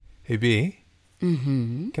Hey, B.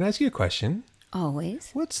 Mm-hmm. Can I ask you a question?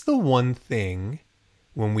 Always. What's the one thing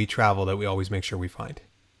when we travel that we always make sure we find?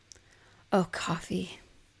 Oh, coffee.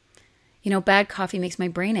 You know, bad coffee makes my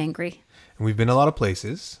brain angry. And we've been a lot of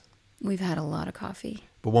places, We've had a lot of coffee.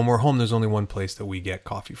 but when we're home, there's only one place that we get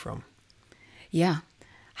coffee from. Yeah.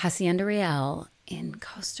 Hacienda Real in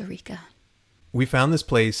Costa Rica. We found this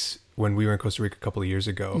place when we were in Costa Rica a couple of years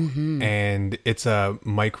ago, and it's a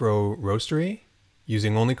micro roastery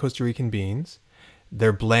using only Costa Rican beans.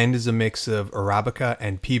 Their blend is a mix of Arabica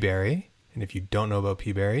and pea berry. And if you don't know about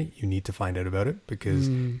pea berry, you need to find out about it because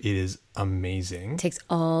it is amazing. Takes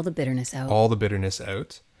all the bitterness out. All the bitterness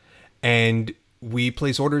out. And we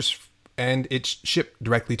place orders and it's shipped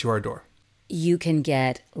directly to our door. You can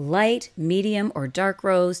get light, medium, or dark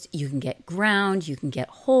roast. You can get ground. You can get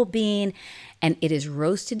whole bean. And it is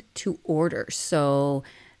roasted to order. So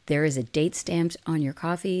there is a date stamped on your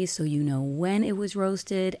coffee so you know when it was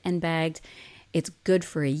roasted and bagged. It's good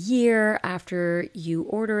for a year after you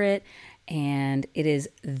order it. And it is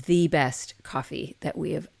the best coffee that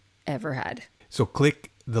we have ever had. So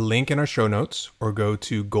click the link in our show notes or go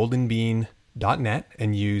to goldenbean.net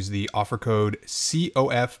and use the offer code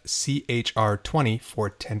COFCHR20 for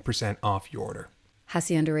 10% off your order.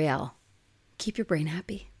 Hacienda Real. Keep your brain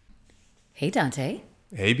happy. Hey, Dante.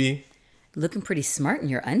 Hey, B. Looking pretty smart in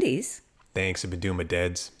your undies. Thanks. I've been doing my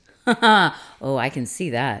deads. Oh, I can see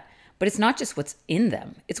that. But it's not just what's in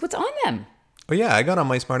them. It's what's on them. Oh yeah, I got on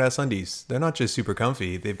my smartass undies. They're not just super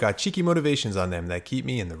comfy. They've got cheeky motivations on them that keep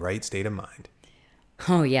me in the right state of mind.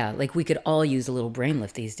 Oh, yeah. Like we could all use a little brain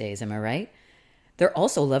lift these days. Am I right? They're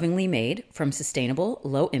also lovingly made from sustainable,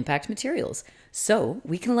 low-impact materials. So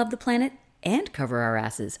we can love the planet and cover our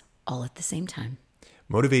asses all at the same time.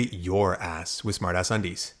 Motivate your ass with smartass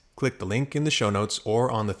undies. Click the link in the show notes or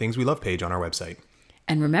on the Things We Love page on our website.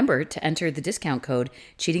 And remember to enter the discount code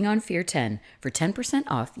CheatingOnFear10 for 10%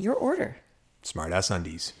 off your order. Smartass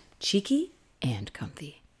undies. Cheeky and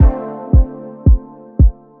comfy.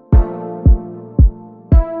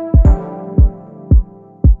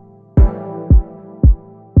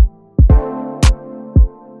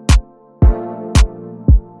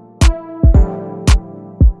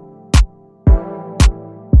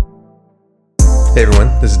 Hey everyone,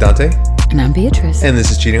 this is Dante. And I'm Beatrice. And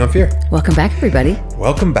this is Cheating on Fear. Welcome back, everybody.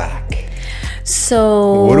 Welcome back.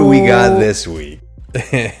 So... What do we got this week?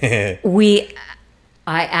 I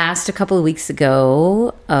asked a couple of weeks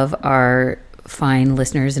ago of our fine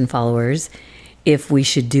listeners and followers if we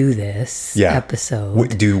should do this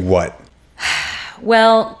episode. Do what?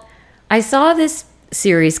 Well, I saw this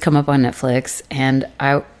series come up on Netflix, and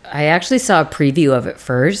I actually saw a preview of it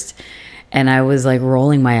first, and I was like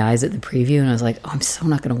rolling my eyes at the preview, and I was like, oh, I'm so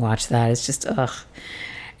not going to watch that. It's just, ugh.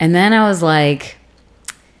 And then I was like...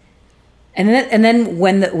 And then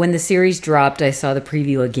when the series dropped, I saw the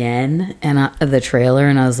preview again and the trailer,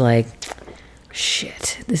 and I was like,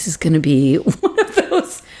 "Shit, this is going to be one of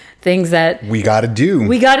those things that we got to do.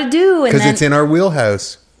 Because it's in our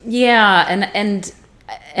wheelhouse." Yeah,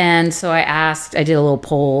 and so I did a little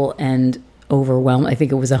poll, and overwhelmed. I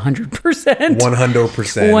think it was 100%. 100%.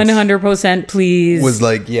 100%. Please was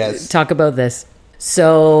like, yes. Talk about this.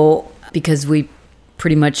 So because we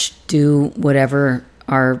pretty much do whatever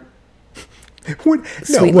our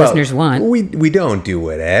listeners want. We don't do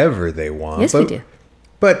whatever they want. Yes, we do.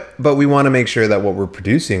 But we want to make sure that what we're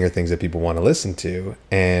producing are things that people want to listen to.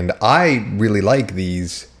 And I really like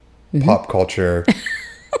these pop culture.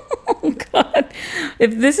 Oh God!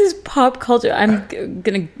 If this is pop culture, I'm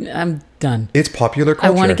done. It's popular culture.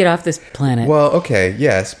 I want to get off this planet. Well, okay,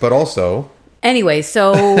 yes, but also. Anyway,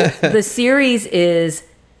 so the series is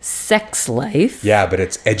Sex Life. Yeah, but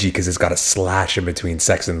it's edgy because it's got a slash in between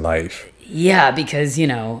sex and life. Yeah, because, you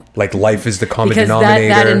know... Like life is the common denominator.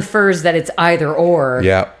 Because that infers that it's either or.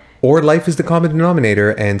 Yeah. Or life is the common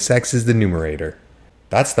denominator and sex is the numerator.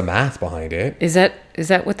 That's the math behind it. Is that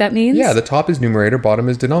what that means? Yeah, the top is numerator, bottom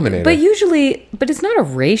is denominator. But it's not a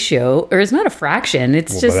ratio, or it's not a fraction.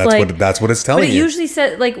 It's just that's what it's telling you. But it usually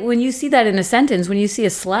says, like, when you see that in a sentence, when you see a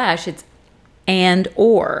slash, it's and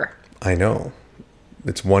or. I know.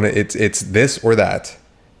 It's this or that.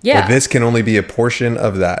 Yeah. Or this can only be a portion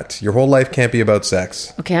of that. Your whole life can't be about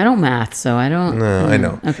sex. Okay, I don't math, so I don't... No, I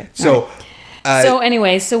know. Okay. So... Right. So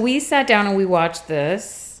anyway, so we sat down and we watched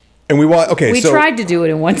this. And we tried to do it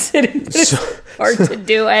in one sitting, but it's hard to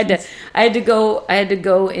do. I had to go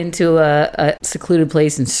into a secluded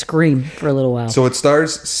place and scream for a little while. So it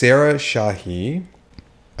stars Sarah Shahi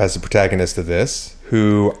as the protagonist of this,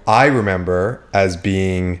 who I remember as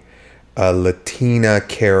being a Latina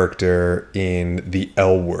character in The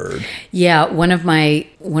L Word. Yeah, one of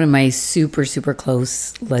my super super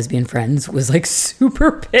close lesbian friends was like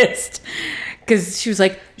super pissed because she was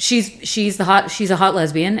like, she's a hot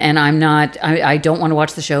lesbian, and I'm not. I don't want to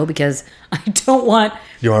watch the show because I don't want.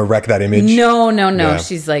 You want to wreck that image? No. Yeah.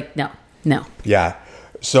 She's like, no. Yeah.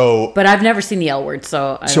 So. But I've never seen The L Word,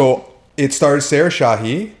 so. It stars Sarah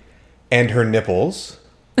Shahi and her nipples.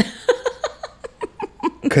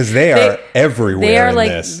 Because they are everywhere. They are in like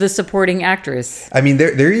this. the supporting actress. I mean,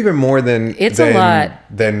 they're even more than a lot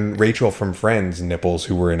than Rachel from Friends nipples,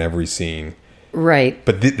 who were in every scene. Right.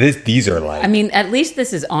 But these are like. I mean, at least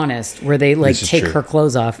this is honest, where they like take true. her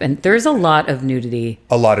clothes off, and there's a lot of nudity.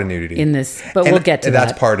 A lot of nudity in this, but we'll get to that.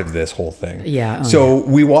 That's part of this whole thing. Yeah.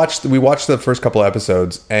 We watched the first couple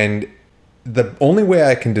episodes, and the only way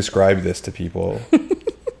I can describe this to people,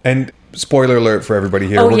 and spoiler alert for everybody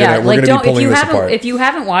here, we're gonna be pulling this apart. If you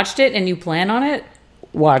haven't watched it and you plan on it,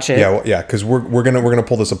 watch it. Yeah, because we're gonna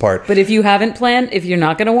pull this apart. But if you haven't planned, if you're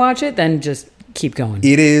not gonna watch it, then just keep going.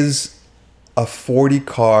 It is a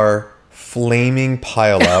 40-car flaming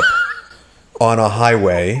pileup on a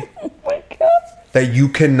highway that you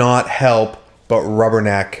cannot help but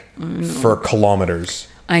rubberneck for kilometers.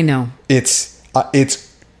 I know. It's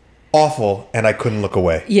awful, and I couldn't look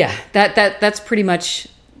away. Yeah, that's pretty much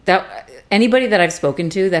that. Anybody that I've spoken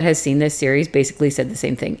to that has seen this series basically said the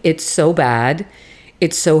same thing. It's so bad.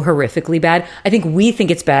 It's so horrifically bad. I think we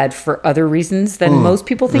think it's bad for other reasons than most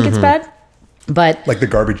people think it's bad. But like the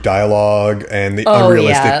garbage dialogue and the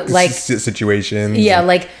unrealistic situations. Yeah,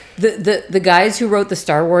 like the guys who wrote the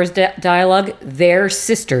Star Wars dialogue, their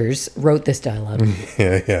sisters wrote this dialogue.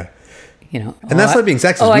 Yeah. You know, and that's not being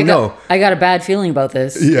sexist. We know. I got a bad feeling about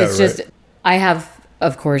this. Yeah, it's just I have,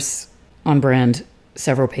 of course, on brand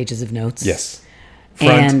several pages of notes. Yes,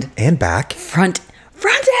 front and back. Front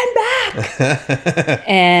and back.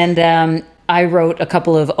 And I wrote a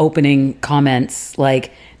couple of opening comments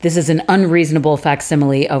like, this is an unreasonable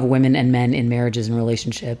facsimile of women and men in marriages and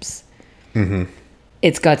relationships. Mm-hmm.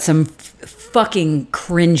 It's got some fucking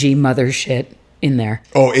cringy mother shit in there.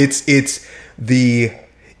 Oh, it's the,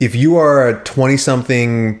 if you are a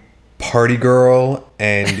 20-something party girl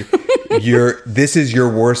and this is your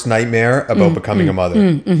worst nightmare about becoming a mother.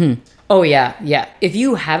 Mm-hmm. Oh, yeah. If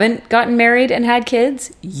you haven't gotten married and had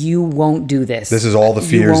kids, you won't do this. This is all the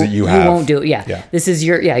fears that you have. You won't do it. Yeah. This is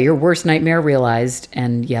your worst nightmare realized.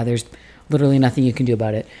 And there's literally nothing you can do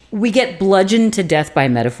about it. We get bludgeoned to death by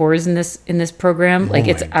metaphors in this program. Like,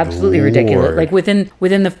 it's absolutely ridiculous. Like,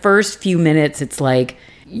 within the first few minutes, it's like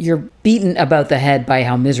you're beaten about the head by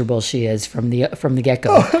how miserable she is from the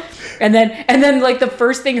get-go. And then like the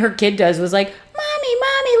first thing her kid does was like, Mommy,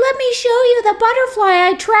 let me show you the butterfly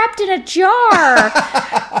I trapped in a jar.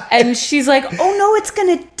 And she's like, oh no, it's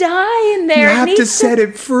gonna die in there. You have to set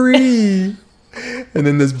it free. And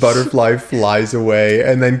then this butterfly flies away,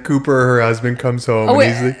 and then Cooper, her husband, comes home,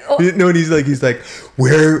 and he's like,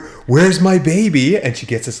 where's my baby? And she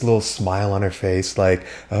gets this little smile on her face, like,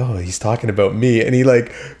 oh, he's talking about me. And he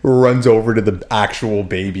like runs over to the actual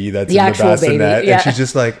baby that's in the bassinet, and she's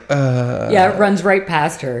just like, it runs right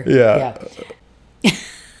past her. Yeah.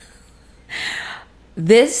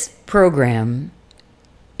 This program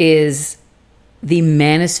is the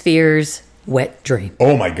manosphere's wet dream.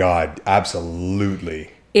 Oh my God, absolutely.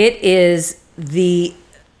 It is the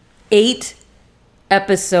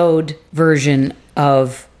 8-episode version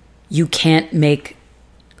of you can't make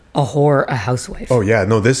a whore a housewife. Oh yeah,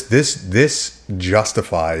 no, this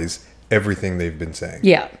justifies everything they've been saying.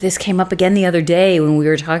 Yeah, this came up again the other day when we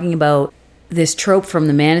were talking about this trope from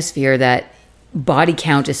the manosphere that body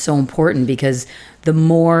count is so important because the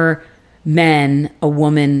more men a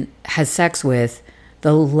woman has sex with,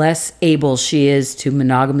 the less able she is to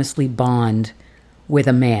monogamously bond with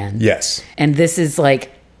a man. Yes. And this is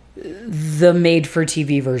like the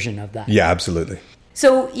made-for-TV version of that. Yeah, absolutely.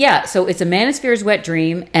 So it's a manosphere's wet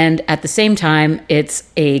dream, and at the same time, it's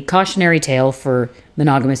a cautionary tale for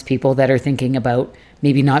monogamous people that are thinking about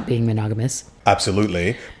maybe not being monogamous.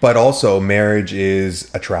 Absolutely. But also, marriage is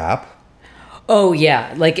a trap. Oh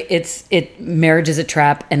yeah, like marriage is a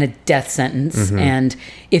trap and a death sentence. Mm-hmm. And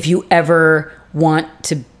if you ever want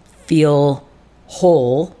to feel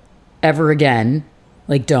whole ever again,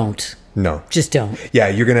 like don't. No. Just don't. Yeah,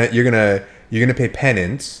 you're gonna pay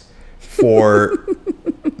penance for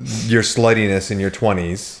your sluttiness in your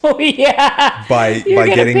 20s. Oh yeah. By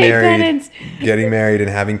getting married and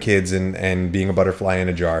having kids and being a butterfly in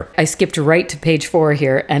a jar. I skipped right to page 4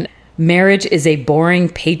 here, and marriage is a boring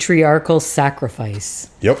patriarchal sacrifice.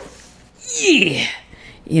 Yep.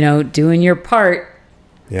 Yeah. Doing your part.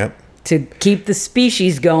 Yep. to keep the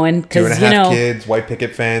species going. Two and a Because, half kids, white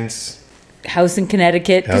picket fence. house in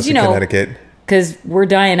Connecticut. House Because, in Connecticut. because we're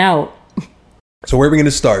dying out. So where are we going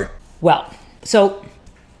to start? Well, so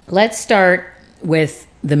let's start with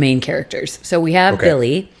the main characters. So we have Okay.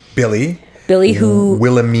 Billy, Billy, who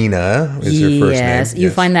Wilhelmina is her first name. yes, you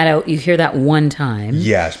find that out. You hear that one time,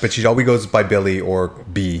 Yes, but she always goes by Billy or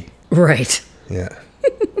B. right? Yeah.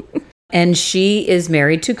 And she is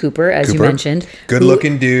married to Cooper, as you Cooper, mentioned.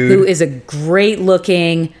 good-looking dude. Who is a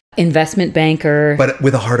great-looking investment banker. But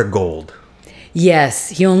with a heart of gold. Yes,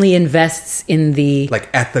 he only invests in the... Like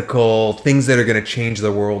ethical things that are going to change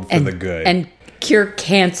the world for the good. And cure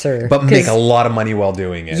cancer. But make a lot of money while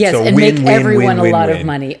doing it. Yes, so and win, make win, everyone win, a lot win. of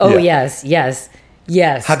money. Oh, Yeah.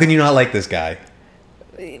 yes. How can you not like this guy?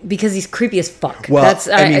 Because he's creepy as fuck. Well, That's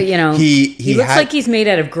I mean, he looks like he's made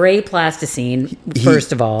out of gray plasticine.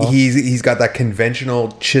 First of all, he's got that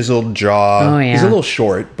conventional chiseled jaw. Oh, yeah. He's a little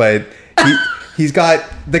short, but he's got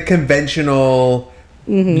the conventional,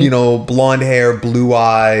 blonde hair, blue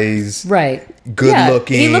eyes, right? good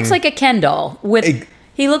looking. He looks like a Ken doll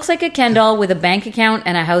He looks like a Ken doll with a bank account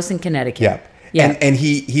and a house in Connecticut. Yeah. Yeah. And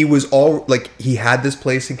he was all like, he had this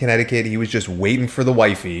place in Connecticut. He was just waiting for the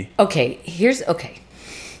wifey. Okay.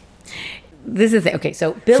 This is the thing. Okay,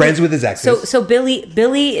 so Billy, Friends with his exes. So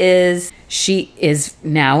Billy she is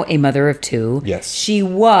now a mother of two. Yes. She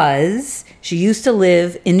used to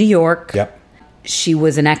live in New York. Yep. She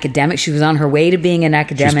was an academic. She was on her way to being an She's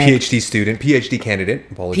academic. PhD student, PhD candidate.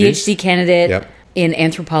 Apologies. PhD candidate Yep. in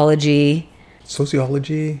anthropology,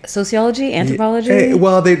 Sociology. anthropology.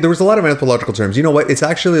 There was a lot of anthropological terms. You know what? It's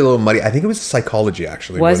actually a little muddy. I think it was psychology.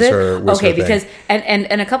 Actually, Was it? was Okay, her thing. because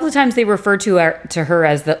and a couple of times they refer to her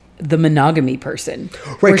as the monogamy person,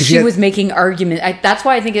 where 'cause she she was making arguments. That's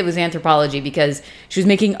why I think it was anthropology, because she was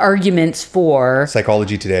making arguments for.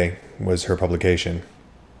 Psychology Today was her publication.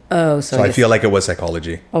 Oh, So I feel like it was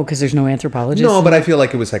psychology. Oh, because there's no anthropologist. No, but I feel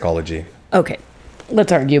like it was psychology. Okay,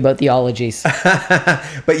 let's argue about the ologies.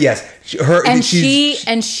 But yes,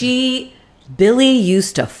 Billy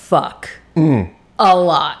used to fuck a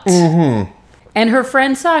lot. Mm-hmm. And her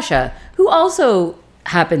friend Sasha, who also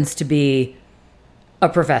happens to be a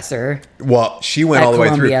professor. Well, she went at all the way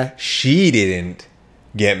Columbia. through. She didn't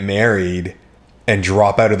get married and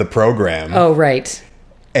drop out of the program. Oh, right.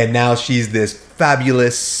 And now she's this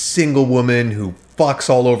fabulous single woman who fucks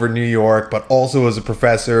all over New York, but also is a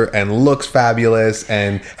professor and looks fabulous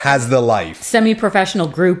and has the life. Semi-professional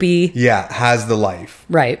groupie. Yeah, has the life.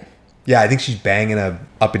 Right. Yeah, I think she's banging a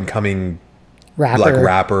up-and-coming Rapper.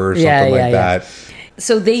 rapper or something like that.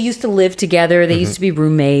 So they used to live together. They used to be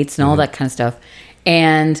roommates and all that kind of stuff.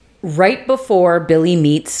 And right before Billy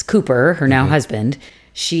meets Cooper, her now husband,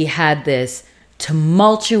 she had this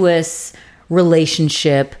tumultuous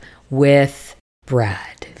relationship with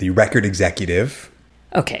Brad. The record executive,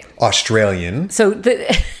 Okay. Australian. So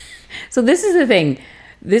this is the thing.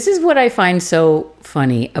 This is what I find so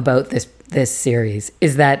funny about this series,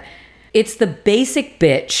 is that it's the basic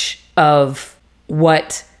bitch of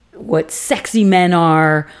what sexy men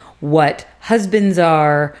are, what husbands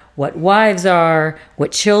are, what wives are,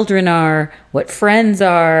 what children are, what friends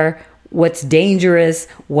are, what's dangerous,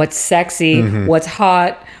 what's sexy, what's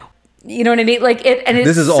hot. You know what I mean? Like it, and it's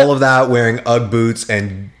This is all of that wearing Ugg boots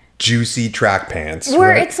and juicy track pants. where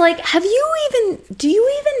right? it's like, do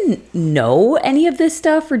you even know any of this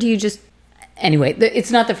stuff, or do you just, anyway,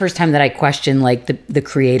 it's not the first time that I question like the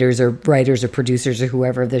creators or writers or producers or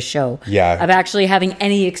whoever of this show. Yeah. Of actually having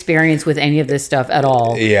any experience with any of this stuff at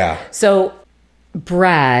all. Yeah. So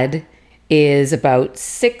Brad is about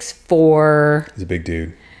 6'4", He's a big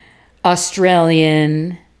dude.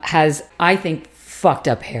 Australian, has, I think, fucked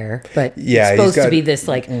up hair, but Yeah, it's supposed he's to got be this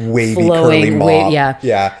like wavy, flowing, curly mop. yeah.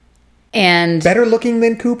 Yeah. And Better looking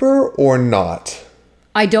than Cooper or not?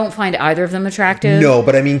 I don't find either of them attractive. No,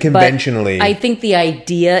 but I mean But conventionally. I think the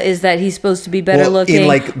idea is that he's supposed to be better Well, looking. in,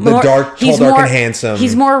 like, the dark, tall, dark, and handsome.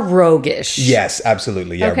 He's more roguish. Yes,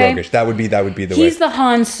 absolutely. Yeah, Okay. roguish. That would be the He's way. the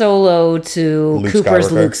Han Solo to Luke Cooper's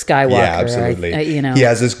Skywalker. Luke Skywalker. Yeah, absolutely. You know. He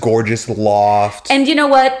has this gorgeous loft. And you know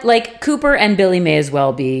what? Like, Cooper and Billy may as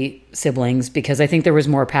well be siblings, because I think there was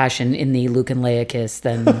more passion in the Luke and Leia kiss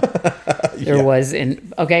than there was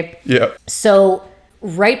in... Okay? Yeah. So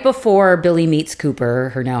right before Billy meets Cooper,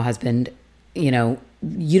 her now husband, you know,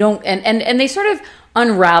 you don't... And they sort of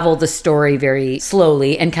unravel the story very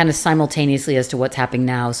slowly and kind of simultaneously as to what's happening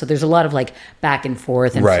now. So there's a lot of like back and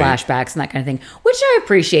forth and Right. flashbacks and that kind of thing, which I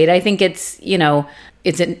appreciate. I think it's, you know,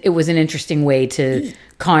 it was an interesting way to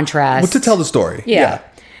contrast. Well, to tell the story. Yeah.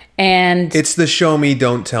 And It's the show me,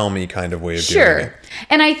 don't tell me kind of way of doing it.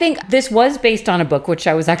 And I think this was based on a book, which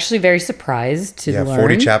I was actually very surprised to learn.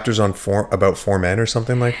 40 chapters on about 4 men or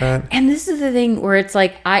something like that. And this is the thing where it's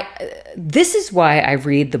like, this is why I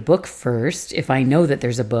read the book first, if I know that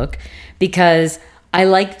there's a book, because I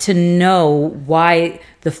like to know why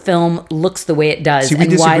the film looks the way it does. See, we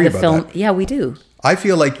and why disagree the about film. that. Yeah, we do. I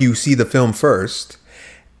feel like you see the film first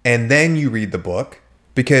and then you read the book,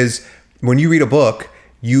 because when you read a book,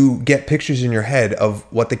 you get pictures in your head of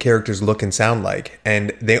what the characters look and sound like.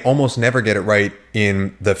 And they almost never get it right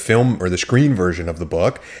in the film or the screen version of the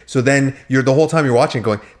book. So then you're the whole time you're watching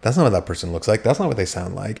going, that's not what that person looks like. That's not what they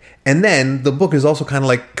sound like. And then the book is also kind of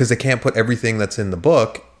like, because they can't put everything that's in the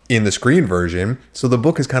book in the screen version. So the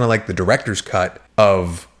book is kind of like the director's cut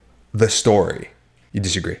of the story. You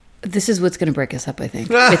disagree? This is what's going to break us up. I think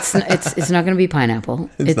it's not going to be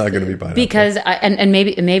pineapple. It's not going to be pineapple because and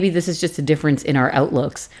maybe this is just a difference in our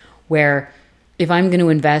outlooks. Where if I'm going to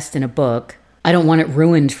invest in a book, I don't want it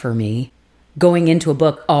ruined for me going into a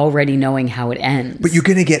book already knowing how it ends. But you're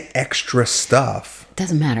going to get extra stuff. It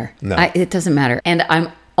doesn't matter. No. It doesn't matter. And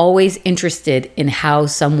I'm always interested in how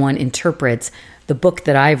someone interprets the book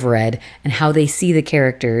that I've read and how they see the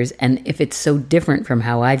characters and if it's so different from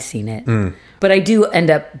how I've seen it. But I do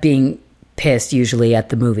end up being pissed usually at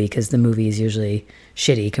the movie because the movie is usually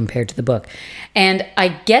shitty compared to the book. And I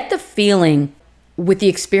get the feeling with the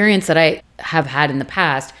experience that I have had in the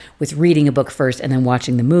past with reading a book first and then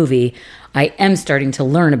watching the movie, I am starting to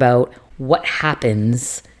learn about what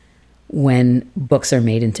happens when books are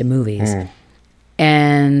made into movies.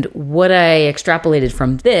 And what I extrapolated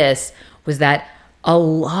from this was that a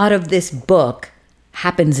lot of this book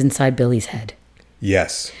happens inside Billy's head.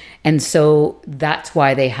 Yes. And so that's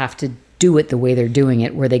why they have to do it the way they're doing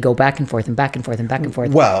it, where they go back and forth and back and forth and back and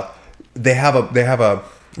forth. Well, they have a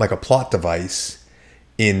like a plot device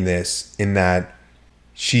in this, in that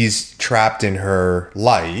she's trapped in her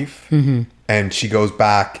life and she goes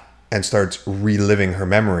back and starts reliving her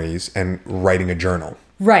memories and writing a journal.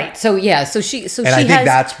 Right. So yeah. So she. And I think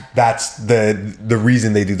that's the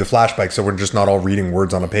reason they do the flashback. So we're just not all reading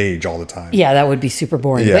words on a page all the time. Yeah, that would be super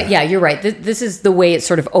boring. Yeah. But yeah, you're right. This is the way it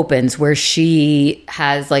sort of opens, where she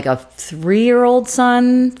has like a 4-year-old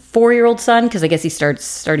son, because I guess he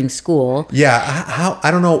starting school. Yeah. How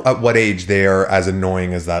I don't know at what age they are as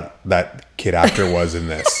annoying as that kid actor was in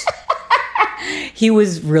this. He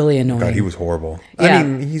was really annoying. God, he was horrible. Yeah. I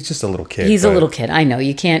mean, he's just a little kid. He's a little kid. I know.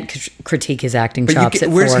 You can't critique his acting chops at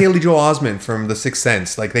 4. Where's Haley Joel Osment from The Sixth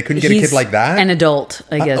Sense? Like, they couldn't get a kid like that? An adult,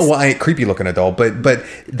 I guess. Well, creepy looking adult, but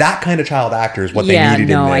that kind of child actor is what they needed in this.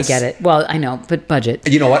 Yeah, no, I get it. Well, I know, but budget.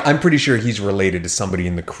 You know what? I'm pretty sure he's related to somebody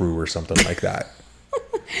in the crew or something like that.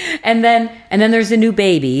 And then there's a new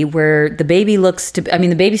baby where the baby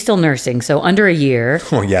the baby's still nursing, so under a year.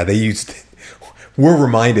 Oh, yeah, we're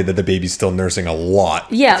reminded that the baby's still nursing a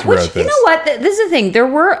lot. Yeah, which, you know what? This is the thing.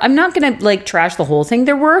 I'm not going to like trash the whole thing.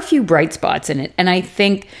 There were a few bright spots in it. And I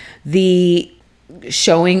think the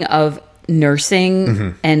showing of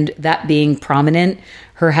nursing and that being prominent,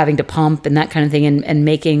 her having to pump and that kind of thing, and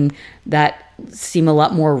making that seem a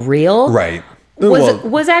lot more real. Right.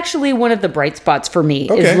 Was actually one of the bright spots for me,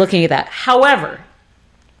 is looking at that. However,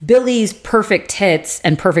 Billy's perfect tits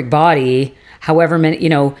and perfect body, however many,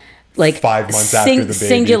 like 5 months after the baby.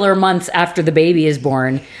 Singular months after the baby is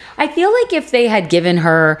born. I feel like if they had given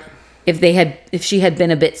her, if she had been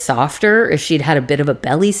a bit softer, if she'd had a bit of a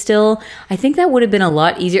belly still, I think that would have been a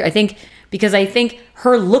lot easier. Because I think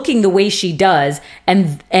her looking the way she does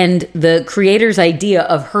and the creator's idea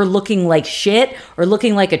of her looking like shit or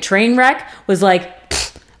looking like a train wreck was like,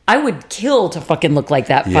 I would kill to fucking look like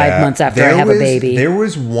that 5 months after I have a baby. There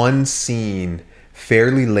was one scene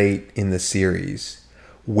fairly late in the series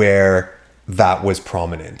where that was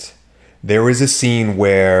prominent. There was a scene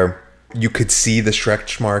where you could see the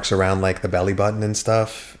stretch marks around like the belly button and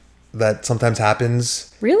stuff that sometimes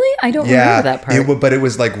happens. Really? I don't remember that part. But it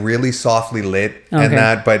was like really softly lit and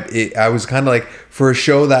that. But I was kind of like, for a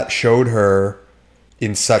show that showed her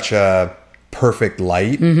in such a perfect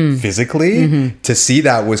light physically, to see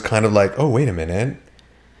that was kind of like, oh, wait a minute.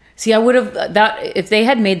 See, I would have if they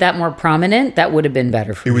had made that more prominent, that would have been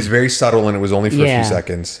better for me. It was very subtle and it was only for a few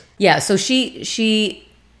seconds. Yeah, so she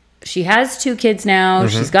has 2 kids now.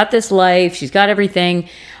 She's got this life. She's got everything.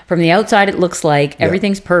 From the outside, it looks like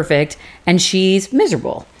everything's perfect, and she's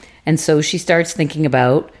miserable. And so she starts thinking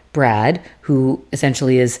about Brad, who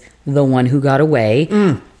essentially is the one who got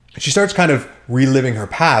away. She starts kind of reliving her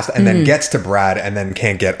past and then gets to Brad and then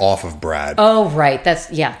can't get off of Brad. Oh, right.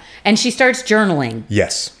 And she starts journaling.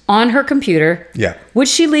 Yes. On her computer. Yeah. Which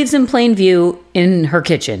she leaves in plain view in her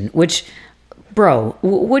kitchen, which bro,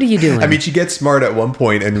 what are you doing? I mean, she gets smart at one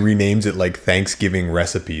point and renames it like Thanksgiving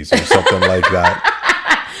recipes or something like that.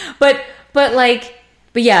 But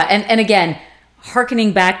yeah, and again,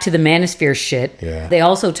 hearkening back to the Manosphere shit, Yeah. they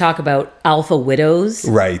also talk about alpha widows.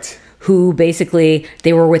 Right. Who basically,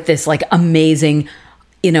 they were with this like amazing,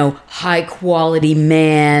 high quality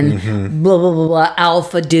man, blah, blah, blah, blah,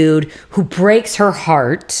 alpha dude who breaks her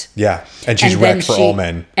heart. Yeah. And she's then wrecked for all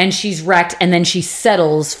men. And she's wrecked, and then she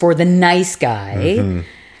settles for the nice guy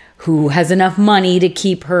who has enough money to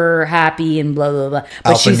keep her happy and blah, blah, blah.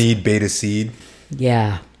 But Alpha need, beta seed.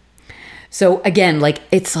 Yeah. So again, like,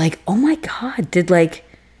 it's like, oh my God, did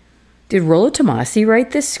Rollo Tomasi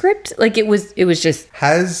write this script? Like, it was just...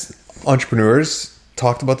 Has Entrepreneurs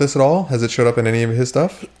talked about this at all? Has it showed up in any of his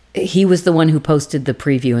stuff? He was the one who posted the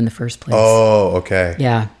preview in the first place. Oh, okay.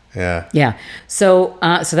 Yeah. Yeah. Yeah. So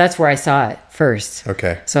that's where I saw it first.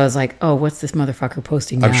 Okay. So I was like, oh, what's this motherfucker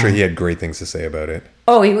posting now? I'm sure he had great things to say about it.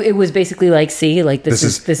 Oh, it was basically like, see, like this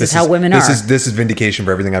is how women are. This is vindication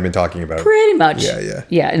for everything I've been talking about. Pretty much. Yeah.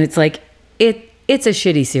 Yeah, and it's like it's a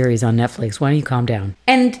shitty series on Netflix. Why don't you calm down?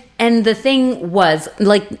 And the thing was,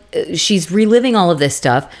 like, she's reliving all of this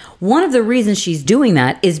stuff. One of the reasons she's doing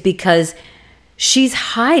that is because she's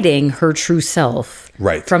hiding her true self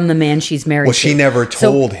from the man she's married to. Well, she never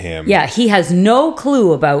told him. Yeah, he has no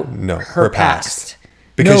clue about her past.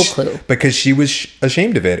 No clue. Because she was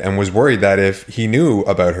ashamed of it and was worried that if he knew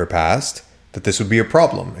about her past, that this would be a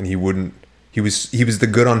problem and he wouldn't. He was the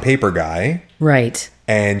good on paper guy. Right.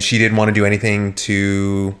 And she didn't want to do anything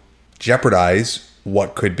to jeopardize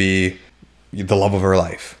what could be the love of her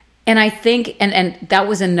life. And I think, and that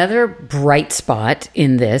was another bright spot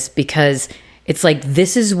in this, because it's like,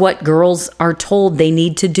 this is what girls are told they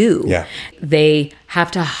need to do. Yeah. They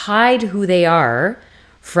have to hide who they are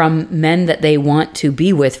from men that they want to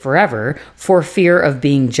be with forever for fear of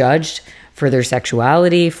being judged for their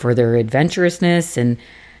sexuality, for their adventurousness, and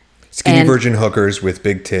skinny virgin hookers with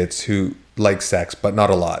big tits who like sex, but not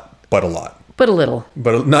a lot, but a lot. But a little.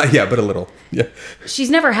 But a little. Yeah. She's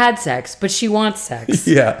never had sex, but she wants sex.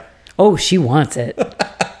 Yeah. Oh, she wants it.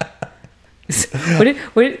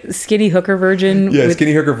 What skinny hooker virgin? Yeah,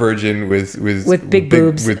 skinny hooker virgin with big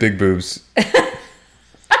boobs. With big boobs.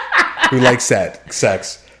 Who likes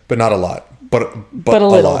sex, but not a lot. But a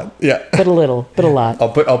little. Lot. Yeah. But a little, but a lot.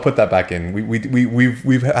 I'll put that back in.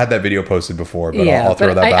 We've had that video posted before, but yeah, I'll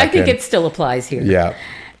throw that back in. I think it still applies here. Yeah.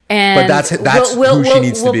 And but that's who she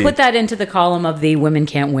needs to be. We'll put that into the column of the women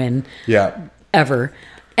can't win. Yeah. Ever.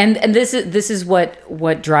 And this is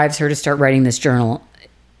what drives her to start writing this journal,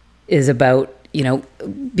 is about,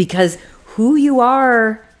 because who you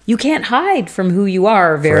are, you can't hide from who you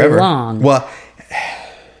are very Forever. long. Well,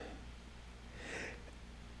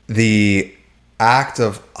 the act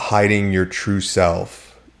of hiding your true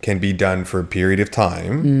self can be done for a period of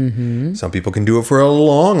time. Mm-hmm. Some people can do it for a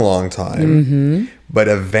long, long time. Mm-hmm. But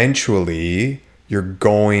eventually, you're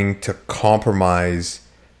going to compromise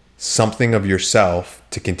something of yourself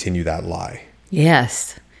to continue that lie.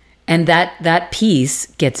 Yes. And that piece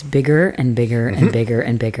gets bigger and bigger and bigger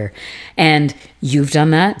and bigger. And you've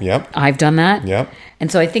done that. Yep. I've done that. Yep. And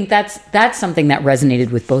so I think that's something that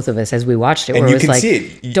resonated with both of us as we watched it. And where you it was can like, see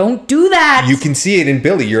it. Don't do that. You can see it in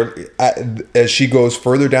Billy. As she goes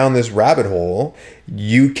further down this rabbit hole,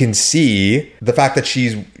 you can see the fact that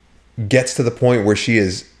she gets to the point where she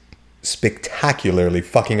is spectacularly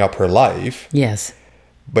fucking up her life. Yes.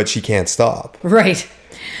 But she can't stop. Right.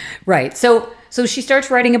 So she starts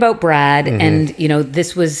writing about Brad, and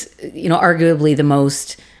this was arguably the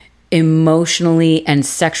most emotionally and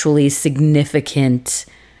sexually significant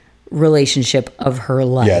relationship of her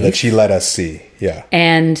life. Yeah, that she let us see. Yeah.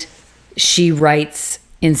 And she writes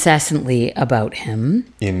incessantly about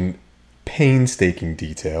him in painstaking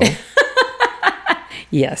detail.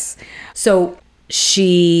 Yes. So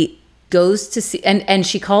she goes to see, and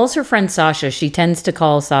she calls her friend Sasha. She tends to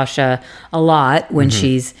call Sasha a lot when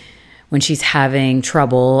she's having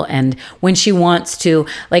trouble, and when she wants to,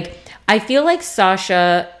 like, I feel like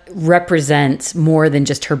Sasha represents more than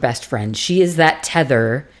just her best friend. She is that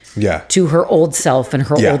tether to her old self and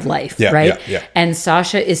her old life, right? Yeah. And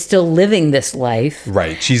Sasha is still living this life.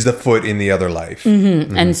 Right. She's the foot in the other life.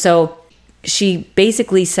 And so she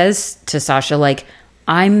basically says to Sasha, like,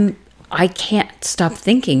 I can't stop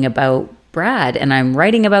thinking about Brad, and I'm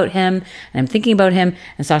writing about him, and I'm thinking about him.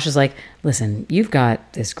 And Sasha's like, listen, you've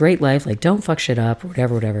got this great life, like, don't fuck shit up, or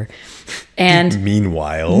whatever. And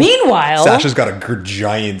meanwhile, Sasha's got a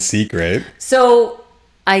giant secret. So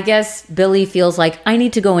I guess Billy feels like, I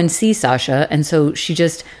need to go and see Sasha, and so she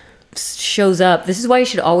just shows up. This is why you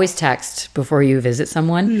should always text before you visit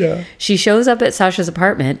someone. Yeah. She shows up at Sasha's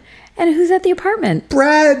apartment, And who's at the apartment?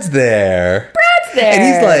 Brad's there. Brad's there. And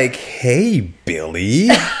he's like, hey, Billy,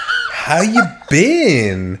 how you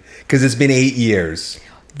been? Because it's been 8 years.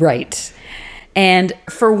 Right. And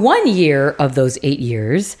for 1 year of those 8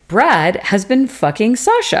 years, Brad has been fucking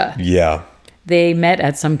Sasha. Yeah. They met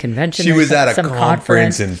at some convention. She or was at a some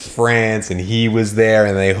conference in France, and he was there,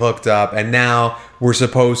 and they hooked up. And now we're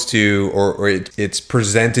supposed to, or it's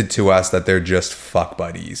presented to us that they're just fuck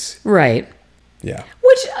buddies. Right. Yeah.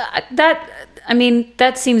 Which,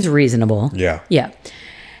 that seems reasonable. Yeah. Yeah.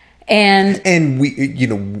 And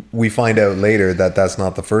we find out later that that's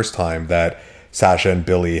not the first time that Sasha and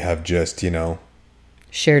Billy have just,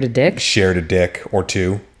 shared a dick. shared a dick or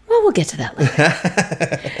two. Well, we'll get to that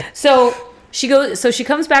later. So she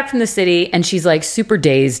comes back from the city and she's like super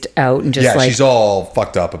dazed out and just She's all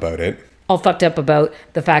fucked up about it. all fucked up about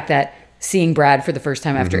the fact that seeing Brad for the first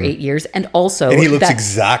time after 8 years, and also And he looks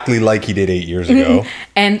exactly like he did 8 years ago.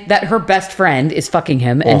 and that her best friend is fucking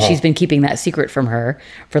him, and she's been keeping that secret from her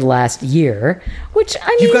for the last year. Which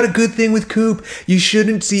You've got a good thing with Coop. You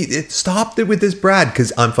shouldn't see it. Stop it with this Brad,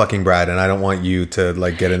 because I'm fucking Brad, and I don't want you to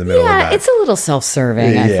get in the middle of that. it's a little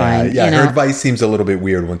self-serving. I find. Yeah. Her advice seems a little bit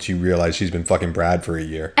weird once you realize she's been fucking Brad for a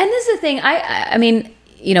year. And this is the thing.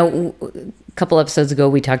 A couple episodes ago,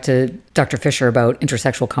 we talked to Dr. Fisher about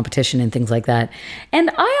intersexual competition and things like that. And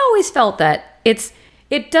I always felt that it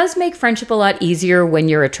does make friendship a lot easier when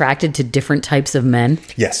you're attracted to different types of men.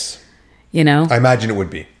 Yes. You know? I imagine it would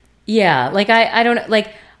be. Yeah. Like, I don't,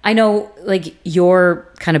 like, I know, like, your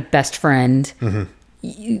kind of best friend,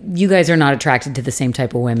 you guys are not attracted to the same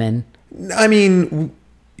type of women. I mean,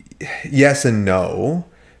 yes and no.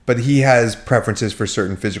 But he has preferences for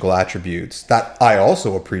certain physical attributes that I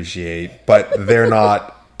also appreciate, but they're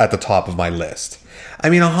not at the top of my list. I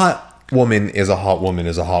mean, a hot woman is a hot woman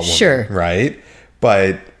is a hot woman. Sure. Right?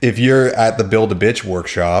 But if you're at the Build-A-Bitch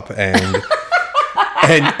workshop and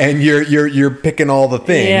and you're picking all the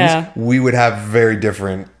things, we would have very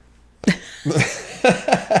different...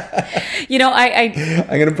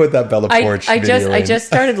 I'm gonna put that Bella Porch video in. I just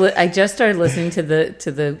started listening to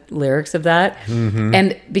the lyrics of that,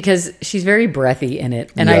 and because she's very breathy in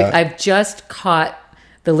it, and I've just caught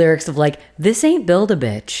the lyrics of like, this ain't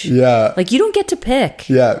Build-A-Bitch. Yeah, like you don't get to pick.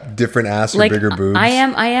 Yeah, different ass or like, bigger boobs. I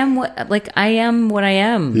am what I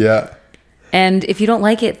am. Yeah, and if you don't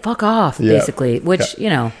like it, fuck off. Basically, which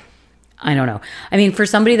I don't know. I mean, for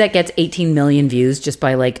somebody that gets 18 million views just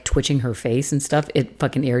by like twitching her face and stuff, it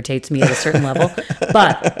fucking irritates me at a certain level.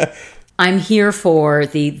 But I'm here for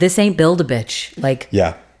this ain't Build-A-Bitch. Like,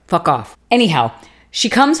 fuck off. Anyhow, she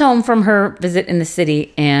comes home from her visit in the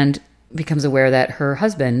city and becomes aware that her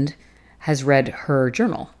husband has read her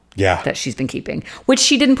journal. Yeah. That she's been keeping, which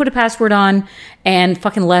she didn't put a password on and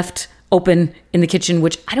fucking left open in the kitchen,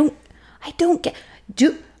 which I don't get.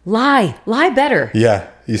 Lie better. Yeah.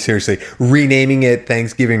 You seriously, renaming it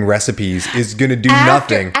Thanksgiving recipes is going to do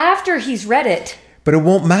nothing. After he's read it. But it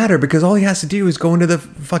won't matter because all he has to do is go into the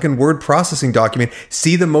fucking word processing document,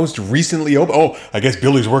 see the most recently open. Oh, I guess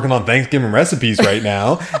Billy's working on Thanksgiving recipes right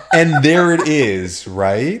now. And there it is,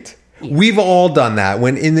 right? Yeah. We've all done that.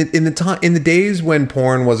 When in the days when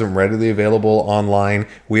porn wasn't readily available online,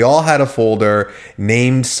 we all had a folder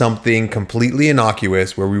named something completely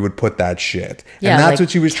innocuous where we would put that shit. Yeah, and that's like what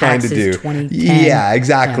she was trying to do. 2010. Yeah,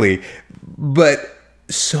 exactly. Yeah. But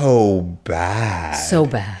so bad. So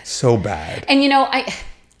bad. And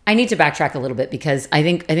I need to backtrack a little bit because I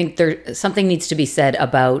think there something needs to be said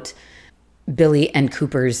about Billy and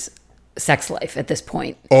Cooper's sex life at this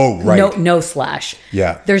point. Oh, right. No slash.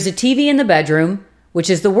 Yeah. There's a TV in the bedroom, which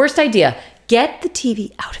is the worst idea. Get the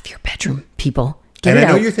TV out of your bedroom, people. Get it out.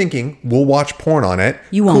 And I know you're thinking, we'll watch porn on it.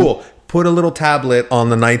 You won't. Cool. Put a little tablet on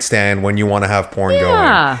the nightstand when you want to have porn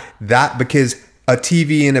going. Because a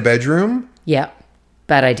TV in a bedroom. Yeah.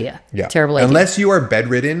 Bad idea. Yeah. Terrible idea. Unless you are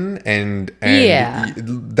bedridden and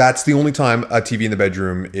that's the only time a TV in the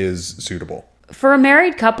bedroom is suitable. For a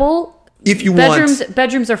married couple, if you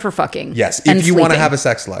bedrooms are for fucking. Yes, if you want to have a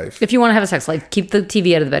sex life. If you want to have a sex life, keep the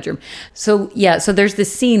TV out of the bedroom. So there's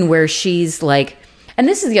this scene where she's like, and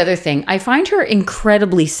this is the other thing, I find her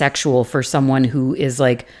incredibly sexual for someone who is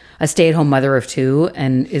like a stay-at-home mother of two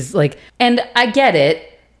and is like, and I get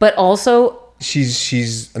it, but also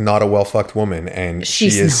she's not a well-fucked woman and she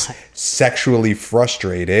is sexually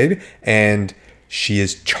frustrated and she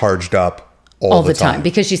is charged up all the time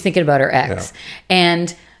because she's thinking about her ex. Yeah.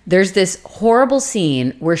 And there's this horrible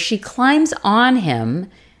scene where she climbs on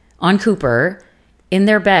Cooper, in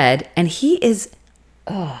their bed, and he is...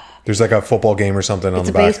 There's like a football game or something on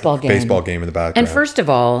the back. Baseball game in the background. And first of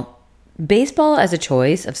all, baseball as a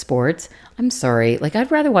choice of sports, I'm sorry. Like, I'd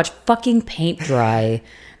rather watch fucking paint dry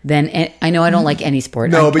then I know I don't like any sport.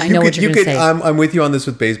 No, but I know what you're going to say. I'm with you on this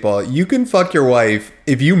with baseball. You can fuck your wife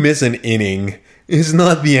if you miss an inning. It's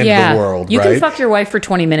not the end of the world, you right? can fuck your wife for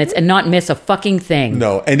 20 minutes and not miss a fucking thing.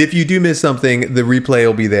 No, and if you do miss something, the replay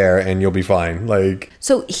will be there and you'll be fine. Like,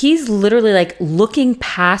 So he's literally like looking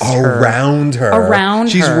past her. around her.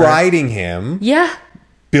 She's her. riding him. Yeah.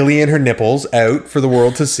 Billy and her nipples out for the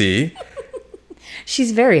world to see.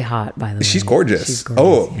 She's very hot, by the way. She's gorgeous. She's gorgeous.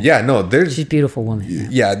 Oh, yeah, no, there's... She's a beautiful woman.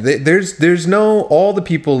 Yeah, there's no... All the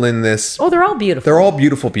people in this... Oh, they're all beautiful. They're all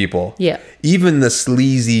beautiful people. Yeah. Even the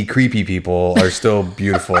sleazy, creepy people are still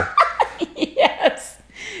beautiful. Yes.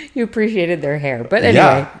 You appreciated their hair. But anyway.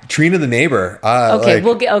 Yeah. Trina the neighbor. Okay,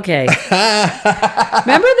 we'll get... Okay.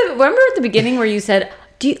 remember at the beginning where you said,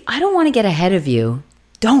 I don't want to get ahead of you.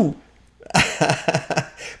 Don't.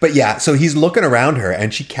 But yeah, so he's looking around her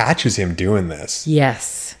and she catches him doing this.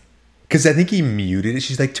 Yes. Because I think he muted it.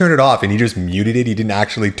 She's like, turn it off. And he just muted it. He didn't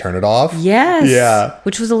actually turn it off. Yes. Yeah.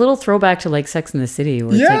 Which was a little throwback to like Sex in the City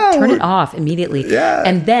where it's Yeah. like, turn it off immediately. Yeah.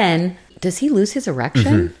 And then, does he lose his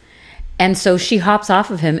erection? Mm-hmm. And so she hops off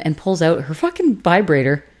of him and pulls out her fucking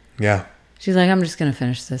vibrator. Yeah. She's like, I'm just going to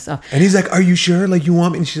finish this off. And he's like, are you sure? Like, you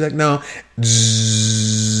want me? And she's like, no.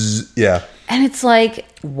 Zzz. Yeah. And it's like,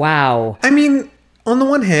 wow. I mean, on the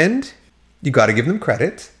one hand, you got to give them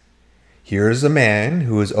credit. Here's a man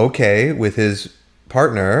who is okay with his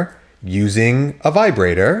partner using a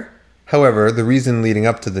vibrator. However, the reason leading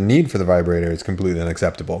up to the need for the vibrator is completely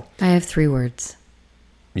unacceptable. I have 3 words.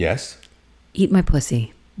 Yes. Eat my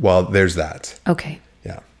pussy. Well, there's that. Okay.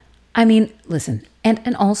 Yeah. I mean, listen.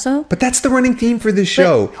 And also... But that's the running theme for this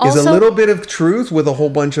show, is a also- little bit of truth with a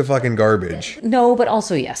whole bunch of fucking garbage. No, but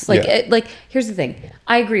also yes. Like, Yeah. like here's the thing.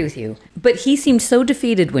 I agree with you. But he seemed so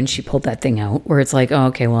defeated when she pulled that thing out, where it's like, oh,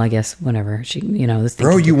 okay, well, I guess whatever. She, this thing.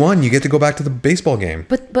 Bro, can you won. You get to go back to the baseball game.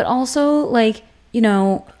 But also, like,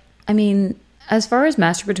 I mean, as far as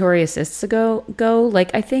masturbatory assists go,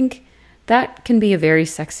 like, I think that can be a very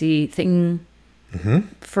sexy thing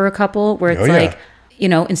for a couple, where it's Oh, yeah. like,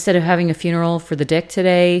 instead of having a funeral for the dick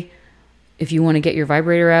today, if you want to get your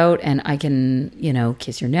vibrator out and I can,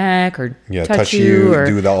 kiss your neck or Yeah, touch you or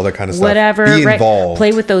do all that kind of stuff. whatever, Be right? involved.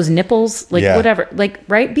 Play with those nipples, like Yeah. whatever, like,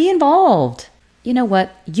 right? Be involved. You know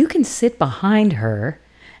what? You can sit behind her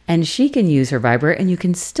and she can use her vibrator and you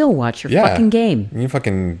can still watch your fucking game. You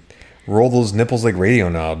fucking roll those nipples like radio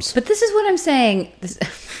knobs. But this is what I'm saying.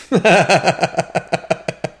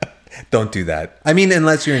 Don't do that. I mean,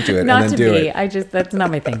 unless you're into it, Not and then to do be. it. That's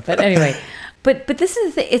not my thing. But anyway, but this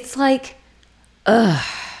is the thing. It's like,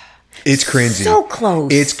 It's cringy. so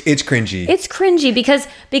close. It's cringy. It's cringy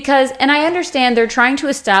because, and I understand they're trying to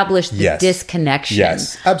establish the Yes. disconnection.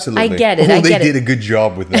 Yes, absolutely. I get it. Oh, I get they did it. a good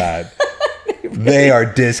job with that. They are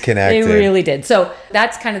disconnected. They really did. So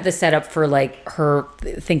that's kind of the setup for like her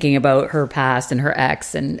thinking about her past and her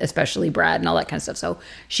ex and especially Brad and all that kind of stuff. So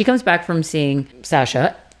she comes back from seeing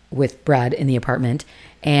Sasha with Brad in the apartment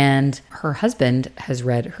and her husband has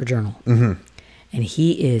read her journal. Mm-hmm. And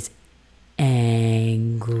he is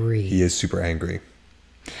angry. He is super angry.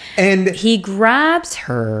 And He grabs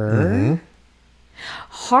her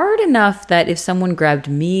hard enough that if someone grabbed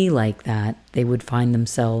me like that, they would find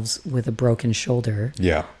themselves with a broken shoulder.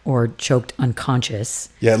 yeah. Or choked unconscious.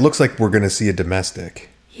 Yeah, it looks like we're going to see a domestic.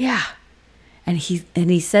 Yeah. And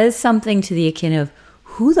he says something to the akin of,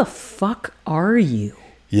 who the fuck are you?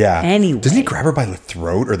 Yeah. Anyway. Doesn't he grab her by the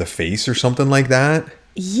throat or the face or something like that?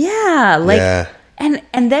 Yeah. Like, Yeah. and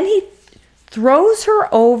then he throws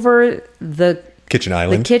her over the Kitchen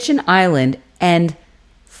island. kitchen island and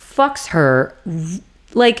fucks her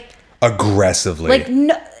like Aggressively.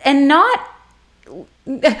 no, and not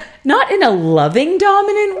in a loving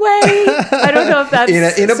dominant way. I don't know if that's in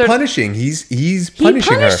a sort of- punishing. He's he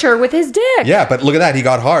punishing punished her with his dick. Yeah, but look at that. He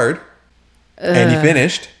got hard. And he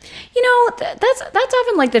finished. That's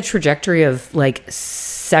often like the trajectory of like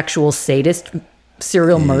sexual sadist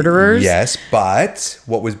serial murderers. Yes, but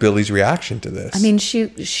what was Billy's reaction to this? I mean,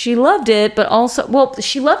 she loved it, but also, well,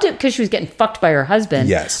 she loved it because she was getting fucked by her husband.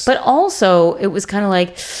 Yes. But also, it was kind of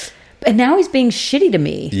like, and now he's being shitty to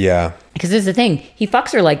me. Yeah. Because this is the thing. He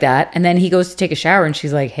fucks her like that, and then he goes to take a shower, and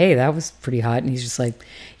she's like, hey, that was pretty hot. And he's just like,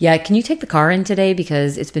 yeah, can you take the car in today?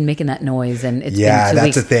 Because it's been making that noise, and it's Yeah, been 2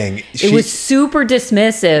 weeks. that's the thing. It was super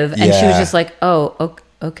dismissive, and she was Yeah. just like, oh,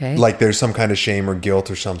 okay. Like there's some kind of shame or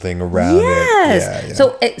guilt or something around Yes. it.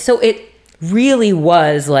 Yeah. So it really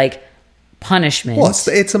was like punishment. Well,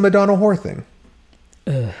 it's a Madonna whore thing.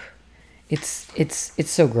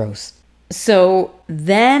 It's so gross. So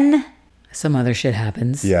then some other shit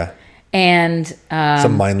happens. Yeah. And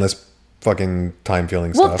Some mindless fucking time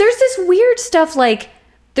filling well, stuff. there's this weird stuff like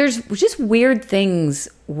there's just weird things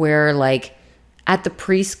where, like, at the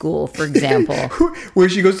preschool, for example. Where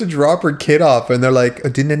she goes to drop her kid off and they're like, oh,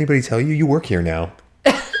 didn't anybody tell you? You work here now.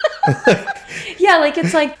 Yeah, like,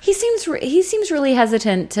 it's like, he seems really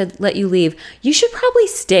hesitant to let you leave. You should probably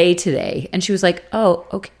stay today. And she was like, oh,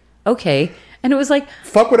 okay. And it was like,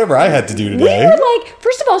 fuck whatever I had to do today. We were like,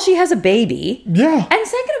 first of all, she has a baby. Yeah. And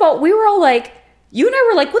second of all, we were all like, you and I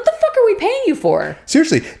were like, what the fuck are we paying you for?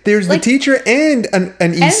 Seriously, there's the teacher and an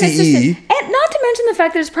ECE. And not to mention the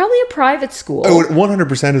fact that it's probably a private school. Oh,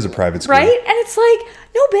 100% is a private school. Right? And it's like,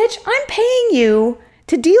 no, bitch, I'm paying you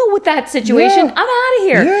to deal with that situation. Yeah. I'm out of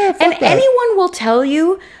here. Yeah, fuck and that. anyone will tell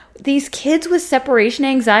you these kids with separation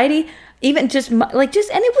anxiety, even just and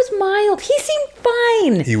it was mild. He seemed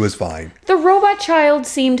fine. He was fine. The robot child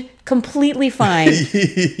seemed completely fine.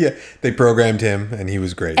 Yeah, they programmed him and he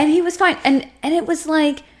was great. And he was fine. And it was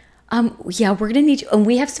like, yeah, we're gonna need you, and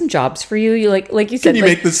we have some jobs for you. You like you said, Can you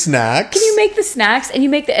make the snacks? Can you make the snacks? And you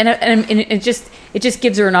make the and it just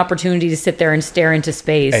gives her an opportunity to sit there and stare into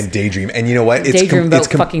space and daydream. And you know what? Daydream about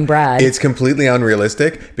fucking Brad. It's completely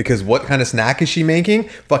unrealistic because what kind of snack is she making?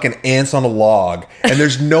 Fucking ants on a log. And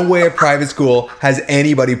there's no way a private school has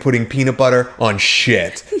anybody putting peanut butter on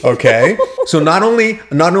shit. Okay? So not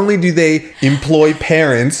only do they employ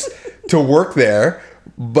parents to work there,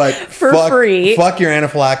 but for free. Fuck your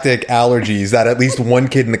anaphylactic allergies that at least one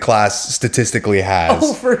kid in the class statistically has.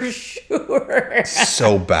 Oh, for sure.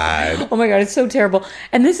 So bad. Oh my God, it's so terrible.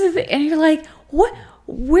 And this is, and you're like, what?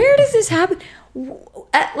 Where does this happen?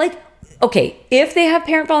 Like, okay, if they have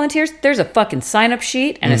parent volunteers, there's a fucking sign-up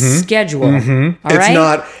sheet and a schedule. All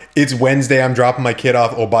right? It's Wednesday, I'm dropping my kid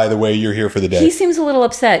off. Oh, by the way, you're here for the day. He seems a little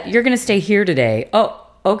upset. You're going to stay here today. Oh,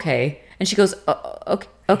 okay. And she goes, okay.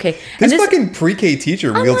 This fucking pre-K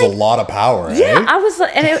teacher wields like, a lot of power. Yeah, I was,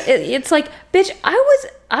 and it's like, bitch, I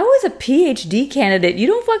was a PhD candidate. You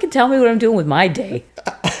don't fucking tell me what I'm doing with my day.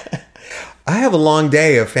 I have a long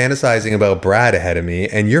day of fantasizing about Brad ahead of me,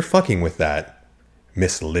 and you're fucking with that,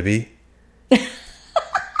 Miss Libby.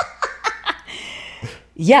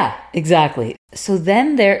 Yeah, exactly. So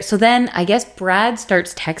then I guess Brad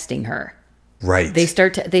starts texting her. Right. They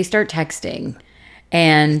start texting.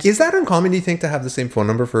 And is that uncommon, do you think, to have the same phone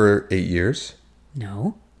number for 8 years?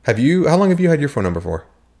 No. How long have you had your phone number for?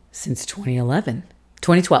 Since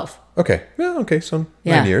 2012. Okay. Well, okay, so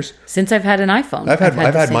 9 years. Since I've had an iPhone. I've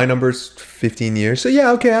had my numbers 15 years. So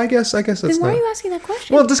yeah, okay, I guess that's then why are you asking that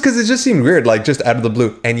question? Well, just because it just seemed weird, like just out of the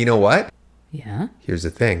blue. And you know what? Yeah. Here's the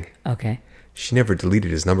thing. Okay. She never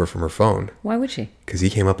deleted his number from her phone. Why would she? Because he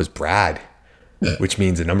came up as Brad, which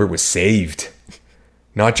means the number was saved.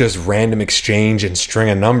 Not just random exchange and string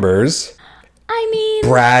of numbers. I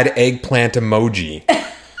mean... Brad eggplant emoji.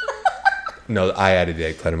 No, I added the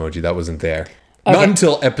eggplant emoji. That wasn't there. Okay. Not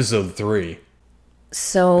until episode 3.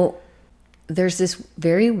 So, there's this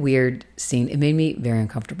very weird scene. It made me very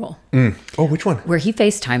uncomfortable. Oh, which one? Where he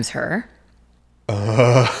FaceTimes her.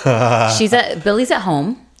 Billy's at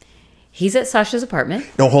home. He's at Sasha's apartment.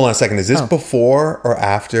 No, hold on a second. Is this before or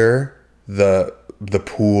after the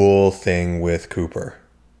pool thing with Cooper?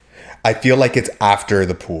 I feel like it's after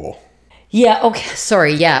the pool. Yeah, okay.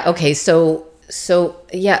 Sorry, yeah. Okay, so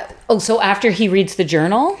yeah. Oh, so after he reads the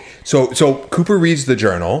journal? So Cooper reads the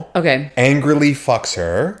journal. Okay. Angrily fucks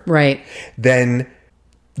her. Right. Then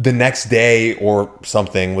the next day or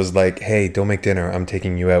something was like, hey, don't make dinner. I'm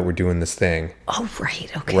taking you out. We're doing this thing. Oh,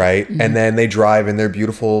 right. Okay. Right? Mm-hmm. And then they drive in their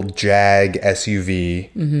beautiful Jag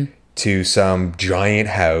SUV to some giant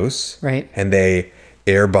house. Right. And they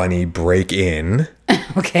Air Bunny break in.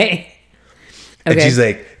 Okay. And she's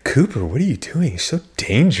like, Cooper, what are you doing? You're so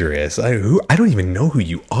dangerous. I don't even know who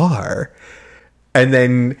you are. And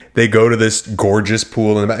then they go to this gorgeous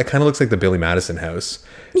pool in the back. It kind of looks like the Billy Madison house.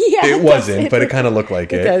 Yeah, it wasn't, but it kind of looked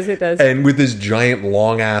like it. It does. And with this giant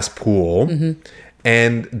long ass pool,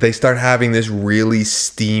 and they start having this really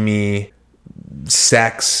steamy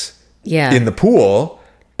sex in the pool,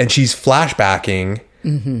 and she's flashbacking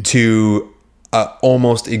to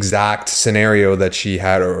almost exact scenario that she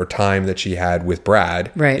had or time that she had with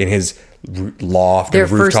Brad in his loft and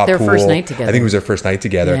rooftop pool. Their first night together. I think it was their first night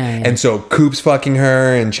together. Yeah, yeah. And so Coop's fucking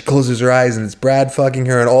her and she closes her eyes and it's Brad fucking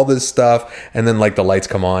her and all this stuff. And then like the lights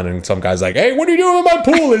come on and some guy's like, hey, what are you doing in my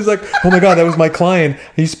pool? And he's like, oh my God, that was my client.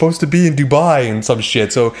 He's supposed to be in Dubai and some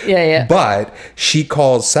shit. So, but she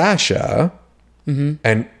calls Sasha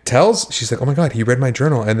and she's like, oh my God, he read my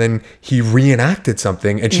journal. And then he reenacted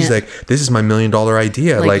something. And she's like, this is my $1 million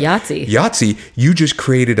idea. Like Yahtzee, you just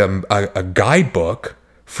created a guidebook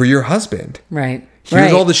for your husband. Right.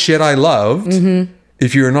 Here's all the shit I loved.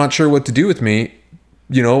 If you're not sure what to do with me,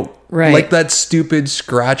 like that stupid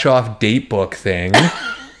scratch off date book thing.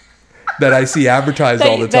 that I see advertised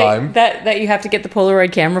all the time. That you have to get the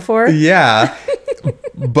Polaroid camera for. Yeah.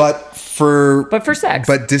 But for sex.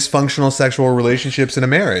 But dysfunctional sexual relationships in a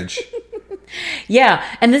marriage. Yeah,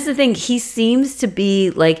 and this is the thing. He seems to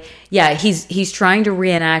be like, yeah, he's trying to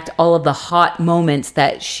reenact all of the hot moments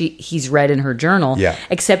that he's read in her journal. Yeah.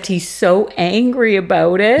 Except he's so angry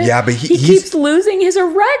about it. Yeah, but he keeps losing his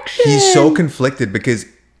erection. He's so conflicted because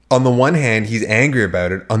on the one hand he's angry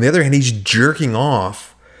about it. On the other hand, he's jerking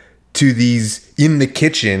off to these in the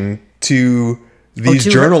kitchen to these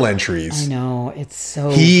journal entries. I know, it's so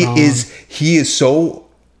he wrong. is so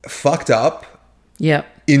fucked up. Yep.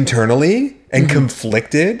 Internally and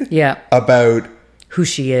conflicted about who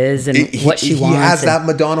she is and what she wants. He has that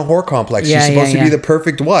Madonna whore complex. She's supposed to be the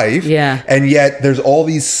perfect wife. Yeah. And yet there's all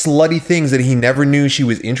these slutty things that he never knew she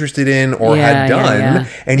was interested in or had done.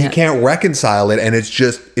 And he can't reconcile it. And it's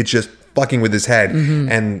just fucking with his head. Mm-hmm.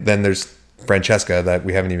 And then there's Francesca that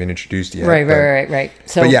we haven't even introduced yet. Right.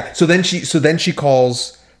 So, but yeah, so then she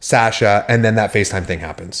calls Sasha and then that FaceTime thing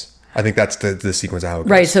happens. I think that's the sequence of how it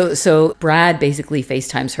goes. Right. So Brad basically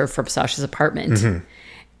FaceTimes her from Sasha's apartment. Mm-hmm.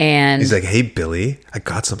 And he's like, "Hey, Billy, I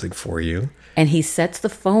got something for you." And he sets the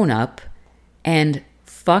phone up and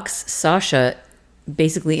fucks Sasha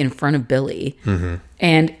basically in front of Billy. Mm-hmm.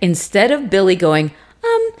 And instead of Billy going,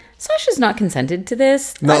 Sasha's not consented to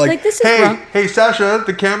this. Not like this is wrong. Hey, Sasha,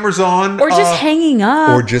 the camera's on. Or just hanging up.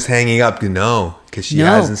 No, because she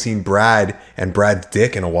hasn't seen Brad and Brad's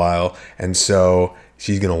dick in a while. And so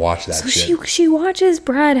she's going to watch that shit. She watches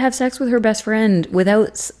Brad have sex with her best friend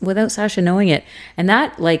without Sasha knowing it. And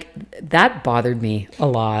that bothered me a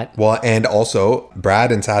lot. Well, and also,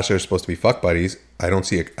 Brad and Sasha are supposed to be fuck buddies. I don't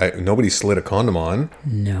see nobody slid a condom on.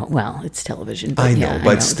 No, well, it's television. But I know,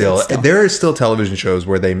 but still, there are still television shows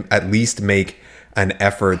where they at least make an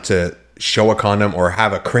effort to show a condom or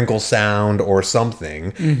have a crinkle sound or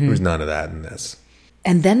something. Mm-hmm. There's none of that in this.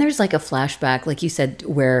 And then there's like a flashback, like you said,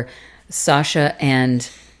 where Sasha and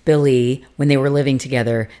Billy, when they were living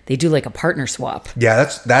together, they do like a partner swap. Yeah,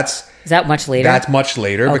 that's is that much later? That's much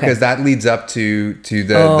later because that leads up to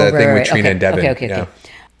the thing with Trina and Devin. Okay.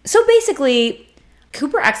 So basically,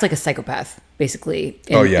 Cooper acts like a psychopath, basically.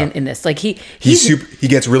 In this, like he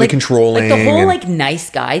gets really controlling. Like the whole like nice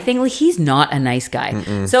guy thing. Like he's not a nice guy.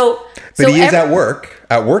 Mm-mm. But he is at work.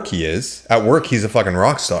 At work, he is. At work, he's a fucking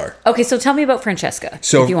rock star. Okay, so tell me about Francesca.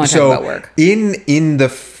 If you want to talk about work.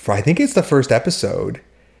 I think it's the first episode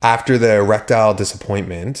after the erectile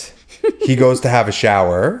disappointment. He goes to have a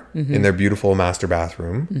shower in their beautiful master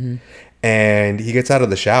bathroom, and he gets out of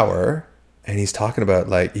the shower. And he's talking about,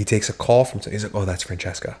 like, he takes a call from, he's like, oh, that's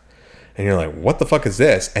Francesca. And you're like, what the fuck is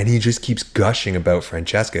this? And he just keeps gushing about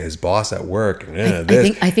Francesca, his boss at work. And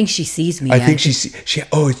I think she sees me. I think she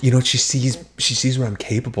sees what I'm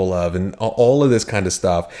capable of and all of this kind of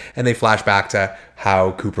stuff. And they flash back to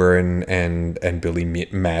how Cooper and Billy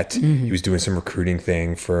met. Mm-hmm. He was doing some recruiting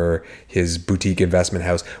thing for his boutique investment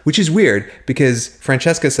house, which is weird because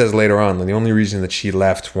Francesca says later on, the only reason that she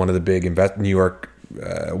left one of the big New York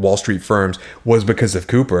Wall Street firms was because of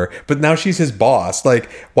Cooper, but now she's his boss. Like,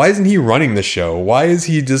 why isn't he running the show? Why is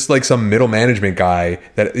he just like some middle management guy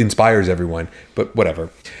that inspires everyone? But whatever.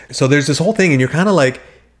 So there's this whole thing, and you're kind of like,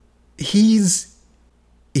 he's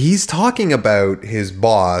talking about his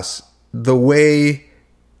boss the way,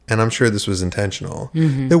 and I'm sure this was intentional,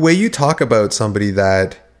 the way you talk about somebody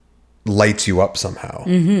that lights you up somehow.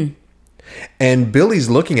 Mm-hmm. And Billy's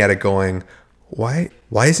looking at it going, why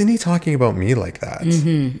isn't he talking about me like that?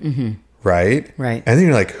 Mm-hmm, mm-hmm. Right. And then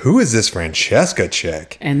you're like, who is this Francesca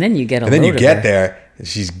chick? And then you get there, and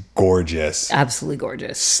she's gorgeous. Absolutely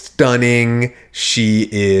gorgeous. Stunning. She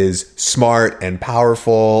is smart and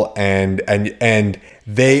powerful, and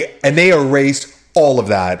they erased all of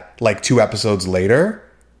that like 2 episodes later.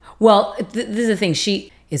 Well, this is the thing.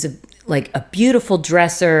 She is a beautiful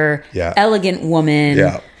dresser, elegant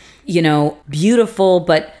woman, beautiful,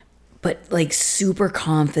 but like super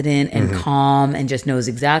confident and calm and just knows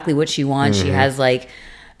exactly what she wants. She has like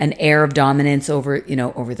an air of dominance over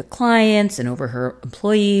the clients and over her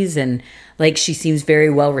employees. And like, she seems very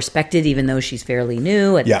well respected, even though she's fairly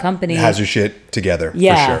new at the company. Has her shit together.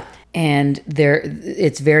 Yeah. For sure. And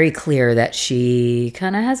it's very clear that she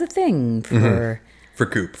kind of has a thing for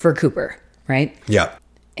Cooper. Right. Yeah.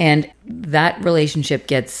 And that relationship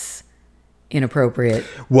gets inappropriate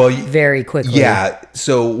very quickly. Yeah.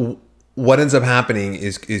 So what ends up happening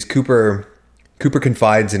is Cooper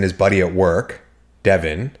confides in his buddy at work,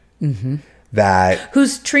 Devin,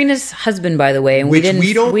 Who's Trina's husband, by the way, and Which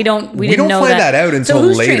we don't know find that out until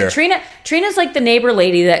who's later. Trina's like the neighbor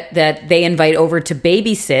lady that they invite over to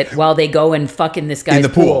babysit while they go and fuck in this guy's In the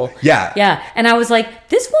pool. Yeah. Yeah. And I was like,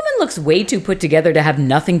 this woman looks way too put together to have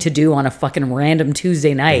nothing to do on a fucking random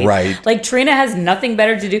Tuesday night. Right. Like Trina has nothing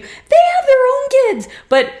better to do. They have their own kids.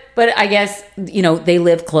 But I guess, they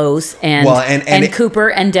live close and Cooper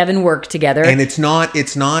and Devin work together. And it's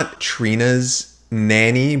not Trina's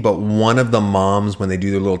nanny, but one of the moms, when they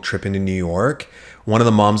do their little trip into New York, one of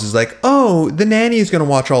the moms is like, oh, the nanny is going to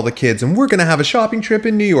watch all the kids and we're going to have a shopping trip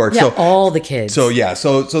in New York. Yeah, so all the kids. So yeah,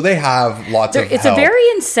 so they have lots of It's help. a very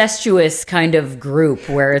incestuous kind of group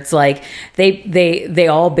where it's like they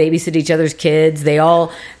all babysit each other's kids.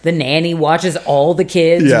 The nanny watches all the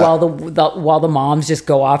kids while the moms just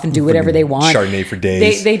go off and do whatever they want. Chardonnay for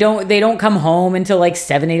days. They don't come home until like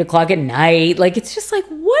 7, 8 o'clock at night. Like it's just like,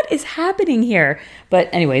 what is happening here? But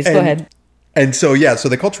anyways, go ahead. And so, so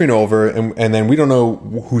they call Trina over, and then we don't know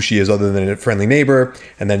who she is other than a friendly neighbor.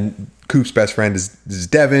 And then Coop's best friend is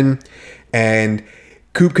Devin. And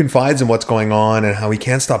Coop confides in what's going on and how he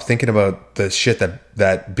can't stop thinking about the shit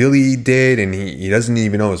that Billy did. And he doesn't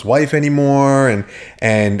even know his wife anymore.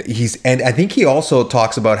 And I think he also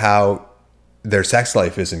talks about how their sex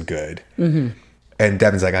life isn't good. Mm-hmm. And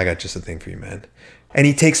Devin's like, I got just a thing for you, man. And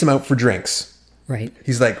he takes him out for drinks. Right.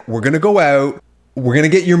 He's like, we're going to go out. We're going to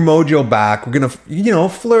get your mojo back. We're going to,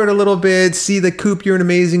 flirt a little bit, see that Coop, you're an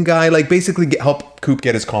amazing guy. Like basically help Coop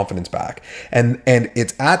get his confidence back. And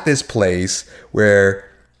it's at this place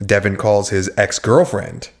where Devin calls his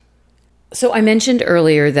ex-girlfriend. So I mentioned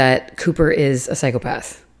earlier that Cooper is a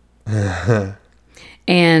psychopath.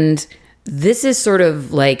 And this is sort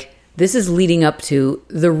of like, this is leading up to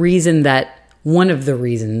one of the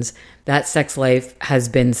reasons that sex life has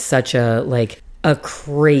been such a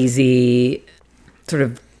crazy sort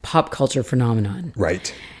of pop culture phenomenon.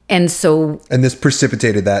 Right. And this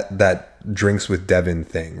precipitated that drinks with Devin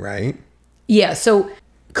thing, right? Yeah. So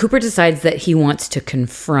Cooper decides that he wants to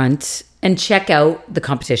confront and check out the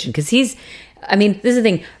competition because this is the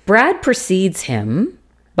thing. Brad precedes him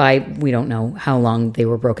by, we don't know how long they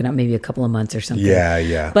were broken up, maybe a couple of months or something.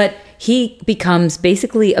 Yeah. But he becomes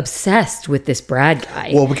basically obsessed with this Brad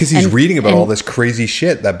guy. Well, because he's reading about all this crazy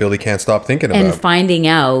shit that Billy can't stop thinking about. And finding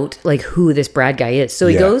out who this Brad guy is. So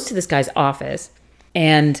he goes to this guy's office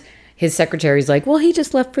and his secretary's like, well, he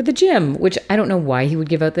just left for the gym, which I don't know why he would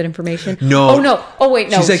give out that information. No. Oh, no. Oh, wait,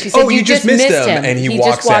 no. She's like, she said, you just missed him. And he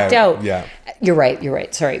just walked out. Yeah. You're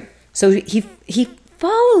right. Sorry. So he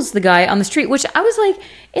follows the guy on the street, which I was like,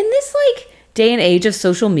 in this day and age of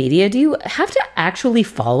social media, do you have to actually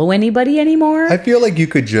follow anybody anymore? I feel like you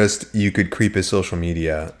could creep his social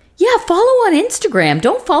media. Yeah, follow on Instagram.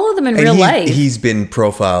 Don't follow them in real life. He's been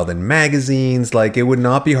profiled in magazines. Like, it would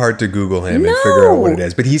not be hard to Google him and figure out what it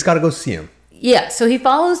is. But he's got to go see him. Yeah, so he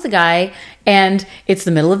follows the guy, and it's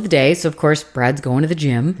the middle of the day. So, of course, Brad's going to the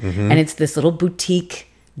gym, and it's this little boutique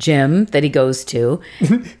gym that he goes to.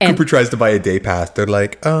 And Cooper tries to buy a day pass. They're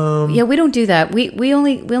like, yeah, we don't do that. We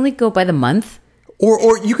only go by the month.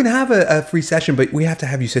 Or you can have a free session, but we have to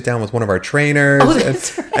have you sit down with one of our trainers. Oh,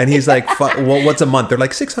 that's right. And he's like, well, what's a month? They're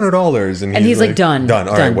like $600. And he's like, done. All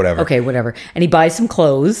right, whatever. Okay, whatever. And he buys some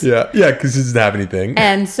clothes. Yeah, because he doesn't have anything.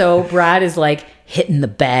 And so Brad is like hitting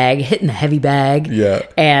the heavy bag. Yeah.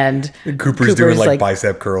 And Cooper's doing like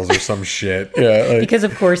bicep curls or some shit. Yeah. Because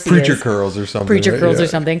of course he preacher is. curls or something. Preacher curls or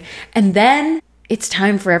something. And then it's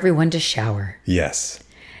time for everyone to shower. Yes.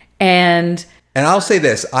 And I'll say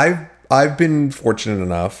this. I've been fortunate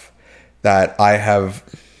enough that I have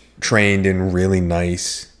trained in really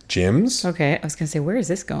nice gyms. Okay, I was going to say, where is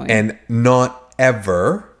this going? And not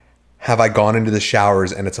ever have I gone into the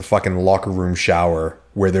showers and it's a fucking locker room shower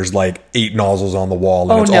where there's like 8 nozzles on the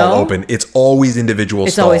wall and all open. It's always individual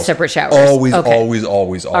It's stalls. always separate showers.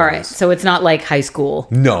 Always. All right, so it's not like high school.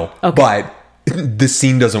 No, okay. But the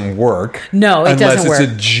scene doesn't work. No, it doesn't work.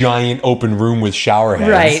 Unless it's a giant open room with shower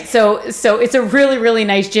heads. Right. So it's a really, really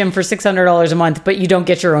nice gym for $600 a month, but you don't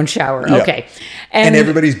get your own shower. Yeah. Okay. And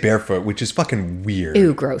everybody's barefoot, which is fucking weird.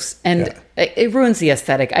 Ew, gross. And it ruins the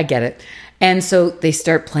aesthetic. I get it. And so they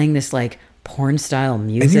start playing this like porn style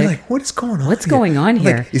music. And you're like, what is going on? What's going on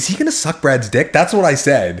here? Like, is he going to suck Brad's dick? That's what I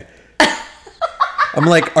said. I'm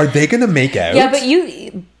like, are they going to make out? Yeah, but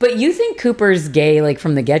but you think Cooper's gay, like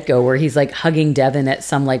from the get go, where he's like hugging Devin at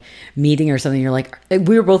some like meeting or something. You're like,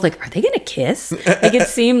 we were both like, are they going to kiss? Like it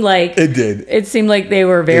seemed like It did. It seemed like they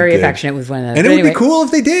were very It did. affectionate with one another. And But it would anyway, be cool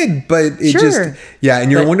if they did, but it Sure. just, yeah.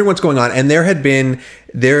 And you're But- wondering what's going on. And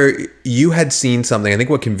you had seen something. I think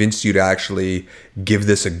what convinced you to actually give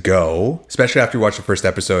this a go, especially after you watched the first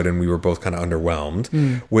episode and we were both kind of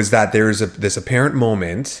underwhelmed, was that there's this apparent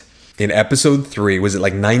moment in episode 3. Was it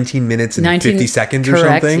like 19 minutes and 50 seconds or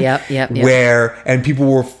correct. something? Yep. Where, and people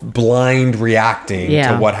were blind reacting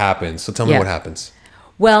Yeah. to what happens. So tell me Yeah. what happens.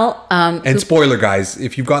 Well, And spoiler, guys,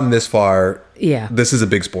 if you've gotten this far, Yeah. this is a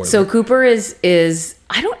big spoiler. so Cooper is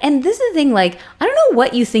I don't, and this is the thing, like, I don't know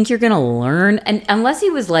what you think you're going to learn. And unless he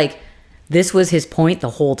was like, this was his point the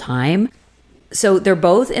whole time. So they're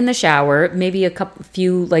both in the shower, maybe a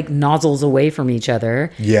few like nozzles away from each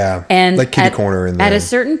other. Yeah, And like kitty corner in at the- a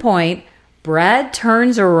certain point, Brad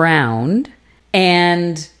turns around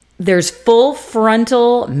and there's full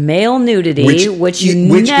frontal male nudity, which you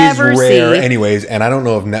never is rare see. anyways. And I don't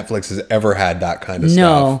know if Netflix has ever had that kind of stuff.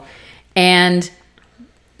 No. And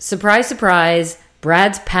surprise, surprise,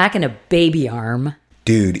 Brad's packing a baby arm.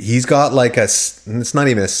 Dude, he's got like it's not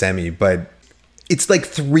even a semi, but it's like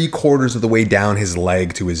 3/4 of the way down his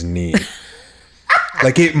leg to his knee.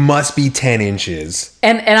 Like it must be 10 inches.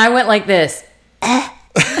 And I went like this.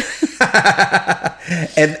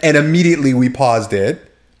 And immediately we paused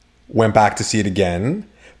it, went back to see it again,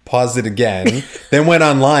 paused it again, then went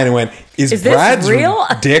online and went, is this Brad's real?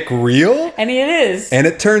 dick real? And it is. And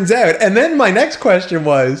it turns out, and then my next question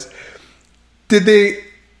was, did they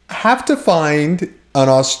have to find an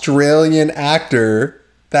Australian actor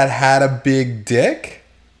that had a big dick?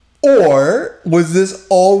 Or was this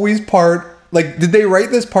always part, like, did they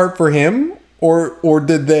write this part for him? Or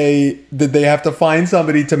did they have to find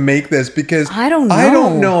somebody to make this? Because I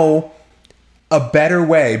don't know a better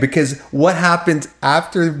way, because what happens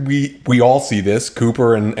after we all see this,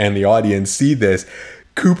 Cooper and the audience see this,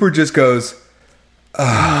 Cooper just goes, Oh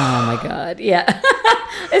my God. Yeah.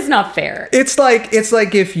 It's not fair. it's like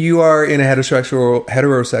if you are in a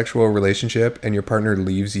heterosexual relationship and your partner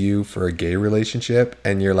leaves you for a gay relationship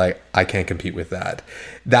and you're like, I can't compete with that.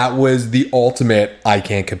 That was the ultimate I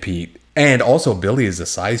can't compete. And also Billy is a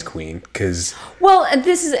size queen because Well, and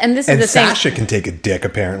this is the thing. Sasha can take a dick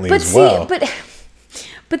apparently But as well.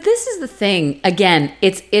 but this is the thing. Again,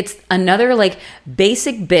 it's another like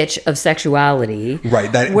basic bitch of sexuality.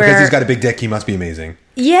 Right, that where- because he's got a big dick, he must be amazing.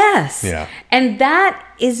 Yes. Yeah. And that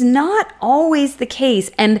is not always the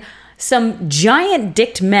case. And some giant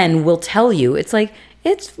dicked men will tell you it's like,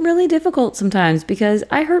 it's really difficult sometimes because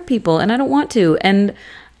I hurt people and I don't want to. And,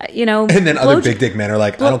 you know. And then other big dick men are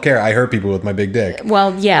like, I don't care, I hurt people with my big dick.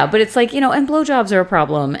 Well, yeah, but it's like, you know, and blowjobs are a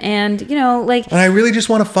problem. And, you know, like. And I really just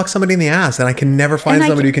want to fuck somebody in the ass and I can never find And I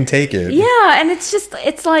somebody can- who can take it. Yeah, and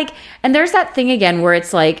it's like, and there's that thing again where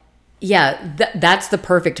it's like, yeah, that's the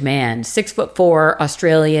perfect man. 6'4",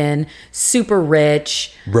 Australian, super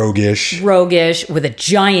rich, Roguish. with a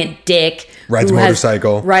giant dick. Rides a who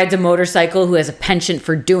motorcycle. Rides a motorcycle, who has a penchant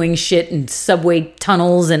for doing shit in subway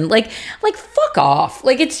tunnels and like fuck off.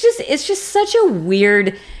 Like it's just such a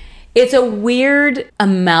weird, it's a weird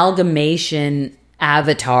amalgamation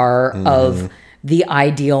avatar of the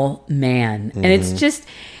ideal man. And it's just,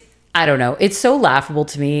 I don't know. It's so laughable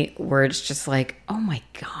to me where it's just like, oh my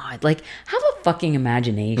God, like have a fucking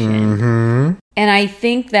imagination. And I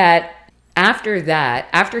think that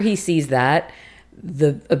after he sees that,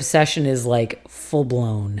 the obsession is like full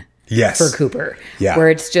blown Yes. for Cooper. Yeah. Where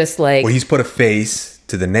it's just like, Well, he's put a face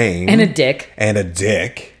to the name. and a dick And a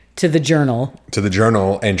dick to the journal. to the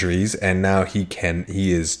journal entries. And now he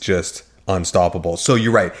is just unstoppable. So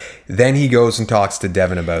you're right. Then he goes and talks to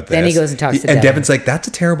Devin about this. Then he goes and talks to And Devin. Devin's like, that's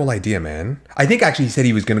a terrible idea, man. I think actually he said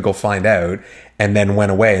he was going to go find out and then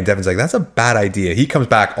went away. And Devin's like, that's a bad idea. He comes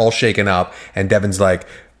back all shaken up. And Devin's like,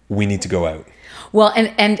 we need to go out. Well,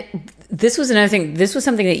 and this was another thing. This was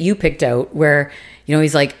something that you picked out where, you know,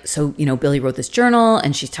 he's like, so, you know, Billy wrote this journal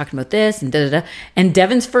and she's talking about this and da-da-da. And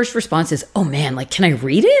Devin's first response is, oh man, like, can I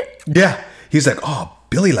read it? Yeah. He's like, oh,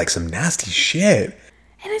 Billy likes some nasty shit.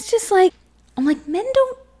 And it's just like, I'm like, men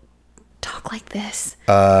don't talk like this.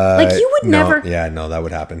 Like you would No, never. Yeah, no, that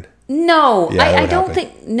would happen. No, Yeah, that I would don't happen.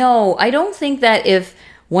 think. No, I don't think that if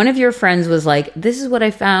one of your friends was like, "This is what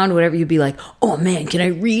I found," whatever, you'd be like, "Oh man, can I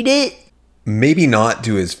read it?" Maybe not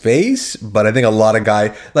to his face, but I think a lot of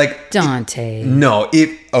guys like Dante. No,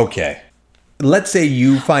 okay. Let's say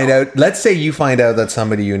you find out that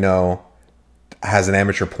somebody you know has an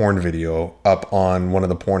amateur porn video up on one of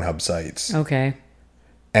the Pornhub sites. Okay.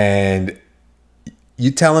 And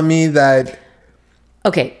you telling me that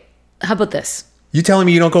Okay. How about this? You telling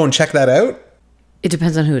me you don't go and check that out? It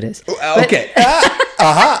depends on who it is. Okay.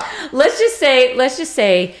 Let's just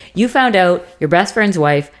say you found out your best friend's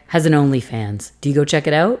wife has an OnlyFans. Do you go check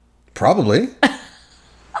it out? Probably.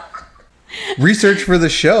 Research for the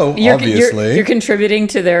show, obviously. You're contributing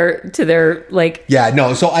to their like. Yeah,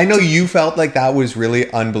 no. So I know you felt like that was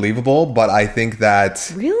really unbelievable, but I think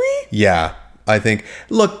that Really? yeah, I think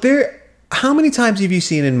look, how many times have you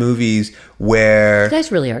seen in movies where You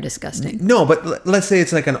guys really are disgusting. no, but let's say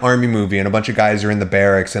it's like an army movie and a bunch of guys are in the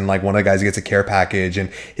barracks and like one of the guys gets a care package and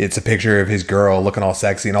it's a picture of his girl looking all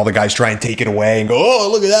sexy and all the guys try and take it away and go, oh,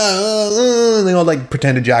 look at that. And they all like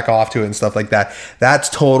pretend to jack off to it and stuff like that. That's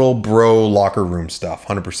total bro locker room stuff,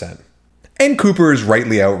 100%. And Cooper is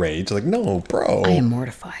rightly outraged. Like, no, bro. I am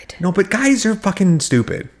mortified. No, but guys are fucking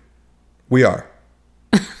stupid. We are.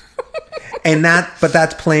 But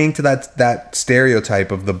that's playing to that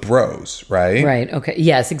stereotype of the bros, right? Right. Okay.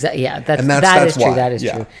 Yes. Exactly. Yeah. That that's is true. why. That is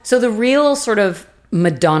Yeah. true. So the real sort of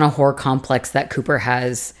Madonna whore complex that Cooper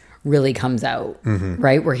has really comes out,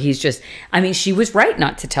 right? Where he's just, I mean, she was right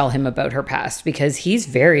not to tell him about her past because he's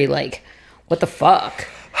very like, what the fuck?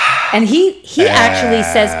 And he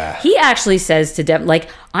actually says to Deb, like,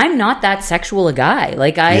 I'm not that sexual a guy.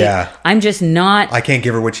 Like I'm just not. I can't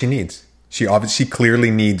give her what she needs. She clearly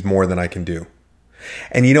needs more than I can do.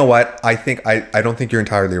 And you know what? I think I don't think you're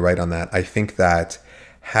entirely right on that. I think that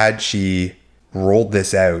had she rolled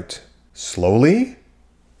this out slowly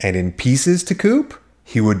and in pieces to Coop,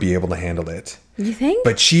 he would be able to handle it. You think?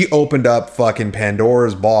 But she opened up fucking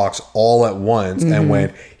Pandora's box all at once and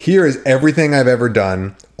went, here is everything I've ever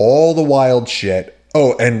done, all the wild shit.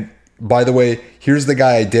 Oh, and by the way, here's the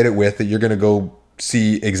guy I did it with that you're going to go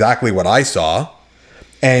see exactly what I saw.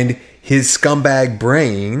 And his scumbag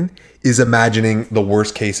brain is imagining the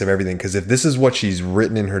worst case of everything. Because if this is what she's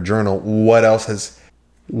written in her journal, what else has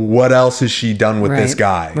she done with this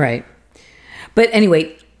guy? Right. But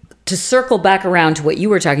anyway, to circle back around to what you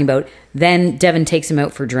were talking about, then Devin takes him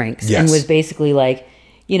out for drinks and was basically like,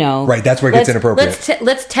 you know, right. That's where it gets inappropriate.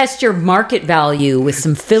 Let's test your market value with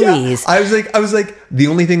some fillies. Yeah. I was like, the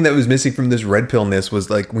only thing that was missing from this red pillness was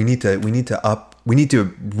like, we need to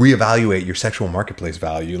reevaluate your sexual marketplace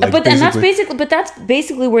value. Like, that's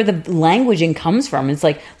basically where the languaging comes from. It's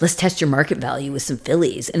like, let's test your market value with some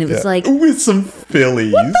fillies, and it was like with some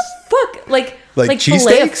fillies. What the fuck? Like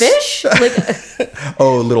fillet of fish? Like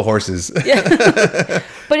little horses. Yeah.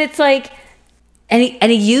 But it's like.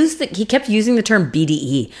 And he kept using the term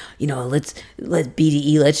BDE. You know, let's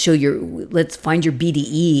BDE. Let's find your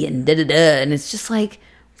BDE and da da da. And it's just like,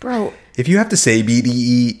 bro. If you have to say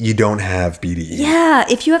BDE, you don't have BDE. Yeah,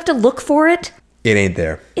 if you have to look for it, it ain't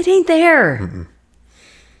there. It ain't there. Mm-mm.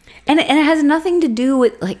 And it has nothing to do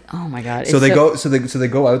with like, oh my god. So they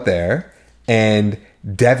go out there and.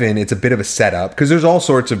 Devin, it's a bit of a setup because there's all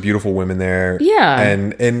sorts of beautiful women there. Yeah.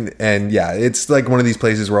 And yeah, it's like one of these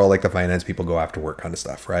places where all like the finance people go after work kind of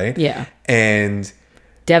stuff, right? Yeah. And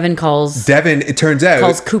Devin, it turns out,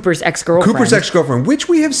 calls Cooper's ex-girlfriend. Which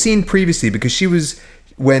we have seen previously because she was,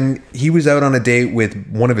 when he was out on a date with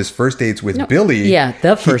one of his first dates with Billy. Yeah,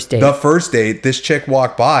 the first date. This chick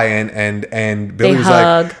walked by and Billy was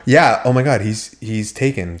like, yeah, oh my God, he's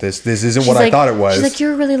taken. This isn't what I thought it was. She's like,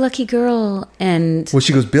 you're a really lucky girl. And well,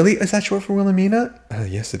 she goes, Billy, is that short for Wilhelmina?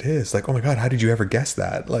 Yes, it is. Like, oh my God, how did you ever guess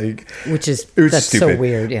that? Like, that's stupid. So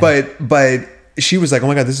weird. Yeah. But she was like, oh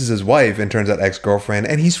my God, this is his wife. And turns out ex-girlfriend.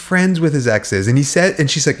 And he's friends with his exes. And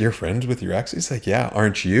she's like, you're friends with your ex? He's like, yeah,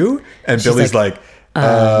 aren't you? And Billy's like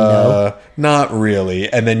no, not really.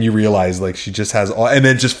 And then you realize like she just has all, and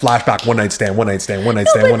then just flashback one night stand.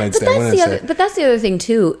 But that's the other thing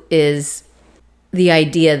too, is the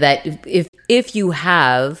idea that if you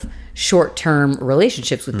have short-term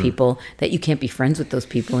relationships with people, that you can't be friends with those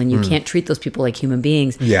people and you can't treat those people like human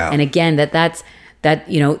beings. Yeah. And again, that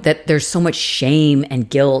there's so much shame and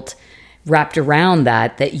guilt wrapped around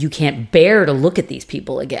that you can't bear to look at these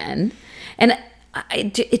people again. And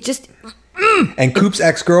it just. And Coop's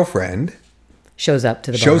ex-girlfriend shows up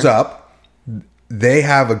to the bar. They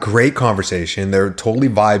have a great conversation. They're totally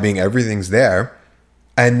vibing. Everything's there.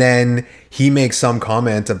 And then he makes some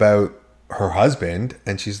comment about her husband.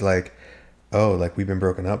 And she's like, oh, like we've been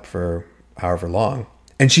broken up for however long.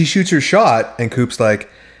 And she shoots her shot. And Coop's like,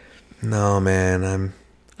 no, man, I'm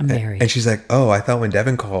married. And she's like, oh, I thought when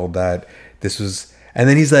Devin called that this was... And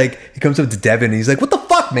then he comes up to Devin and he's like, what the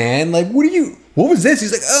fuck, man? Like, what was this?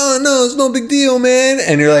 He's like, oh no, it's no big deal, man.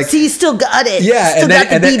 And you're like, see, you still got it. Yeah. And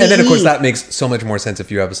then of course that makes so much more sense a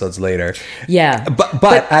few episodes later. Yeah.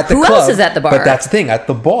 But at the who club, else is at the bar? But that's the thing. At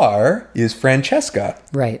the bar is Francesca.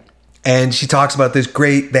 Right. And she talks about this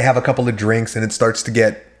they have a couple of drinks and it starts to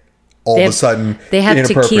get all of a sudden they have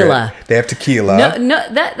inappropriate. tequila. They have tequila.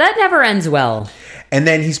 No, that never ends well. And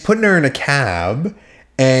then he's putting her in a cab,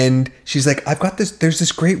 and she's like, I've got this, there's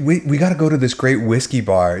this great, we got to go to this great whiskey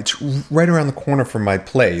bar. It's right around the corner from my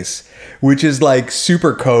place, which is like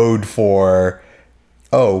super code for,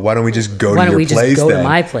 oh, why don't we just go to your place go then? to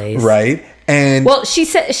my place? Right? And well, she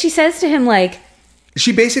says to him, like,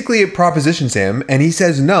 she basically propositions him, and he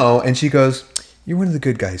says no, and she goes, you're one of the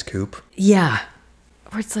good guys, Coop. yeah.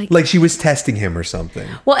 Or it's Like she was testing him or something.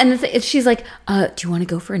 well, and she's like, do you want to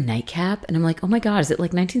go for a nightcap? And I'm like, oh my God, is it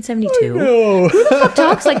like 1972? No. Who the fuck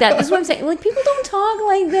talks like that? This is what I'm saying. Like, people don't talk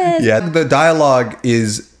like this. Yeah, the dialogue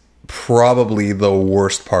is probably the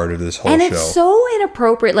worst part of this whole And show. it's so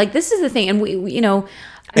inappropriate. Like, this is the thing. And we you know.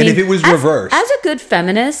 And if it was reversed. As a good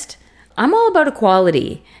feminist, I'm all about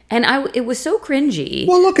equality. And it was so cringy.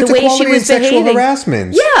 Well, look, it's equality and sexual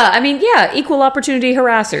harassment. Yeah, I mean, yeah, equal opportunity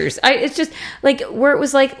harassers. It's just like where it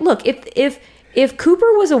was like, look, if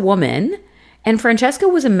Cooper was a woman and Francesca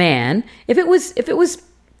was a man, if it was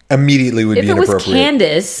Immediately would be if it was inappropriate.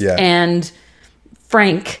 Candace and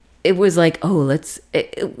Frank, it was like, oh, it's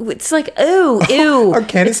like, oh, ew. Are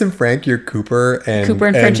Candace and Frank your Cooper and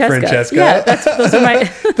Francesca? Yeah, those are my.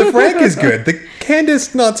 The Frank is good. The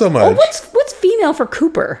Candace, not so much. Oh, what's female for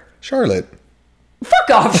Cooper? Charlotte. Fuck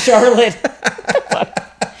off, Charlotte.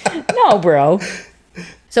 No, bro.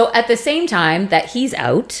 So at the same time that he's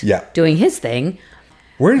out doing his thing,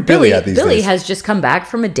 where's Billy at these Billy days? has just come back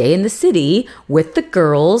from a day in the city with the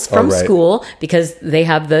girls from school because they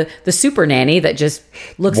have the super nanny that just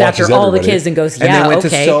looks Watches after all the everybody. kids and goes, And yeah, they went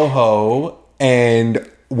okay. to Soho and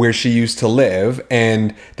where she used to live,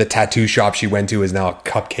 and the tattoo shop she went to is now a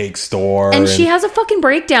cupcake store. And she has a fucking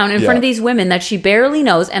breakdown in front of these women that she barely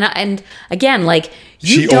knows. And again, like,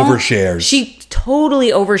 she overshares. She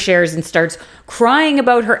totally overshares and starts crying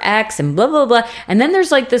about her ex and blah, blah, blah. And then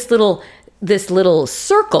there's like this little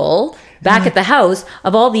circle back at the house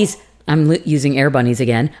of all these, I'm using air bunnies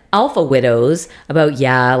again, alpha widows about,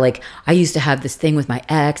 like, I used to have this thing with my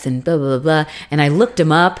ex and blah, blah, blah. And I looked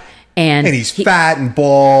him up. And he's fat and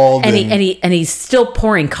bald, and he's still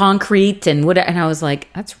pouring concrete and whatever. And I was like,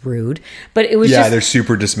 that's rude. But it was they're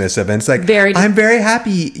super dismissive, and it's like, I'm very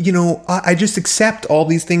happy. You know, I just accept all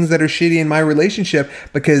these things that are shitty in my relationship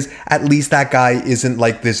because at least that guy isn't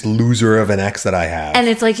like this loser of an ex that I have. And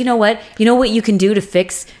it's like, you know what you can do to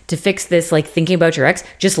fix this, like thinking about your ex,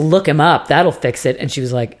 just look him up. That'll fix it. And she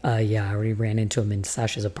was like, yeah, I already ran into him in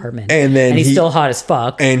Sasha's apartment, and he's still hot as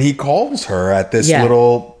fuck. And he calls her at this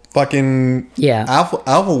little fucking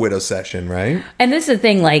alpha widow session, right? And this is the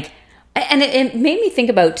thing, like, and it made me think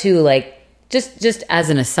about too, like, just as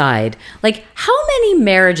an aside, like, how many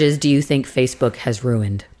marriages do you think Facebook has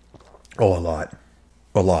ruined? Oh, a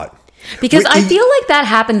lot. Because I feel like that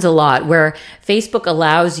happens a lot where Facebook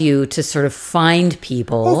allows you to sort of find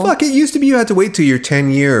people. Oh, fuck. It used to be you had to wait till your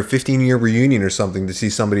 10-year or 15-year reunion or something to see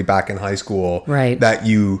somebody back in high school that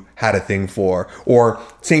you had a thing for. Or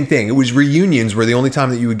same thing. It was reunions were the only time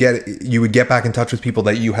that you would get back in touch with people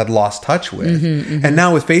that you had lost touch with. And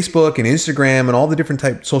now with Facebook and Instagram and all the different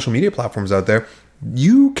type social media platforms out there,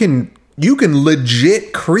 you can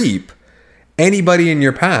legit creep anybody in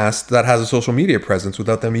your past that has a social media presence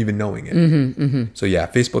without them even knowing it. So yeah,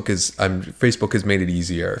 Facebook has made it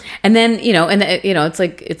easier. And then,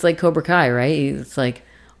 it's like Cobra Kai, right? It's like,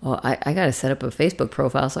 oh, I got to set up a Facebook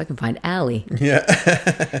profile so I can find Allie. Yeah.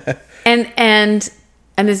 and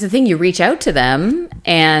there's the thing, you reach out to them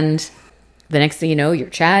and the next thing you know, you're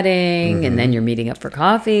chatting and then you're meeting up for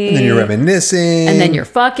coffee. And then you're reminiscing. And then you're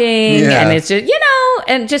fucking. Yeah. And it's just,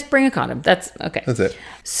 and just bring a condom. That's okay. That's it.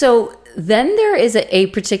 So then there is a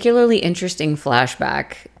particularly interesting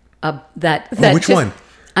flashback that which one?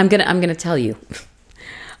 I'm gonna tell you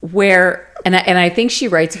where and I think she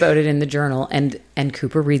writes about it in the journal and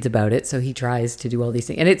Cooper reads about it, so he tries to do all these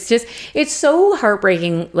things, and it's so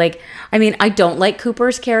heartbreaking. Like, I mean, I don't like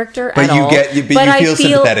Cooper's character at all, but you feel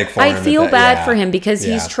sympathetic for him. I feel bad for him because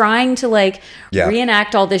he's trying to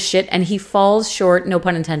reenact all this shit, and he falls short, no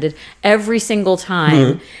pun intended, every single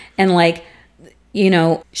time. And like,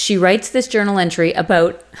 she writes this journal entry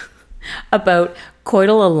about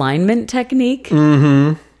coital alignment technique.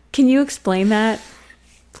 Can you explain that,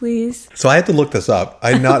 please? So I had to look this up.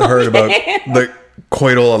 I had not heard about the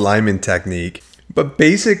coital alignment technique, but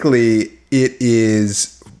basically it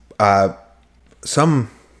is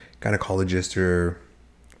some gynecologist or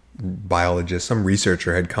biologist, some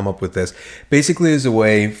researcher had come up with this. Basically, as a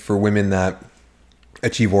way for women that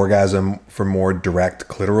achieve orgasm for more direct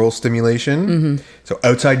clitoral stimulation. So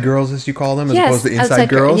outside girls, as you call them, as opposed to inside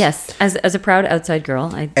girls. Yes, as a proud outside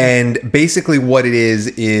girl. And basically what it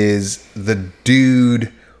is the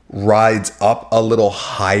dude rides up a little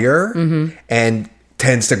higher and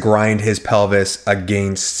tends to grind his pelvis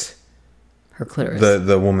against Her clitoris.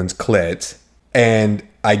 the woman's clit. And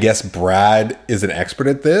I guess Brad is an expert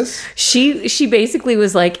at this. She basically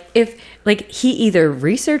was like, if like he either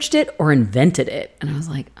researched it or invented it, and I was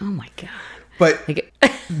like, oh my god. But Like,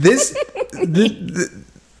 this,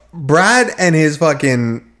 Brad and his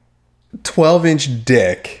fucking 12-inch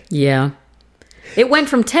dick. yeah. It went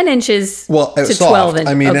from 10 inches Well, to soft. 12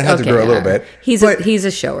 inches. I mean, it had to grow a little bit. He's But-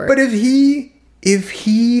 a shower. But if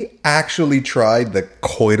he actually tried the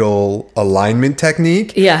coital alignment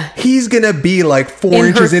technique, Yeah. he's gonna be like 4 In her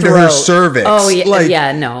inches into her throat. cervix. Oh,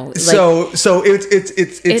 yeah, no. Like, so it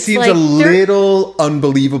It's seems like a little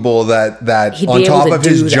unbelievable that He'd be on able top to of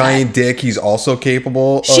his do that. giant dick, he's also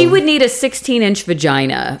capable. she of, would need a 16-inch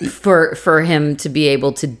vagina for him to be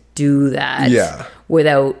able to do that. Yeah.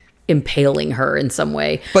 Without impaling her in some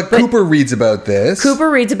way. But Cooper reads about this. Cooper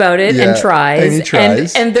reads about it Yeah, and tries. and he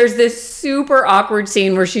tries. And there's this super awkward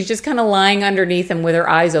scene where she's just kind of lying underneath him with her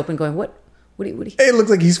eyes open, going, "What do you?" It looks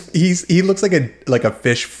like he looks like a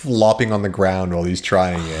fish flopping on the ground while he's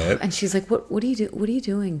trying it. And she's like, "What do you do? What are you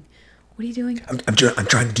doing? What are you doing?" I'm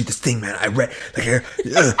trying to do this thing, man. I read like,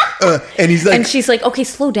 and he's like, And she's like, "Okay,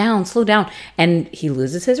 slow down." And he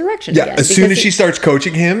loses his erection. yeah. again As soon because as she starts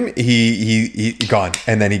coaching him, he gone,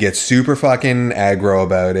 and then he gets super fucking aggro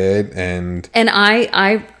about it, and And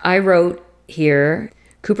I wrote here,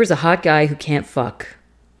 Cooper's a hot guy who can't fuck.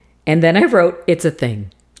 And then I wrote, it's a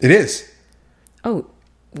thing. it is. Oh,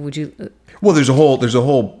 would you? Well, there's a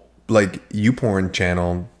whole like YouPorn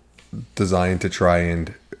channel designed to try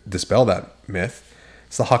and dispel that myth.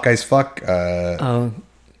 It's the Hot Guys Fuck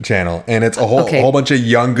channel, and it's a whole bunch of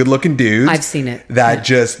young, good-looking dudes. I've seen it. That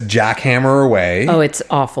just jackhammer away. Oh, it's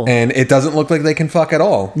awful. And it doesn't look like they can fuck at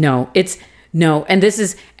all. No, and this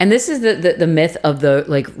is the myth of the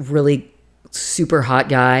like really super hot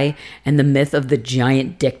guy and the myth of the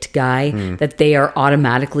giant dicked guy that they are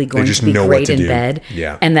automatically going just to be know what great to in do. bed,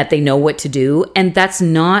 Yeah. and that they know what to do, and that's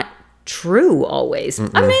not true always.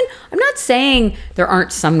 I mean, I'm not saying there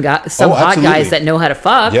aren't some hot absolutely. guys that know how to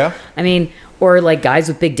fuck. Yeah. I mean, or like guys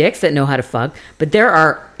with big dicks that know how to fuck, but there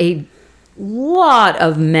are a lot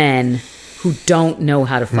of men who don't know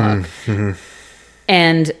how to fuck.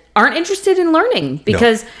 And aren't interested in learning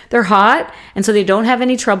because they're hot, and so they don't have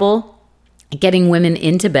any trouble getting women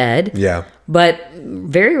into bed. Yeah. But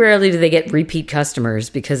very rarely do they get repeat customers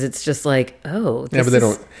because it's just like, oh, Yeah, but they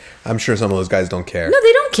don't. I'm sure some of those guys don't care. No,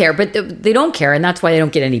 they don't care, but they don't care, and that's why they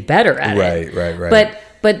don't get any better at it. Right.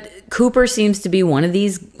 But Cooper seems to be one of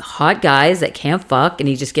these hot guys that can't fuck, and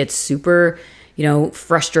he just gets super,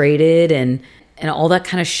 frustrated and all that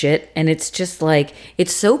kind of shit. And it's just like,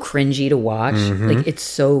 it's so cringy to watch. Like, it's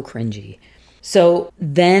so cringy. So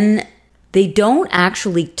then they don't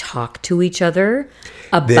actually talk to each other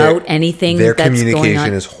about anything Their that's going on.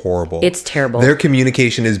 communication is horrible. It's terrible. Their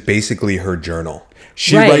communication is basically her journal.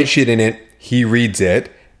 She Right. writes shit in it, he reads it,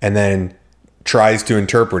 and then tries to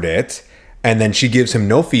interpret it. And then she gives him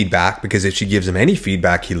no feedback, because if she gives him any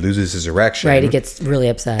feedback, he loses his erection. Right, he gets really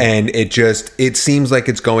upset. And it seems like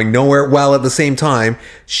it's going nowhere. While at the same time,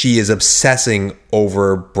 she is obsessing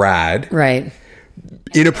over Brad. Right.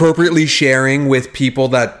 Inappropriately sharing with people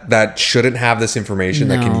that shouldn't have this information,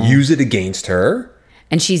 that can use it against her.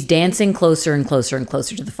 And she's dancing closer and closer and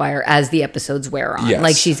closer to the fire as the episodes wear on. Yes.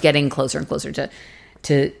 Like, she's getting closer and closer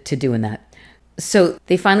to doing that. So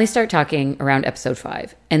they finally start talking around episode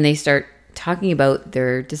 5, and they start talking about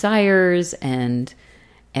their desires and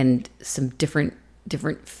some different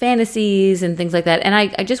fantasies and things like that. And I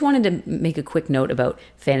just wanted to make a quick note about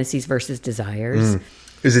fantasies versus desires.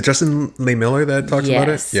 Is it Justin Lee Miller that talks about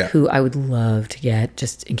it? Yes, who I would love to get,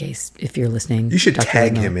 just in case, if you're listening. You should Dr.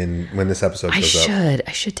 tag Lee him Miller. in when this episode goes up.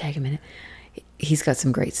 I should tag him in it. He's got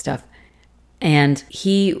some great stuff. And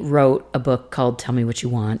he wrote a book called Tell Me What You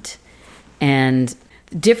Want. And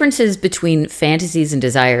differences between fantasies and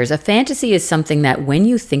desires. A fantasy is something that when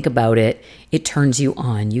you think about it, it turns you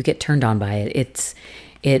on. You get turned on by it.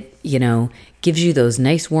 It gives you those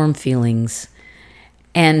nice warm feelings.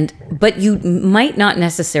 But you might not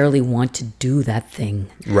necessarily want to do that thing.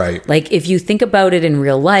 Right. Like, if you think about it in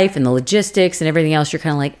real life and the logistics and everything else, you're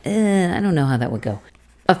kind of like, I don't know how that would go.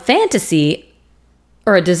 A fantasy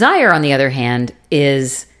or a desire, on the other hand,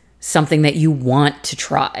 is something that you want to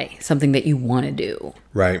try, something that you want to do.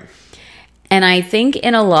 Right. And I think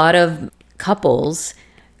in a lot of couples,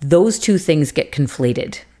 those two things get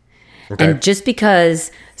conflated. Okay. And just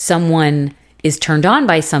because someone is turned on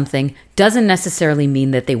by something doesn't necessarily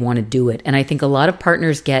mean that they want to do it. And I think a lot of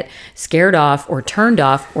partners get scared off or turned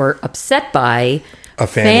off or upset by A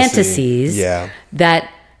fantasy. fantasies Yeah.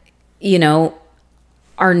 that you know,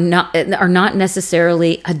 are not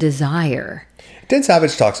necessarily a desire. Dan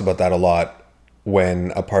Savage talks about that a lot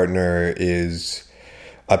when a partner is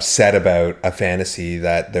upset about a fantasy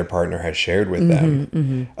that their partner has shared with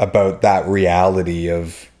them, about that reality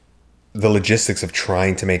of the logistics of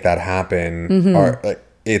trying to make that happen. Are like,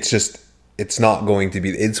 it's not going to be,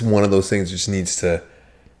 it's one of those things that just needs to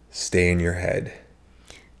stay in your head.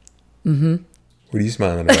 What are you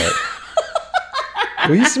smiling about? What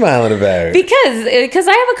are you smiling about? Because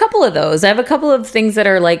I have a couple of those. I have a couple of things that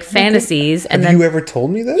are like fantasies. Have you ever told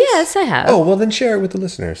me this? Yes, I have. Oh, well then share it with the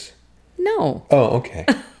listeners. No. Oh, okay.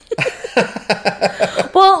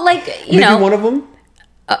 Well, like, you Maybe know, one of them?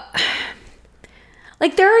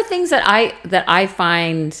 like there are things that I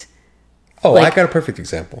find. Oh, like, I got a perfect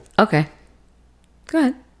example. Okay. Go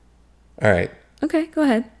ahead. All right. Okay, go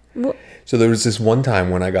ahead. Well, So there was this one time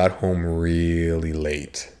when I got home really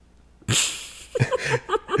late.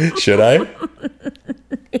 Should I?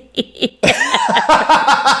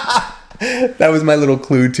 That was my little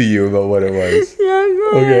clue to you about what it was. yeah,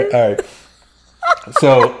 go Okay, all right.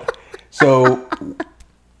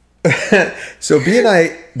 So B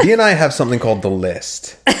and I have something called the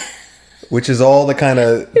list, which is all the kind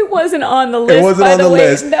of. It wasn't on the list. It wasn't by on the way.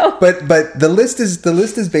 list. No. But the list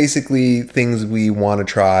is basically things we want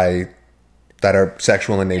to try that are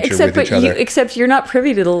sexual in nature with each other. Except you're not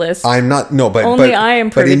privy to the list. I'm not. No, but Only I am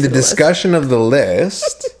But privy in to the the list. discussion of the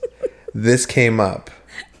list, this came up,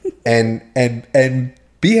 and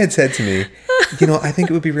B had said to me, you know, I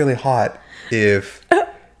think it would be really hot if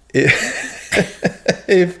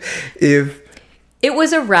It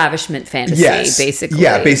was a ravishment fantasy, yes, basically.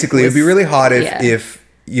 yeah, basically, it would be really hot yeah. if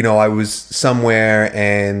you know I was somewhere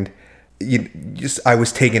and I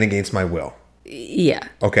was taken against my will. Yeah.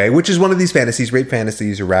 Okay, which is one of these fantasies, rape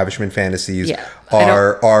fantasies or ravishment fantasies Yeah,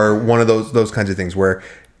 are one of those kinds of things where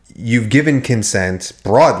you've given consent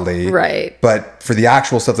broadly, Right. But for the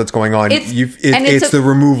actual stuff that's going on, It's the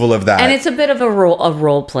removal of that. And it's a bit of a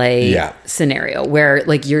role play Yeah. scenario where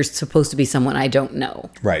like you're supposed to be someone I don't know.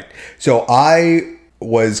 Right. So I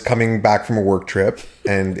was coming back from a work trip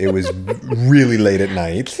and it was really late at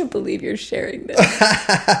night. I can't believe you're sharing this.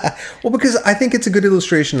 Well, because I think it's a good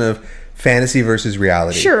illustration of fantasy versus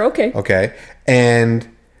reality. Sure, okay. Okay. And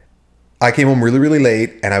I came home really, really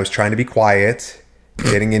late and I was trying to be quiet,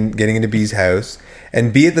 getting into B's house.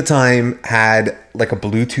 And B at the time had like a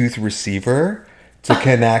Bluetooth receiver to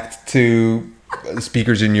connect to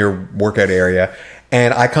speakers in your workout area.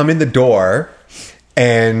 And I come in the door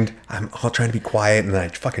and I'm all trying to be quiet, and then I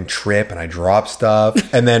fucking trip and I drop stuff,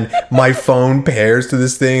 and then my phone pairs to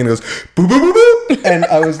this thing and it goes boop boop boop boop, and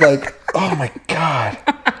I was like, oh my god.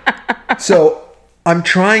 So I'm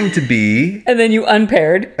trying to be, And then you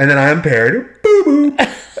unpaired. and then I unpaired, boop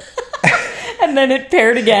boop, And then it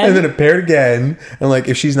paired again. and then it paired again. And like,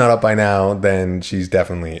 if she's not up by now, then she's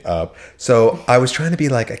definitely up. So I was trying to be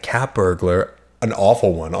like a cat burglar, an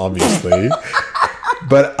awful one, obviously.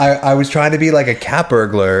 But I was trying to be like a cat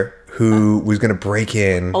burglar who was going to break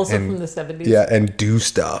in. Also and, from the 70s. Yeah, and do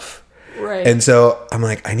stuff. Right. And so I'm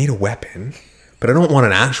like, I need a weapon, but I don't want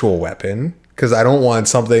an actual weapon because I don't want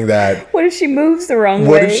something that... What if she moves the wrong way?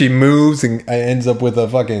 What if she moves and ends up with a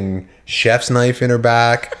fucking chef's knife in her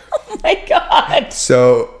back? Oh my god.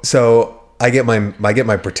 So I get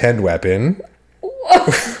my pretend weapon,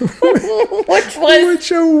 Which was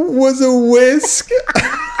which was a whisk.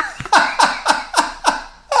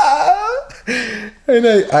 And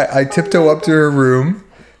I tiptoe up to her room,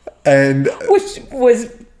 and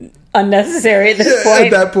unnecessary at this at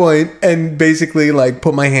point. that point, and basically like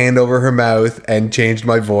put my hand over her mouth and changed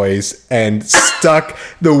my voice and stuck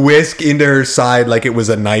the whisk into her side like it was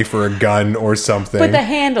a knife or a gun or something. But the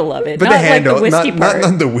handle of it, But not the handle, like the whiskey part.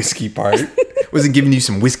 not the whiskey part. Wasn't giving you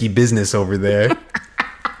some whiskey business over there.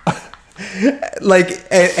 Like,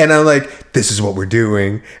 and I'm like, this is what we're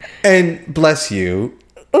doing. And bless you,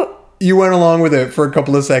 you went along with it for a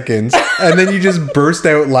couple of seconds, and then you just burst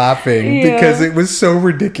out laughing Yeah. because it was so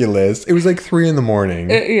ridiculous. It was like 3 a.m.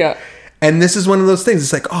 Yeah. And this is one of those things.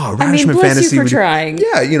 It's like, oh, I mean, ravishment bless fantasy. you for trying.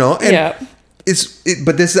 Yeah, you know. And Yeah.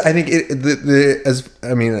 but this, I think,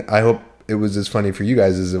 I hope it was as funny for you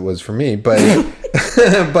guys as it was for me. But,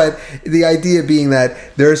 but the idea being that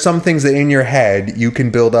there are some things that in your head you can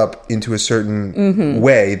build up into a certain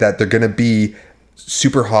way that they're going to be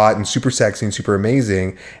super hot and super sexy and super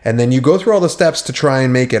amazing, and then you go through all the steps to try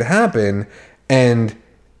and make it happen, and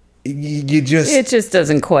you just It just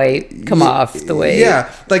doesn't quite come off the way.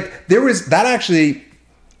 yeah, like there was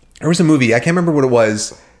a movie, I can't remember what it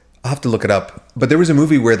was, I'll have to look it up, but there was a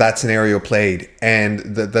movie where that scenario played, and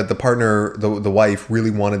the partner, the wife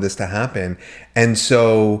really wanted this to happen, and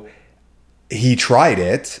so he tried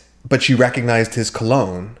it, but she recognized his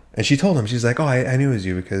cologne. And she told him, she's like, oh, I knew it was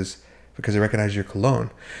you because I recognized your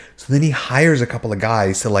cologne. So then he hires a couple of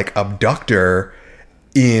guys to like abduct her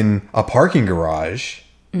in a parking garage.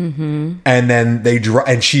 Mm-hmm. And then they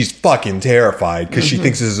and she's fucking terrified because she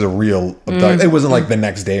thinks this is a real abduction. It wasn't like the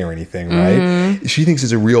next day or anything, right? She thinks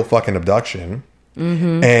it's a real fucking abduction.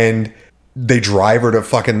 And they drive her to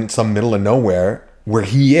fucking some middle of nowhere where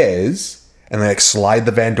he is, and they like slide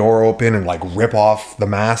the van door open and like rip off the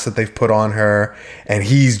mask that they've put on her, and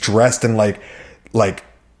he's dressed in like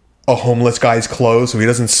a homeless guy's clothes so he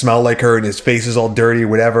doesn't smell like her, and his face is all dirty or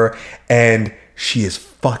whatever, and she is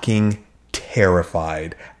fucking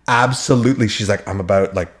terrified. Absolutely. She's like, I'm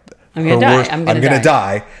about like I'm gonna die. I'm gonna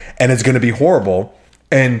die, and it's gonna be horrible.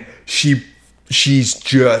 And she's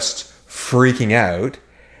just freaking out.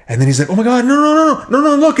 And then he's like, oh my God,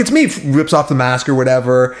 no, look, it's me. Rips off the mask or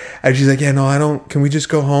whatever. And she's like, yeah, no, I don't, can we just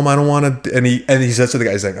go home? I don't want to. And he says to the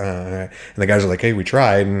guy, he's like, all right. And the guys are like, hey, we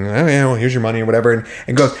tried. And, oh, yeah, well, here's your money or whatever.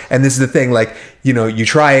 And goes, and this is the thing, like, you know, you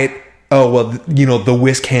try it. Oh, well, you know, the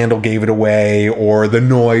whisk handle gave it away, or the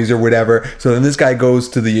noise or whatever. So then this guy goes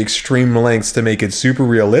to the extreme lengths to make it super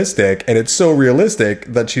realistic. And it's so realistic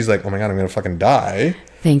that she's like, oh my God, I'm going to fucking die.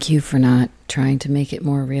 Thank you for not trying to make it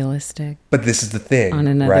more realistic. But this is the thing. On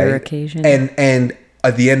another occasion. And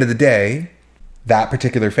at the end of the day, that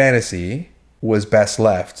particular fantasy was best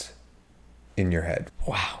left in your head.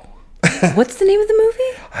 Wow. What's the name of the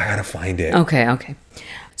movie? I gotta find it. Okay.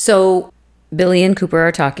 So Billy and Cooper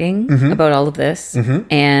are talking about all of this.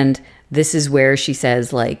 And this is where she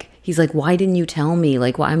says, like, he's like, why didn't you tell me?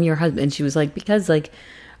 Like, why I'm your husband? And she was like, because, like,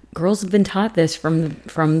 girls have been taught this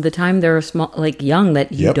from the time they're small, like young,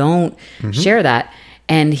 that you don't share that.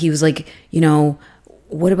 And he was like, you know,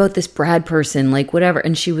 what about this Brad person? Like, whatever.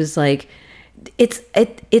 And she was like, it's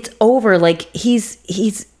over. Like, he's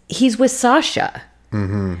with Sasha.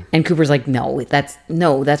 And Cooper's like, no,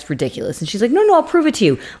 that's ridiculous. And she's like, no, I'll prove it to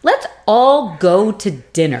you. Let's all go to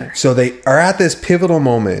dinner. So they are at this pivotal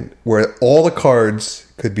moment where all the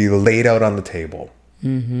cards could be laid out on the table.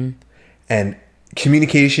 And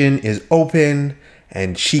communication is open,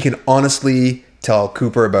 and she can honestly tell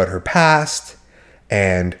Cooper about her past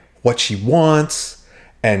and what she wants,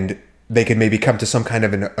 and they can maybe come to some kind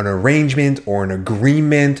of an arrangement or an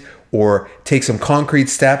agreement, or take some concrete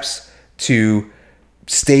steps to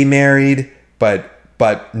stay married, but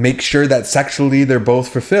make sure that sexually they're both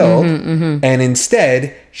fulfilled. And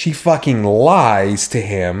instead, she fucking lies to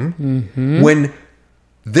him when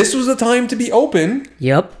this was the time to be open.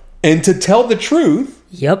 And to tell the truth.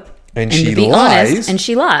 And she to be lies. Honest, and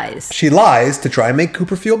she lies. She lies to try and make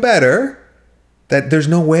Cooper feel better. That there's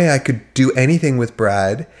no way I could do anything with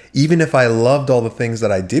Brad, even if I loved all the things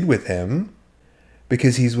that I did with him,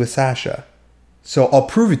 because he's with Sasha. So I'll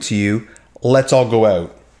prove it to you. Let's all go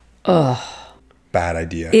out. Ugh. Bad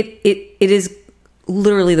idea. It is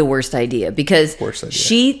literally the worst idea because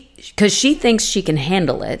she thinks she can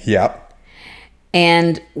handle it.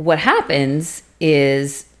 And what happens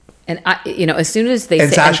is, and as soon as they say,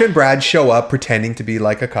 Sasha and Brad show up pretending to be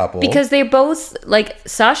like a couple, because they're both like,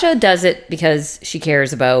 Sasha does it because she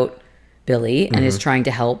cares about Billy and is trying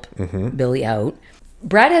to help Billy out.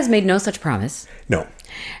 Brad has made no such promise. No.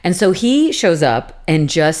 And so he shows up and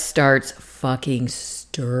just starts fucking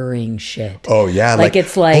stirring shit. Oh yeah, like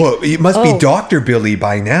it's like, oh, it must be Dr. Billy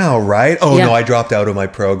by now, right? Oh no, I dropped out of my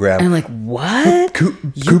program. And I'm like, what?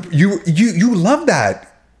 You love that.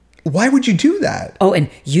 Why would you do that? Oh, and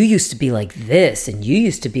you used to be like this, and you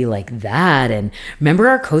used to be like that, and remember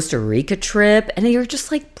our Costa Rica trip? And you're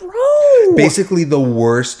just like, bro. Basically, the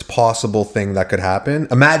worst possible thing that could happen.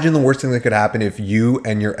 Imagine the worst thing that could happen if you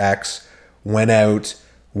and your ex went out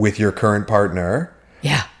with your current partner.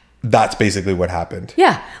 Yeah. That's basically what happened.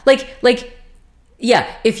 Yeah. Yeah,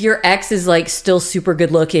 if your ex is like still super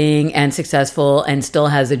good looking and successful and still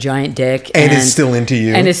has a giant dick and is still into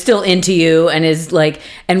you and is like,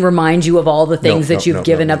 and reminds you of all the things that you've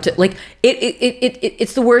given up to, like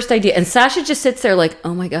it's the worst idea. And Sasha just sits there like,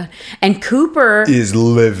 oh my God. And Cooper is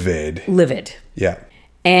livid. Yeah.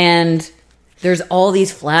 And there's all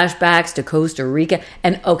these flashbacks to Costa Rica.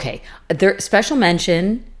 And okay, there special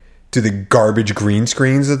mention to the garbage green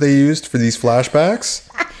screens that they used for these flashbacks.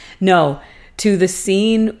 No. To the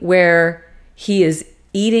scene where he is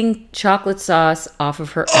eating chocolate sauce off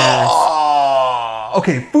of her ass. Oh,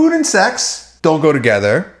 okay, food and sex don't go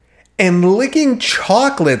together. And licking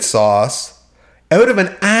chocolate sauce out of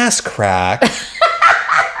an ass crack.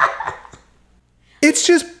 It's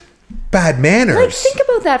just bad manners. Like, think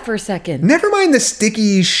about that for a second. Never mind the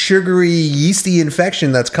sticky, sugary, yeasty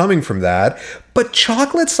infection that's coming from that, but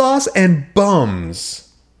chocolate sauce and bums.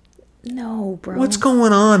 No, bro. What's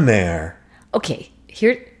going on there? Okay,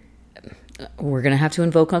 here we're gonna have to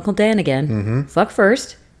invoke Uncle Dan again. Fuck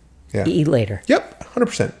first, Yeah. eat later, Yep,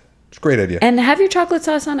 100%. It's a great idea. and have your chocolate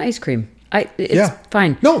sauce on ice cream. It's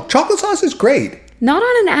fine. No, chocolate sauce is great. Not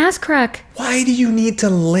on an ass crack. Why do you need to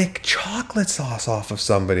lick chocolate sauce off of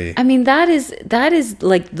somebody? I mean, that is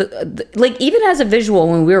like like even as a visual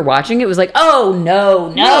when we were watching it was like, oh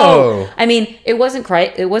no. No. I mean, it wasn't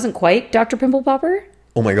quite Dr. Pimple Popper.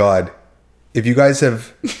 Oh my God. If you guys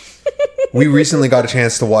have... We recently got a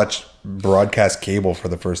chance to watch broadcast cable for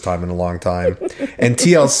the first time in a long time. And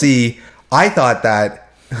TLC, I thought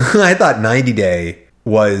 90 Day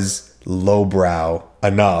was lowbrow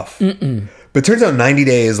enough. But turns out 90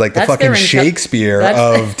 Day is like the That's fucking their Shakespeare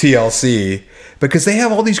of TLC. Because they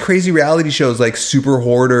have all these crazy reality shows like Super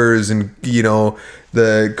Hoarders and, you know,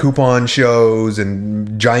 the coupon shows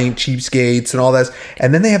and Giant Cheapskates and all that.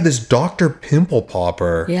 And then they have this Dr. Pimple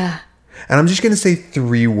Popper. Yeah. And I'm just going to say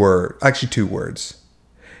 3 words. Actually, 2 words.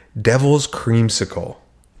 Devil's Creamsicle.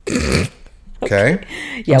 Okay?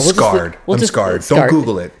 Yeah, I'm scarred. I'm scarred. Don't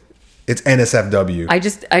Google it. It's NSFW. I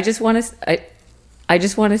just want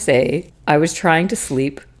to say I was trying to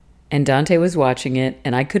sleep and Dante was watching it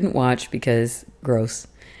and I couldn't watch because gross.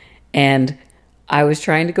 And I was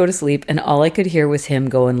trying to go to sleep and all I could hear was him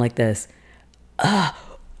going like this.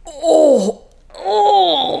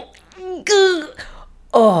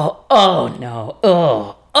 Oh no.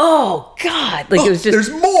 Oh God. Like it was just There's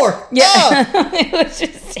more. Yeah. It was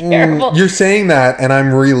just terrible. You're saying that and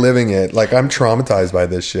I'm reliving it. Like I'm traumatized by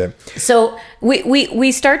this shit. So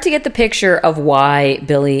we start to get the picture of why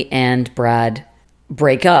Billy and Brad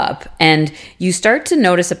break up, and you start to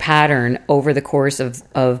notice a pattern over the course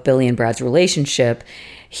of Billy and Brad's relationship.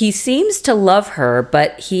 He seems to love her,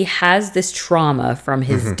 but he has this trauma from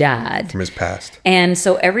his dad. From his past. And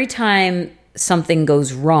so every time something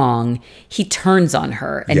goes wrong, he turns on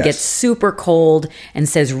her and Yes. gets super cold and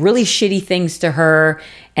says really shitty things to her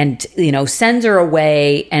and, you know, sends her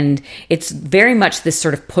away. And it's very much this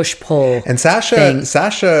sort of push-pull And thing.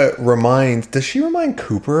 does she remind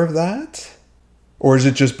Cooper of that? Or is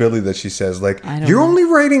it just Billy that she says, like, I don't you're know. only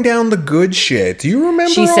writing down the good shit. Do you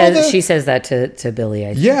remember She all says that to Billy,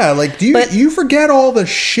 I think. Yeah, like, But- you forget all the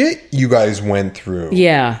shit you guys went through?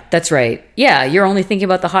 Yeah, that's right. Yeah, you're only thinking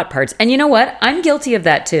about the hot parts. And you know what? I'm guilty of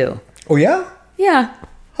that too. Oh, yeah? Yeah.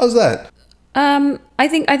 How's that? I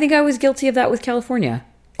think I was guilty of that with California.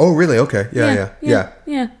 Oh, really? Okay. Yeah.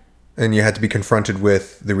 Yeah. And you had to be confronted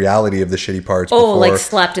with the reality of the shitty parts Oh, before. like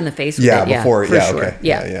slapped in the face with Yeah, it. before- for yeah, sure. okay.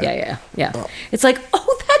 Yeah. It's like,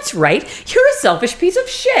 oh, that's right. You're a selfish piece of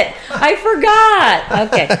shit. I forgot.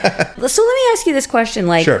 Okay. So let me ask you this question.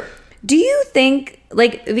 Like, Sure. do you think,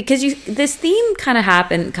 like, because this theme kind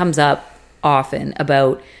of comes up often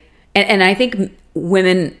about, and I think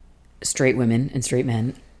straight women and straight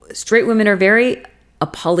women are very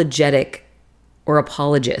apologetic or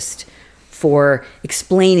apologist for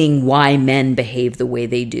explaining why men behave the way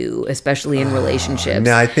they do, especially in relationships.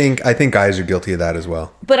 No, I think guys are guilty of that as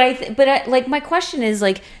well. But like my question is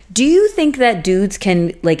like, do you think that dudes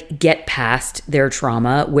can like get past their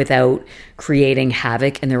trauma without creating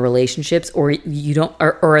havoc in their relationships, or you don't,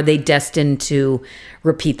 or are they destined to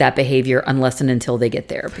repeat that behavior unless and until they get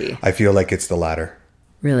therapy? I feel like it's the latter.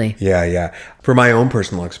 Really? Yeah. For my own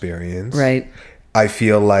personal experience. Right. I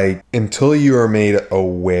feel like until you are made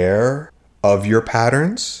aware of your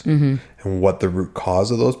patterns and what the root cause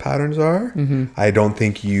of those patterns are, I don't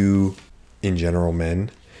think you, in general, men,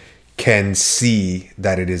 can see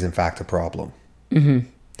that it is in fact a problem.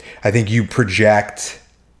 I think you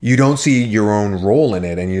don't see your own role in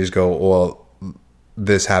it, and you just go, well,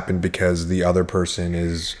 this happened because the other person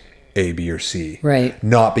is A, B, or C. Right.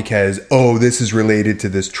 Not because, oh, this is related to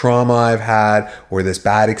this trauma I've had, or this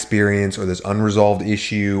bad experience, or this unresolved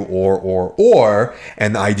issue, or,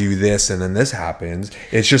 and I do this and then this happens.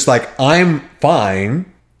 It's just like, I'm fine.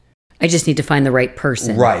 I just need to find the right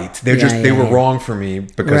person. Right. They were wrong for me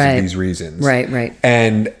because Right. of these reasons. Right.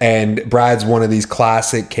 And Brad's one of these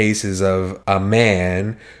classic cases of a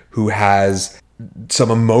man who has some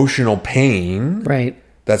emotional pain. Right.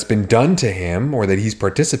 That's been done to him or that he's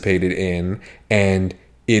participated in, and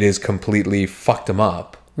it has completely fucked him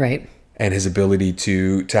up. Right. And his ability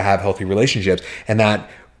to have healthy relationships. And that,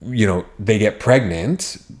 you know, they get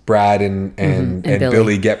pregnant. Brad and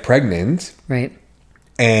Billy get pregnant. Right.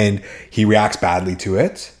 And he reacts badly to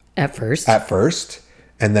it. At first.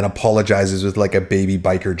 And then apologizes with like a baby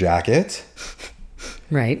biker jacket.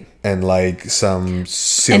 Right. And like some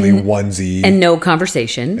silly onesie. And no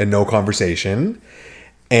conversation.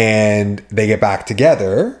 And they get back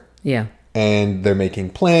together. Yeah. and they're making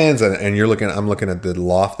plans, and I'm looking at the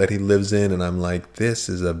loft that he lives in, and I'm like, this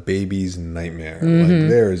is a baby's nightmare. Like,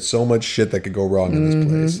 there is so much shit that could go wrong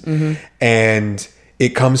in this place. And it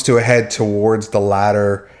comes to a head towards the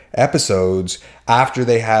latter episodes after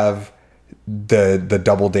they have the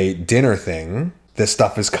double date dinner thing. This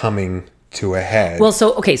stuff is coming to a head. Well,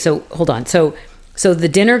 so hold on. So the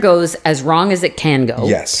dinner goes as wrong as it can go.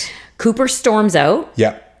 Yes. Cooper storms out.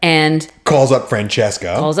 Yeah. And calls up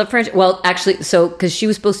Francesca. Well, actually, so because she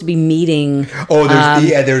was supposed to be meeting. Oh,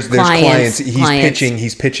 there's clients.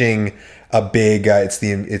 He's pitching a big. It's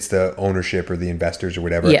the ownership or the investors or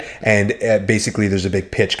whatever. Yeah. And basically, there's a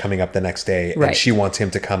big pitch coming up the next day, Right. and she wants him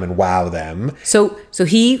to come and wow them. So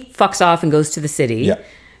he fucks off and goes to the city. Yeah.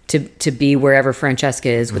 To be wherever Francesca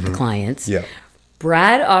is with the clients. Yeah.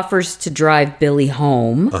 Brad offers to drive Billy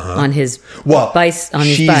home on his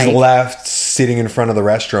she's left sitting in front of the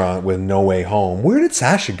restaurant with no way home. Where did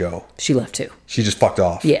Sasha go? She left too. She just fucked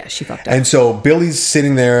off. Yeah, she fucked off. And so Billy's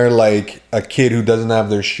sitting there like a kid who doesn't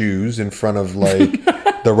have their shoes in front of like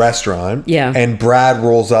the restaurant. Yeah. And Brad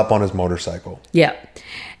rolls up on his motorcycle. Yeah.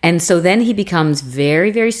 And so then he becomes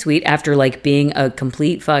very, very sweet after like being a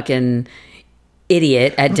complete fucking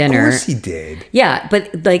idiot at dinner. Of course he did. Yeah,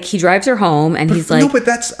 but like he drives her home and he's like, no, but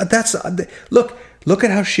that's look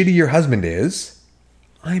at how shitty your husband is.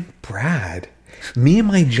 I'm Brad. Me and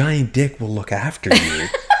my giant dick will look after you.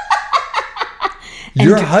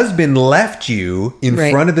 Your husband left you in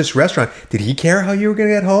front of this restaurant. Did he care how you were going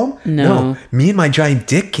to get home? No. Me and my giant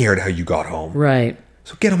dick cared how you got home. Right.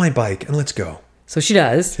 So get on my bike and let's go. So she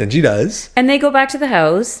does. And she does. And they go back to the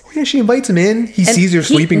house. Oh, yeah, she invites him in. He sees her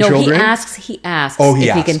sleeping children. He asks. Oh, he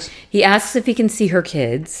if asks. He asks if he can see her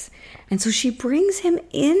kids. And so she brings him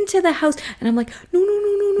into the house. And I'm like, no.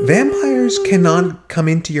 Vampires cannot come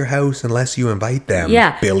into your house unless you invite them,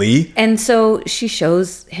 Yeah. Billy. And so she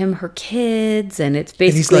shows him her kids. And it's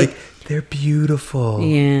basically... And he's like, they're beautiful.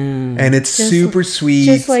 Yeah. And it's super sweet.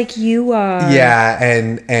 Just like you are. Yeah.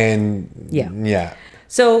 And yeah.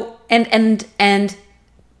 So, and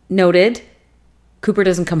noted, Cooper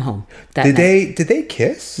doesn't come home that night. Did they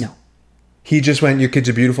kiss? No. He just went, your kids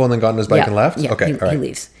are beautiful, and then got on his bike and left? Yeah, Okay, all right. he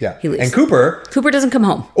leaves. Yeah. He leaves. And Cooper doesn't come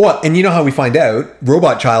home. Well, and you know how we find out?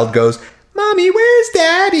 Robot Child goes, Mommy, where's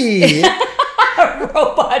Daddy?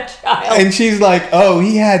 Robot child. And she's like, oh,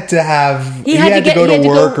 he had to go to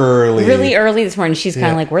work early. Really early this morning. She's kind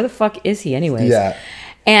of like, where the fuck is he anyways? Yeah.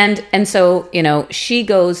 And so, she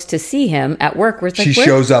goes to see him at work. Where it's like, she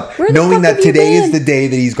shows up knowing that today is the day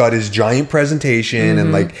that he's got his giant presentation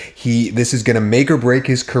and like this is going to make or break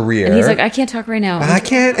his career. And he's like, I can't talk right now. I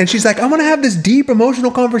can't. And she's like, I want to have this deep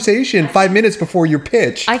emotional conversation 5 minutes before your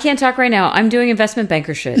pitch. I can't talk right now. I'm doing investment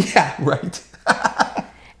banker shit. Yeah, right.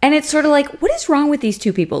 And it's sort of like, what is wrong with these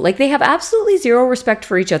two people? Like, they have absolutely zero respect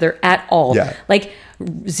for each other at all. Yeah. Like,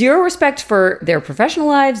 zero respect for their professional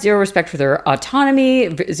lives, zero respect for their autonomy,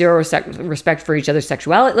 zero respect for each other's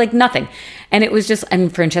sexuality, like nothing. And it was just,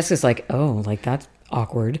 and Francesca's like, oh, like that's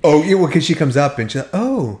awkward. Oh, yeah, well, because she comes up and she's like,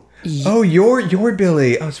 oh, you're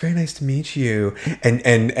Billy. Oh, it's very nice to meet you.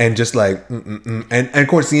 And just like, And of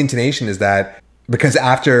course, the intonation is that because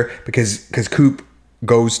Coop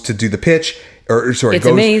goes to do the pitch,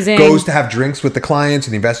 amazing. Goes to have drinks with the clients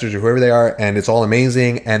and the investors or whoever they are, and it's all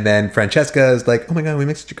amazing. And then Francesca is like, oh my God, we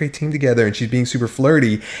make such a great team together. And she's being super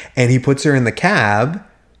flirty. And he puts her in the cab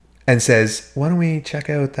and says, why don't we check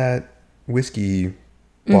out that whiskey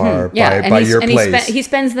bar by your place? He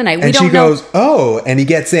spends the night. And she goes, oh, and he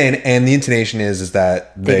gets in, and the intonation is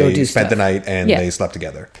that they spent the night and they slept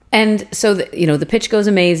together. And so, the pitch goes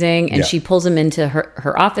amazing, and she pulls him into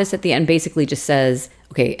her office at the end, basically just says,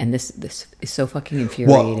 okay, and this is so fucking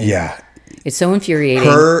infuriating. Well, yeah. It's so infuriating.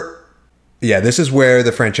 This is where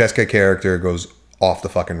the Francesca character goes off the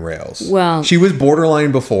fucking rails. Well, she was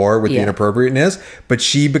borderline before with the inappropriateness, but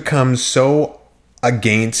she becomes so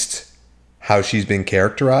against how she's been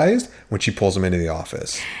characterized when she pulls him into the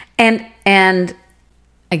office. And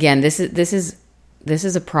again, this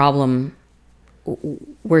is a problem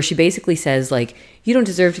where she basically says, like, you don't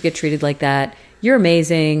deserve to get treated like that. You're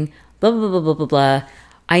amazing. Blah, blah, blah, blah, blah, blah.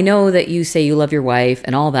 I know that you say you love your wife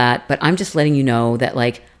and all that, but I'm just letting you know that,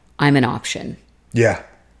 like, I'm an option. Yeah.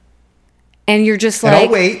 And you're just like... And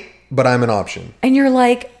I'll wait, but I'm an option. And you're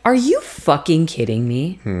like, are you fucking kidding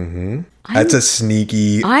me? Mm-hmm. That's a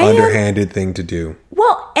sneaky, underhanded thing to do.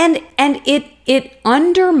 Well, and it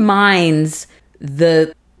undermines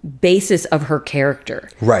the basis of her character.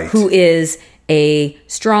 Right. Who is a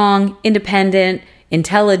strong, independent,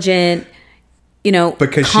 intelligent,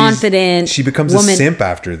 because confident she becomes woman. a simp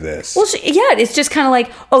after this. Well, it's just kind of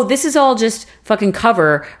like, oh, this is all just fucking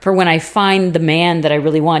cover for when I find the man that I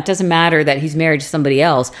really want. Doesn't matter that he's married to somebody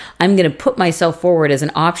else. I'm going to put myself forward as an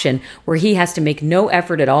option where he has to make no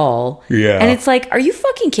effort at all. Yeah. And it's like, are you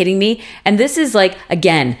fucking kidding me? And this is like,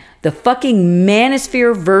 again, the fucking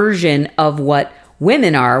manosphere version of what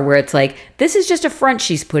women are, where it's like, this is just a front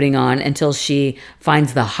she's putting on until she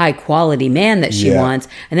finds the high quality man that she wants,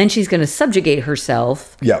 and then she's going to subjugate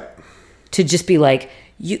herself to just be like,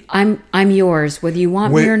 I'm yours whether you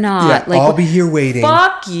want me or not. Like, I'll be here waiting.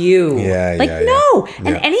 Fuck you. No. Yeah.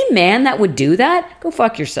 And any man that would do that, go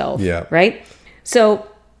fuck yourself. Yeah. Right. So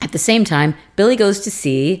at the same time, Billy goes to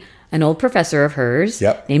see an old professor of hers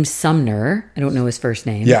named Sumner. I don't know his first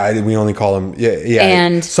name. Yeah, we only call him. Yeah.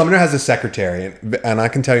 And Sumner has a secretary, and I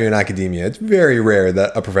can tell you in academia, it's very rare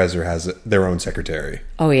that a professor has their own secretary.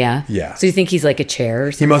 Oh yeah. Yeah. So you think he's like a chair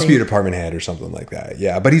or something? He must be a department head or something like that.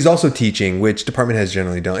 Yeah, but he's also teaching, which department heads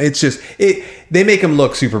generally don't. It's just they make him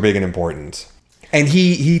look super big and important. And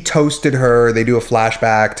he toasted her. They do a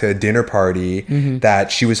flashback to a dinner party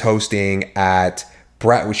that she was hosting at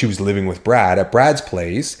Brad. She was living with Brad at Brad's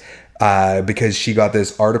place. Because she got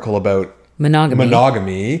this article about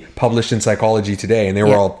monogamy published in Psychology Today, and they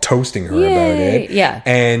were all toasting her about it. Yeah.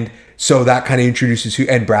 And so that kind of introduces who,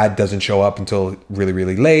 and Brad doesn't show up until really,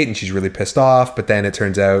 really late, and she's really pissed off. But then it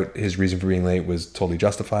turns out his reason for being late was totally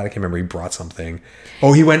justified. I can't remember. He brought something.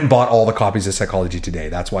 Oh, he went and bought all the copies of Psychology Today.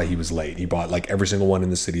 That's why he was late. He bought like every single one in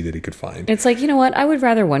the city that he could find. It's like, you know what? I would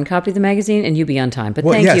rather one copy of the magazine and you be on time. But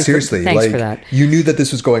seriously. Thanks for that. You knew that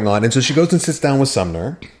this was going on. And so she goes and sits down with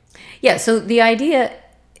Sumner. Yeah, so the idea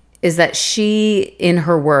is that she, in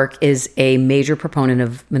her work, is a major proponent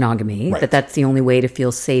of monogamy, Right. that's the only way to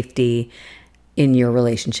feel safety in your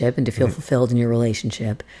relationship and to feel fulfilled in your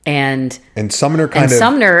relationship. And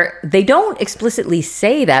Sumner, they don't explicitly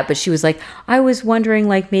say that, but she was like, I was wondering,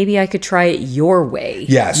 like, maybe I could try it your way.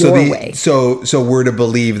 Yeah, so we're to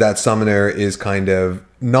believe that Sumner is kind of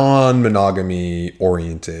non-monogamy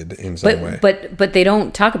oriented in some way. But they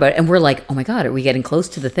don't talk about it, and we're like, oh my god, are we getting close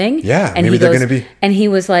to the thing? Yeah, and maybe they're going to be. And he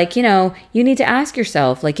was like, you need to ask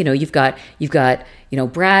yourself, like, you've got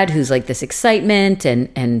Brad, who's like this excitement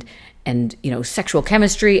and sexual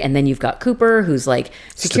chemistry, and then you've got Cooper, who's like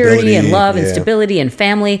security and love and stability and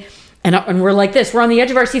family. And we're like this. We're on the edge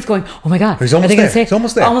of our seats going, oh my God. He's almost there. He's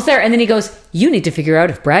almost there. Almost there. And then he goes, you need to figure out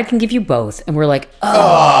if Brad can give you both. And we're like,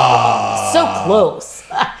 oh. So close.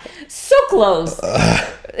 So close.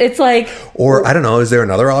 It's like... Or, I don't know, is there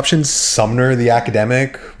another option? Sumner, the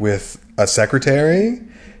academic, with a secretary?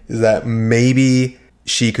 Is that maybe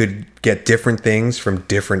she could get different things from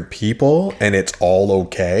different people and it's all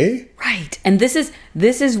okay? Right. And this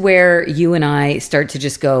is where you and I start to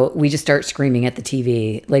just go, we just start screaming at the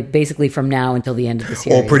TV, like basically from now until the end of the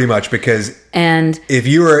series. Well, pretty much, because and if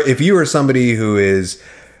you are somebody who is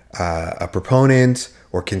a proponent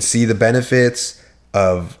or can see the benefits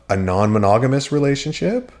of a non-monogamous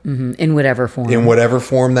relationship, in whatever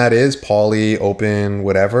form that is, poly, open,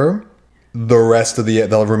 whatever, the rest of the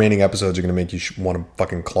remaining episodes are going to make you want to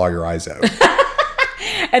fucking claw your eyes out.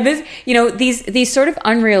 And this, these sort of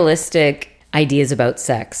unrealistic ideas about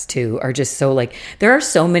sex too are just so like, there are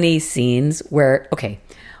so many scenes where, okay,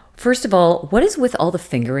 first of all, what is with all the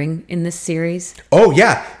fingering in this series? Oh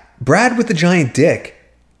yeah. Brad with the giant dick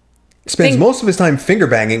spends most of his time finger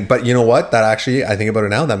banging, but you know what? That actually, I think about it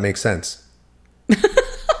now, that makes sense.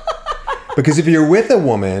 Because if you're with a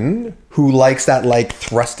woman who likes that like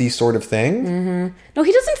thrusty sort of thing, no,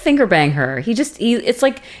 he doesn't finger bang her. It's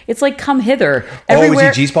like come hither. Everywhere,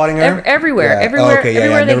 was he G-spotting her? Everywhere. Okay,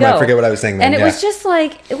 everywhere they never go. mind. I forget what I was saying then. And it was just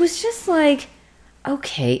like,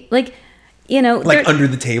 okay, like, like under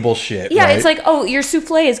the table shit. Yeah, right? It's like, oh, your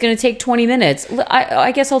souffle is going to take 20 minutes.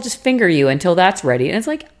 I guess I'll just finger you until that's ready. And it's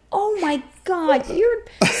like, oh my God,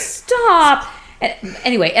 stop.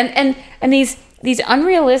 Anyway, and these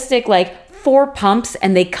unrealistic, like, 4 pumps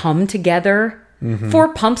and they come together.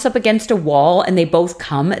 4 pumps up against a wall and they both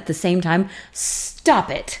come at the same time. Stop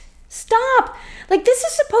it. Stop. Like, this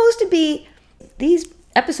is supposed to be, these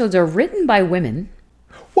episodes are written by women.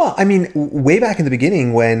 Well, I mean, way back in the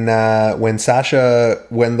beginning when the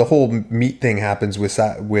whole meet thing happens with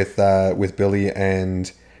Billy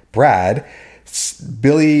and Brad,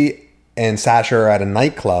 Billy and Sasha are at a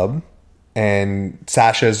nightclub, and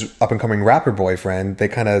Sasha's up-and-coming rapper boyfriend, they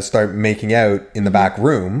kind of start making out in the back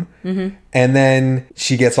room, and then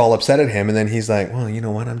she gets all upset at him, and then he's like, well, you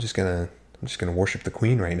know what, I'm just gonna worship the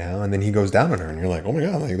queen right now, and then he goes down on her, and you're like, oh my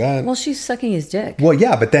God, like that. Well, she's sucking his dick. Well,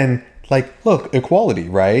 yeah, but then, like, look, equality,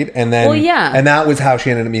 right? And then, well, yeah. And that was how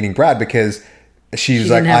she ended up meeting Brad, because she was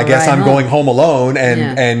She like, didn't have I a guess ride I'm going home alone.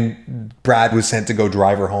 Yeah. And Brad was sent to go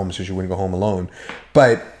drive her home so she wouldn't go home alone.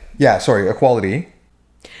 But yeah, sorry, equality.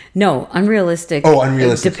 No, unrealistic.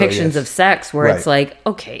 Unrealistic, sorry, depictions yes. of sex where it's Right. like,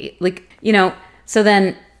 okay, like, you know. So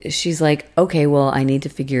then she's like, okay, well, I need to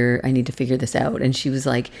figure this out. And she was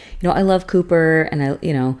like, you know, I love Cooper,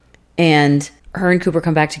 and her and Cooper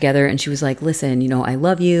come back together, and she was like, listen, you know, I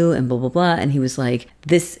love you, and blah blah blah. And he was like,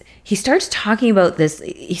 he starts talking about this.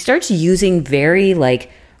 He starts using very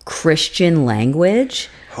like Christian language.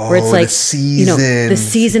 Where it's Oh, like, the you know, the seasons.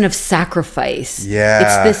 season of sacrifice. Yeah.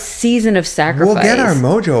 It's the season of sacrifice. We'll get our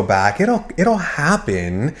mojo back. It'll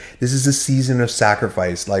happen. This is a season of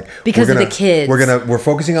sacrifice. Like Because we're of gonna, the kids. We're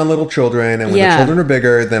focusing on little children, and when Yeah. the children are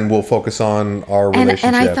bigger, then we'll focus on our relationship.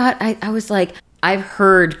 And I thought, I was like, I've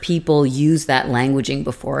heard people use that languaging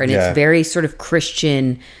before, and Yeah. it's very sort of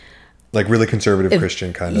Christian. like really conservative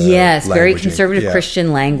Christian kind of Yes, very languaging. conservative Yeah.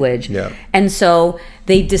 Christian language. Yeah. And so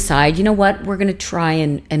they decide, you know what, we're going to try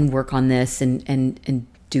and work on this and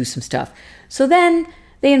do some stuff. So then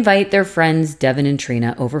they invite their friends, Devin and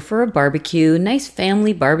Trina, over for a barbecue, nice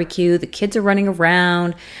family barbecue. The kids are running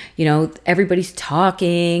around, you know, everybody's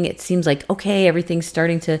talking. It seems like, okay, everything's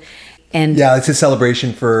starting to, and Yeah, it's a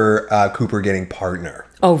celebration for Cooper getting partner.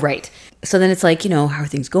 oh, right. So then it's like, you know, how are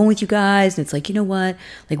things going with you guys? And it's like, you know what?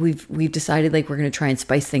 Like we've decided like we're going to try and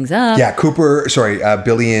spice things up. Yeah,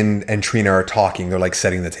 Billy and Trina are talking. They're like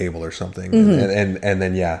setting the table or something. Mm-hmm. And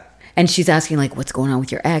then, yeah. And she's asking like, what's going on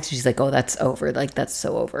with your ex? She's like, oh, that's over. Like, that's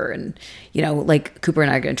so over. And, you know, like Cooper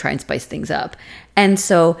and I are going to try and spice things up. And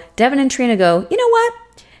so Devin and Trina go, you know what?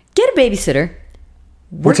 Get a babysitter.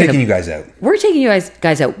 We're taking you guys out. We're taking you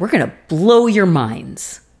guys out. We're going to blow your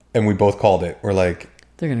minds. And we both called it. We're like,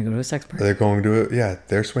 They're going to go to a sex party. they're going to it. Yeah,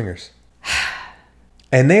 they're swingers.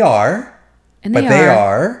 And they are. And But they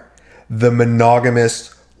are the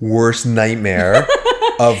monogamous worst nightmare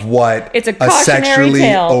of what It's a a cautionary sexually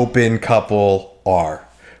tale. open couple are.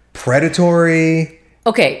 Predatory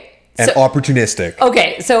Okay. and opportunistic.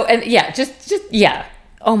 Okay, so and yeah, just yeah.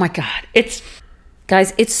 Oh my god.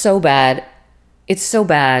 Guys, it's so bad. It's so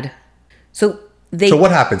bad. So So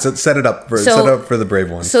what happens? Let's set it up for the brave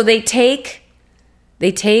ones. So they take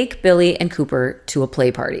Billy and Cooper to a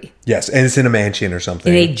play party Yes, and it's in a mansion or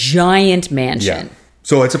something. in a giant mansion. Yeah.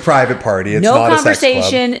 So it's a private party. It's No not a sex club.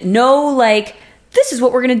 conversation, no like this is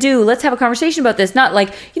what we're going to do. Let's have a conversation about this. Not like,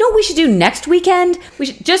 you know what we should do next weekend? We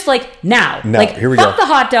should just like now. No, like here we fuck go. the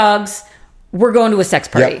hot dogs. We're going to a sex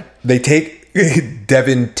party. Yep. They take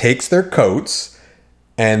Devin takes their coats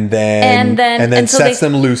and then so sets they-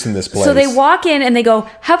 them loose in this place. So they walk in and they go,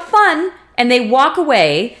 have fun. And they walk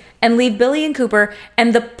away and leave Billy and Cooper.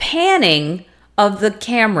 And the panning of the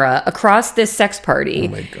camera across this sex party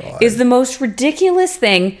my God. is the most ridiculous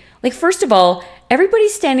thing. Like, first of all,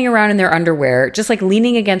 everybody's standing around in their underwear, just like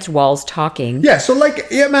leaning against walls talking. Yeah, so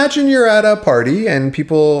like imagine you're at a party and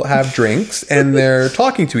people have drinks and they're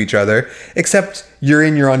talking to each other, except you're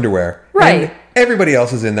in your underwear. Right. And everybody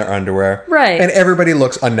else is in their underwear. Right. And everybody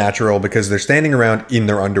looks unnatural because they're standing around in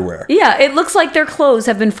their underwear. Yeah, it looks like their clothes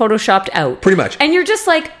have been photoshopped out. Pretty much. And you're just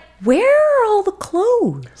like, where are all the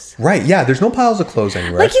clothes? Right, yeah, there's no piles of clothes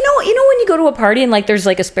anywhere. Like, you know when you go to a party and like there's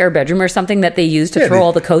like a spare bedroom or something that they use to Yeah, throw they-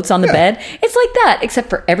 all the coats on the yeah. bed? It's like that,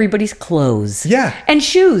 except for everybody's clothes. Yeah. And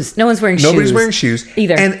shoes. No one's wearing shoes. Nobody's wearing shoes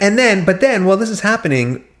either. And then while this is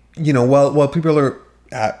happening, you know, while people are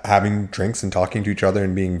having drinks and talking to each other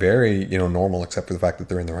and being very, you know, normal, except for the fact that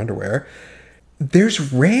they're in their underwear,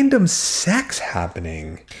 there's random sex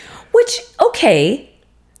happening. Which, okay,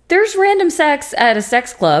 there's random sex at a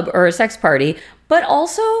sex club or a sex party, but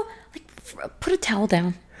also like put a towel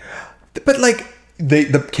down. But like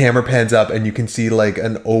the camera pans up and you can see like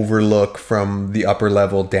an overlook from the upper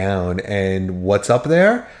level down, and what's up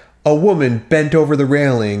there? A woman bent over the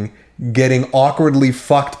railing getting awkwardly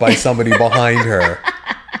fucked by somebody behind her.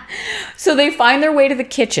 So they find their way to the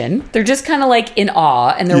kitchen. They're just kind of like in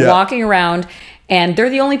awe, and they're Yeah. walking around, and they're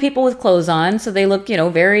the only people with clothes on, so they look, you know,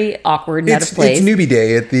 very awkward and out of place. It's newbie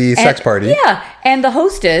day at the sex party. Yeah, and the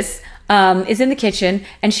hostess is in the kitchen,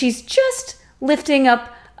 and she's just lifting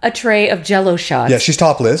up a tray of Jell-O shots. Yeah, she's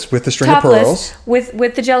topless with the string of pearls.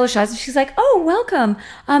 with the Jell-O shots, and she's like, "Oh, welcome.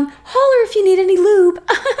 Holler if you need any lube."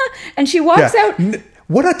 And she walks out.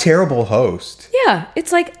 What a terrible host. Yeah,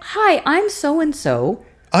 it's like, "Hi, I'm so and so."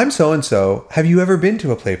 I'm so and so. Have you ever been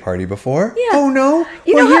to a play party before? Yeah. Oh no.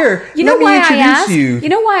 You well, know here. you know let me why I introduce asked? you. You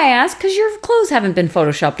know why I asked? Because your clothes haven't been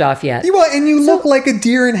photoshopped off yet. And you look like a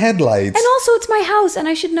deer in headlights. And also, it's my house, and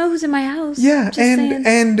I should know who's in my house. Yeah, Just saying.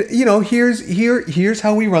 and you know, here's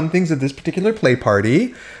how we run things at this particular play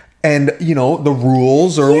party. and you know the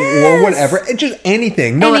rules or whatever, and just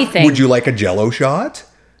anything. No, Anything. Would you like a Jello shot?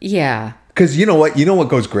 Yeah. Because you know what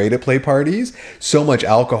goes great at play parties? So much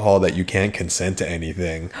alcohol that you can't consent to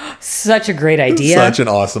anything. Such a great idea. Such an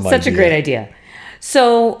awesome idea. Such a great idea.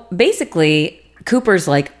 So basically, Cooper's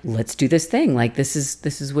like, let's do this thing. Like, this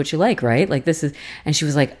is what you like, right? Like, this is, and she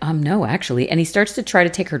was like, no, actually. And he starts to try to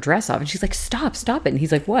take her dress off, and she's like, stop it. And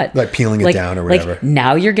he's like, what? Like peeling it down or whatever. Like,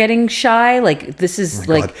 now you're getting shy. Like, this is Oh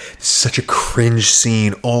my like, God. Such a cringe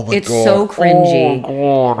scene. Oh my it's God. so cringy.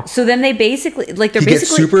 Oh God. So then they basically, like, they're He basically.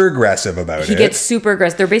 gets super aggressive about it. He gets super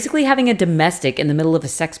aggressive. They're basically having a domestic in the middle of a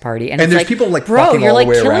sex party, and it's there's like, people like bro, fucking you're all the like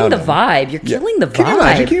way killing around the him. vibe. You're killing the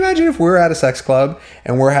vibe. Can you imagine if we're at a sex club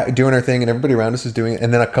and we're doing our thing and everybody around us is doing it,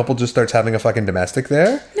 and then a couple just starts having a fucking domestic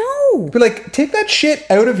there? No. Be like, take that shit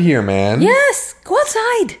out of here, man. Yes, go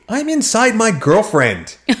outside. I'm inside my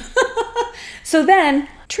girlfriend. So then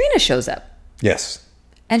Trina shows up, Yes.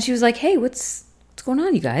 and she was like, "Hey, what's going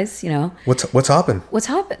on, you guys? You know, What's hopping? what's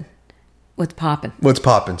hopping? What's popping?" What's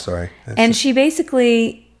popping? Sorry. And she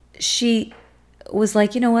was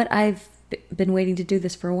like, "You know what? I've been waiting to do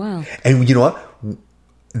this for a while." And you know what?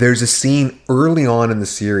 There's a scene early on in the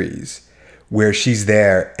series where she's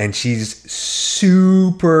there and she's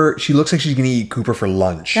super. She looks like she's gonna eat Cooper for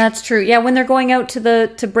lunch. That's true. Yeah, when they're going out to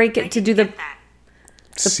do the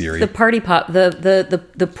Siri. the party pop,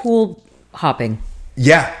 the pool hopping.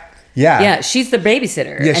 Yeah. Yeah. Yeah, she's the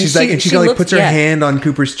babysitter. Yeah, And she's like, and she like looks- puts her yeah. hand on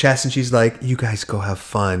Cooper's chest, and she's like, "You guys go have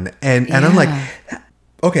fun." And I'm like,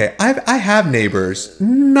 okay, I have neighbors.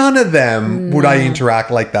 None of them would I interact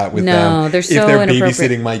like that with No, them they're so if they're inappropriate.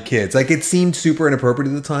 babysitting my kids. Like it seemed super inappropriate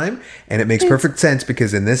at the time, and it makes perfect sense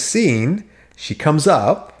because in this scene, she comes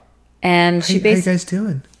up. And she How you basically, guys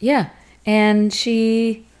doing? yeah, and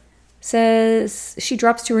she says she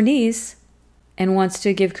drops to her knees and wants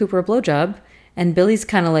to give Cooper a blowjob. And Billy's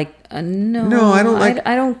kind of like, no, I don't like-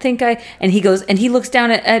 I don't think I. And he goes, and he looks down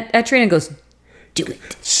at Trina and goes, "Do it,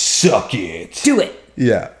 Suck it. do it,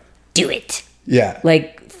 Yeah. do it," Yeah.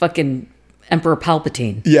 like fucking Emperor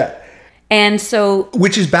Palpatine. Yeah. And so,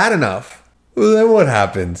 Which is bad enough. Well, then what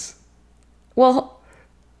happens? well,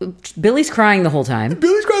 Billy's crying the whole time.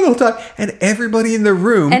 Billy's crying the whole time, and everybody in the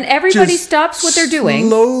room, And everybody just stops what they're doing.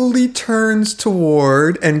 slowly turns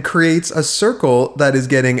toward and creates a circle that is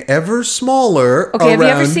getting ever smaller. Okay, around,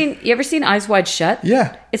 have you ever seen Eyes Wide Shut?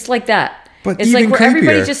 Yeah. It's like that. But it's like even where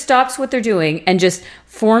everybody creepier. just stops what they're doing and just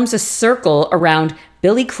forms a circle around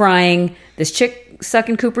Billy crying, this chick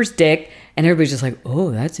sucking Cooper's dick, and everybody's just like, "Oh,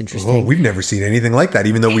 that's interesting." Oh, we've never seen anything like that,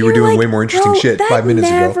 even though we And were you're doing like, way more interesting "Bro, shit that 5 minutes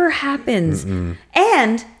never ago. happens.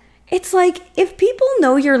 And it's like, if people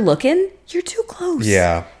know you're looking, you're too close.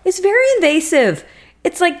 Yeah. It's very invasive.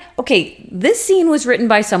 It's like, okay, this scene was written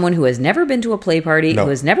by someone who has never been to a play party, No. who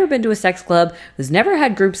has never been to a sex club, who's never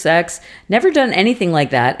had group sex, never done anything like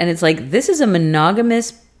that. And it's like, this is a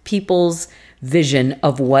monogamous people's vision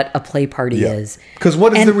of what a play party is. Because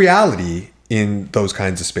what is And- the reality in those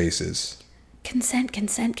kinds of spaces? Consent,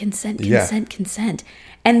 consent, consent, Yeah. consent, consent.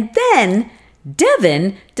 And then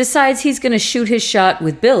Devin decides he's going to shoot his shot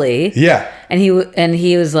with Billy. Yeah. And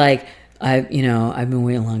he was like, I've been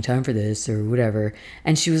waiting a long time for this or whatever.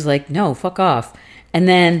 And she was like, no, fuck off. And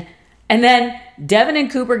then Devin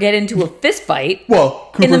and Cooper get into a fist fight.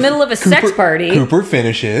 Well, in the middle of a sex party. Cooper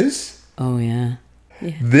finishes. Oh yeah.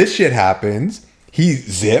 This shit happens. He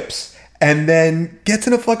zips and then gets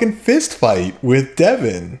in a fucking fist fight with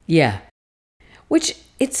Devin. Yeah. Which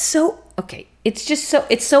it's so okay. It's just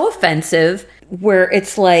it's so offensive where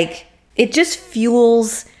it's like it just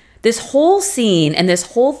fuels this whole scene and this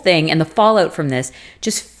whole thing and the fallout from this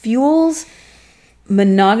just fuels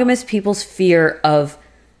monogamous people's fear of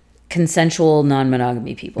consensual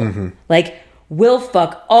non-monogamy people. Mm-hmm. Like, we'll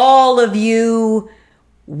fuck all of you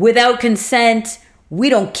without consent. We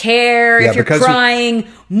don't care Yeah, if you're because we- crying.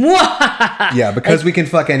 Yeah, because we can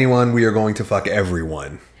fuck anyone, we are going to fuck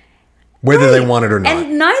everyone. Whether they want it or not.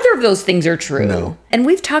 And neither of those things are true. No. And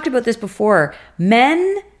we've talked about this before.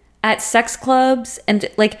 Men at sex clubs and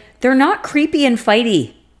like they're not creepy and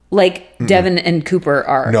fighty like Devin and Cooper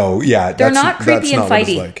are. No, yeah. They're that's not creepy and not what it's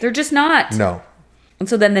fighty. like. They're just not. No. And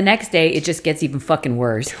so then the next day it just gets even fucking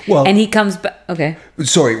worse. Well- and he comes back. Okay.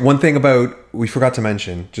 Sorry, one thing about we forgot to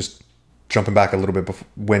mention, just jumping back a little bit before,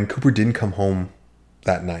 when Cooper didn't come home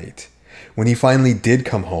that night, when he finally did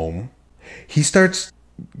come home, he starts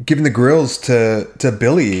giving the grills to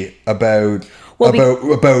Billy about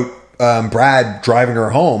Brad driving her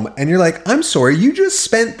home, and you're like, I'm sorry, you just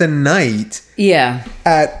spent the night Yeah.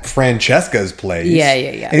 at Francesca's place. Yeah.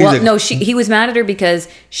 And he's Well, like, no, he was mad at her because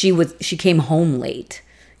she came home late.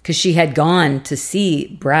 because she had gone to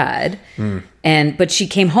see Brad, but she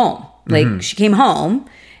came home. She came home.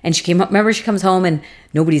 And she came home. Remember, she comes home and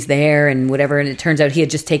nobody's there and whatever. And it turns out he had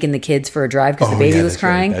just taken the kids for a drive because the baby was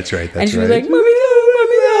crying. That's right. And she was like, "Mommy, no,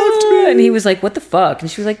 Mommy left me." And he was like, "What the fuck?" And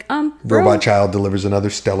she was like, bro. Robot Child delivers another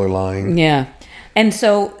stellar line. Yeah. And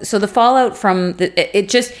so the fallout from it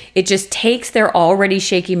just takes their already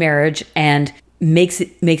shaky marriage and makes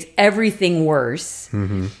everything worse.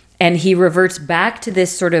 Mm-hmm. And he reverts back to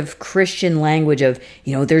this sort of Christian language of,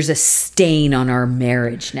 there's a stain on our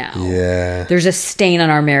marriage now. Yeah. There's a stain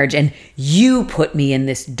on our marriage, and you put me in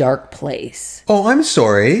this dark place. Oh, I'm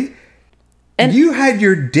sorry. And you had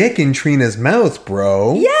your dick in Trina's mouth,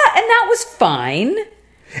 bro. Yeah, and that was fine.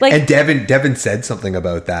 And Devin said something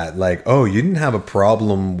about that, like, "Oh, you didn't have a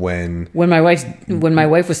problem when my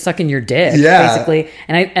wife was sucking your dick, basically."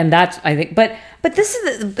 And that's, I think, but this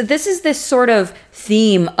is this sort of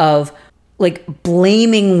theme of like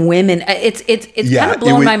blaming women. It's kind of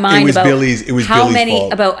blown my mind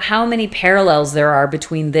about how many parallels there are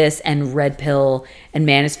between this and Red Pill and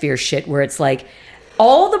Manosphere shit, where it's like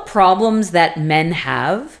all the problems that men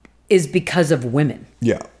have is because of women.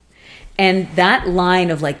 Yeah. And that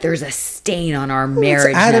line of like, there's a stain on our marriage.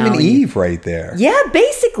 It's Adam now. and Eve right there. Yeah,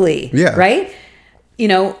 basically. Yeah. Right?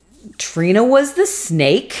 Trina was the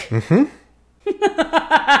snake. Mm-hmm.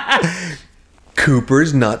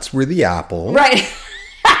 Cooper's nuts were the apple. Right.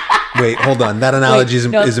 Wait, hold on. That analogy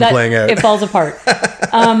isn't playing out. It falls apart.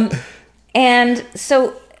 And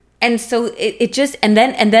so it just, and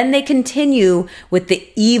then they continue with the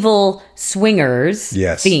evil swingers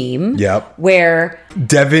theme. Yep. Where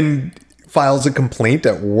Devin files a complaint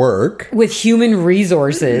at work with human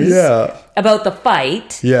resources about the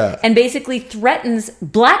fight. Yeah. And basically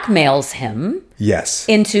blackmails him. Yes.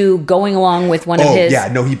 Into going along with one of his. Yeah.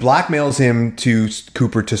 No, he blackmails him to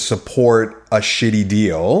Cooper to support a shitty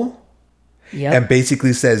deal. Yep. And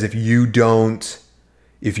basically says, if you don't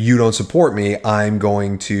support me, I'm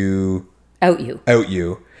going to out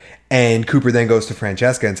you. And Cooper then goes to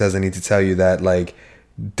Francesca and says, I need to tell you that like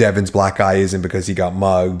Devin's black eye isn't because he got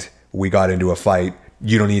mugged. We got into a fight.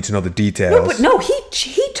 You don't need to know the details. No,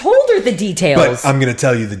 he told her the details. But I'm going to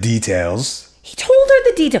tell you the details. He told her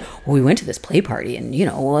the detail. Well, we went to this play party, and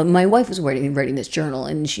my wife was writing this journal,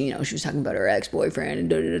 and she was talking about her ex-boyfriend, and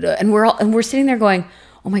da da da. And we're sitting there going,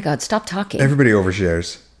 "Oh my God, stop talking!" Everybody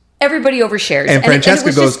overshares. And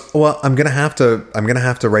Francesca goes, "Well, I'm gonna have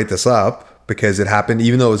to write this up because it happened,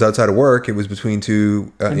 even though it was outside of work. It was between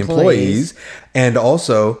two employees, and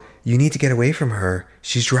also you need to get away from her.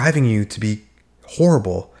 She's driving you to be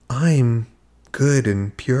horrible. I'm good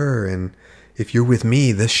and pure, and if you're with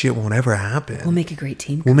me, this shit won't ever happen. We'll make a great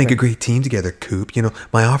team. We'll make a great team together, Coop.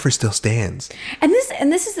 My offer still stands." And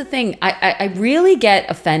this is the thing. I really get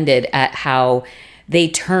offended at how they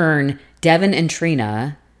turn Devin and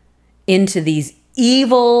Trina into these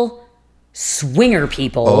evil swinger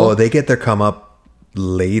people. Oh, they get their come up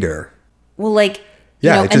later. Well,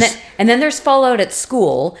 and then there's fallout at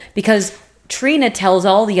school because Trina tells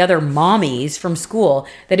all the other mommies from school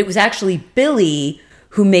that it was actually Billy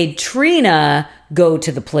who made Trina go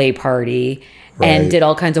to the play party and did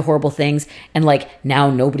all kinds of horrible things. And now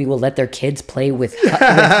nobody will let their kids play with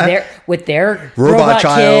their robot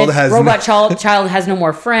child kid. Child has no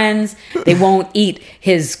more friends. They won't eat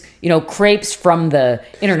his crepes from the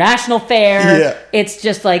international fair. Yeah. It's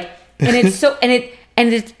just and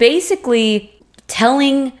it's basically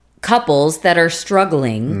telling couples that are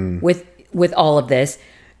struggling with all of this,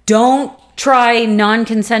 don't try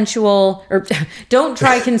consensual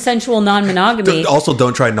non-monogamy. Also,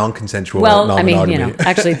 don't try non-consensual non-monogamy.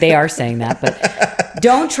 Actually, they are saying that, but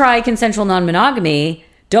don't try consensual non-monogamy.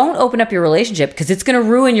 Don't open up your relationship because it's going to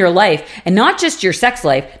ruin your life, and not just your sex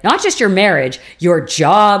life, not just your marriage, your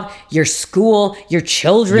job, your school, your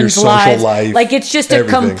children's your social life. It's just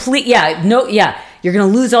everything. a complete You're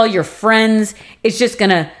going to lose all your friends. It's just going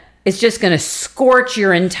to scorch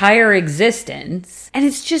your entire existence. And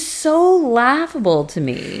it's just so laughable to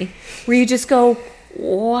me, where you just go,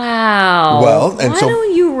 wow. Well, and why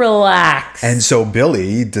don't you relax? And so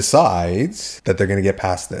Billy decides that they're going to get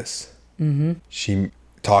past this. Mm-hmm. She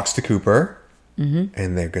talks to Cooper,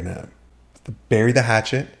 and they're going to bury the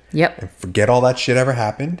hatchet. Yep. And forget all that shit ever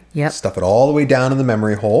happened. Yep. Stuff it all the way down in the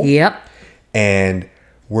memory hole. Yep. And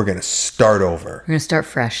we're going to start over. We're going to start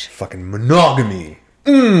fresh. Fucking monogamy.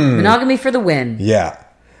 Monogamy for the win. Yeah.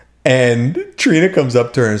 And Trina comes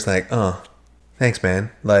up to her and is like, "Oh, thanks,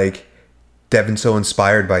 man. Devin's so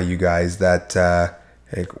inspired by you guys that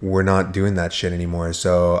we're not doing that shit anymore.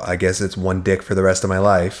 So I guess it's one dick for the rest of my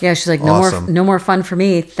life." Yeah, she's like, awesome. no more fun for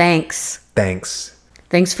me. Thanks.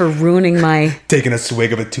 Thanks for ruining my... Taking a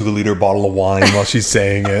swig of a 2-liter bottle of wine while she's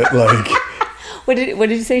saying it. Like, What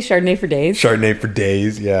did you say? Chardonnay for days? Chardonnay for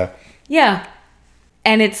days, yeah. Yeah.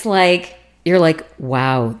 And it's like, you're like,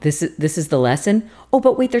 wow, this is the lesson. Oh,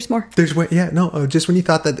 but wait, there's more. Just when you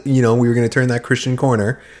thought that, we were going to turn that Christian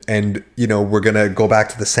corner and, we're going to go back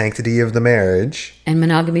to the sanctity of the marriage. And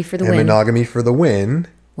monogamy for the And win. monogamy for the win.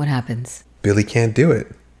 What happens? Billy can't do it.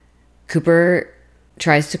 Cooper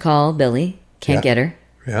tries to call Billy, can't get her.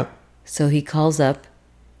 Yeah. So he calls up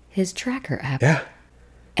his tracker app. Yeah.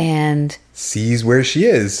 And Sees where she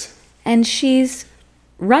is. she's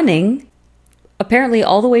running, apparently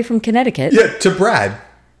all the way from Connecticut Yeah, to Brad.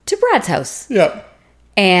 to Brad's house. Yeah.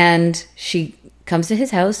 And she comes to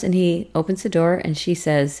his house and he opens the door and she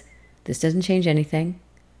says, this doesn't change anything.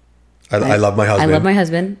 I love my husband. I love my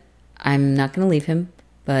husband. I'm not going to leave him,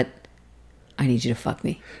 but I need you to fuck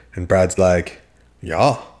me. And Brad's like,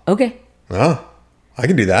 yeah. Okay. Oh, I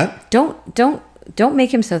can do that. Don't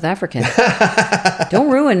make him South African.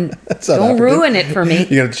 Don't ruin South don't African. ruin it for me. You're going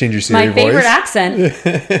to have to change your Siri My favorite voice. accent.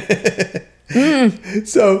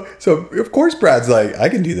 So of course Brad's like, I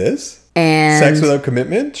can do this. And Sex without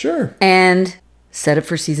commitment? Sure. and set up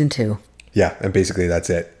for season 2. Yeah, and basically that's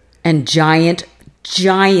it. And giant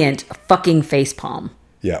fucking facepalm.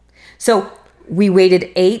 Yeah. So we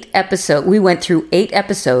waited 8 episodes. We went through 8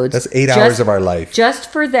 episodes. That's 8 hours of our life.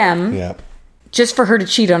 Just for them. Yeah. Just for her to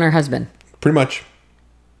cheat on her husband. Pretty much.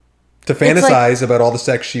 To fantasize about all the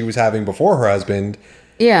sex she was having before her husband,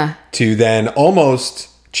 Yeah. to then almost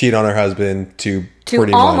cheat on her husband, to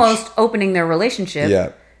pretty almost much opening their relationship.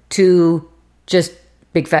 Yeah. To just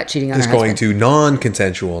big fat cheating on just her going husband. to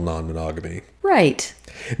non-consensual non-monogamy. Right.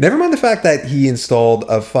 Never mind the fact that he installed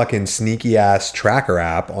a fucking sneaky ass tracker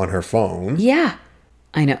app on her phone. Yeah.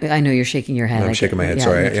 I know you're shaking your head. I'm shaking my head. Yeah,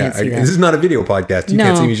 Sorry. you can't see that. This is not a video podcast. You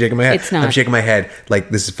can't No, see me shaking my head. it's not. I'm shaking my head like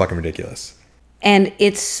this is fucking ridiculous. And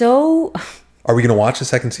it's so... Are we going to watch the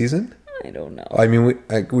second season? I don't know. I mean,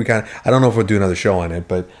 we kind of... I don't know if we'll do another show on it,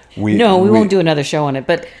 but we... No, we won't do another show on it.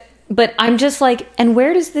 But I'm just like, and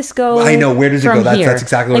where does this go? I know, where does it from go? here? That's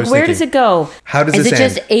exactly what I was where thinking. does it go? How does Is this it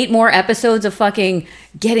end? just 8 more episodes of fucking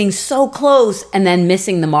getting so close and then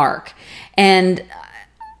missing the mark? And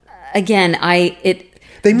again,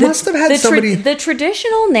 They must have had somebody... the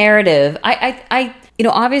traditional narrative. I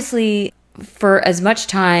obviously, for as much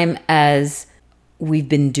time as we've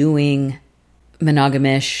been doing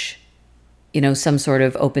monogamish, some sort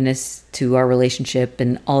of openness to our relationship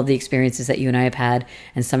and all of the experiences that you and I have had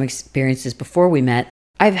and some experiences before we met,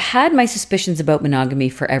 I've had my suspicions about monogamy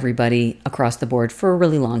for everybody across the board for a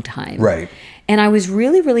really long time. Right. And I was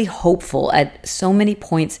really, really hopeful at so many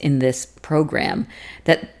points in this program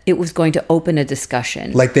that it was going to open a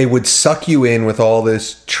discussion. Like they would suck you in with all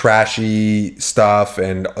this trashy stuff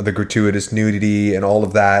and the gratuitous nudity and all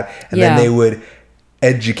of that. And Yeah. then they would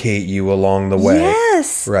educate you along the way.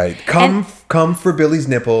 Yes. Right. Come for Billy's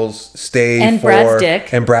nipples, stay And for...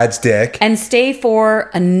 Brad's dick. And stay for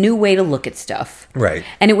a new way to look at stuff. Right.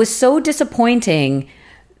 And it was so disappointing,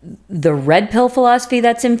 the red pill philosophy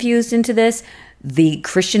that's infused into this, the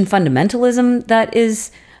Christian fundamentalism that is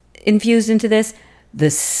infused into this, the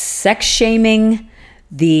sex shaming,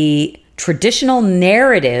 the traditional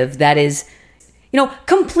narrative that is,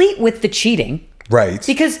 complete with the cheating. Right.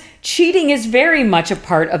 Because cheating is very much a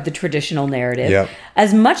part of the traditional narrative. Yep.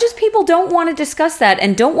 As much as people don't want to discuss that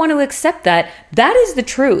and don't want to accept that, that is the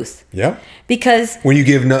truth. Yeah. Because when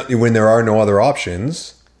there are no other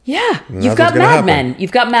options. yeah, That's you've got what's gonna Mad happen. Men.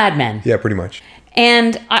 You've got Mad Men. Yeah, pretty much.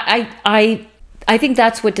 And I think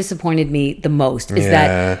that's what disappointed me the most is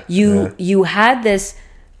that you had this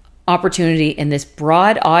opportunity in this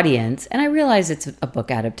broad audience, and I realize it's a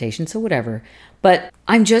book adaptation, so whatever. But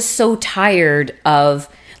I'm just so tired of,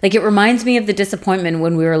 like, it reminds me of the disappointment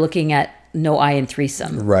when we were looking at No I in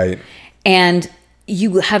Threesome. Right. And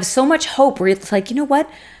you have so much hope where it's like, you know what?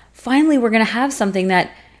 Finally, we're going to have something that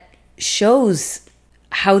shows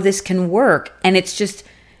how this can work. And it's just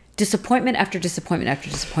disappointment after disappointment after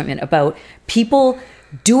disappointment about people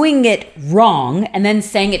doing it wrong and then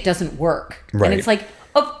saying it doesn't work. Right. And it's like,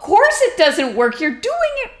 of course it doesn't work. You're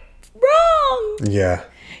doing it wrong. Yeah.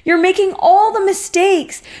 You're making all the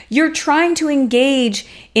mistakes. You're trying to engage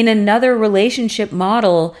in another relationship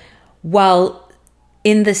model while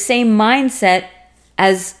in the same mindset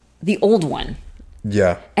as the old one.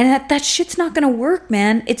 Yeah. And that shit's not going to work,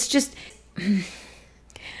 man. It's just...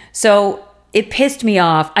 So it pissed me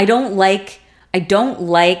off. I don't like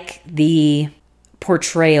the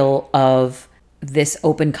portrayal of this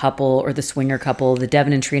open couple or the swinger couple, the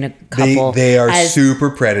Devin and Trina couple. They are as super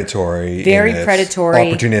predatory. very in this. predatory.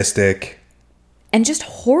 Opportunistic. and just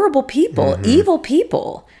horrible people, evil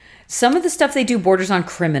people. Some of the stuff they do borders on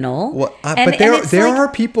criminal. Well, but there are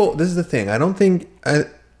people. This is the thing. I don't think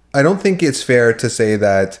it's fair to say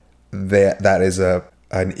that is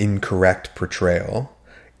an incorrect portrayal.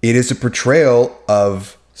 It is a portrayal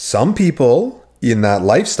of some people in that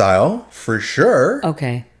lifestyle, for sure.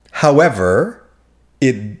 Okay. However,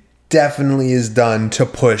 it definitely is done to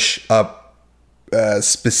push up a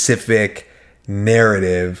specific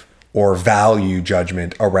narrative or value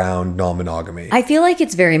judgment around non-monogamy. I feel like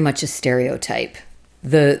it's very much a stereotype.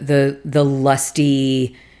 The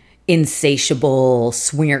lusty, insatiable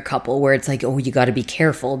swinger couple where it's like, oh, you got to be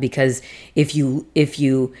careful because if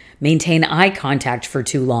you maintain eye contact for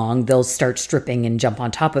too long, they'll start stripping and jump on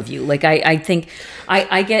top of you. Like I think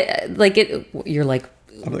I get like it. You're like,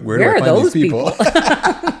 I'm like, where are those people?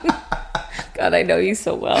 God, I know you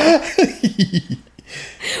so well.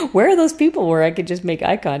 Where are those people where I could just make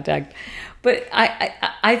eye contact? But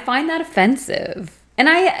I find that offensive. And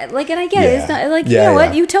I get it. It's not like, you know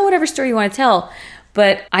what? You tell whatever story you want to tell.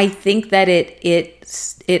 But I think that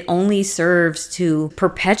it only serves to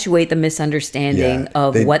perpetuate the misunderstanding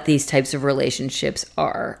of what these types of relationships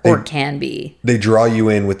are or can be. They draw you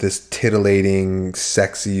in with this titillating,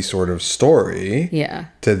 sexy sort of story. Yeah.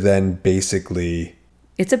 To then basically...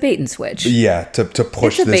 It's a bait and switch. Yeah, to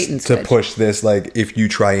push this, like, if you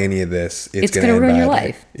try any of this, it's going to ruin your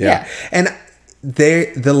life. Yeah. And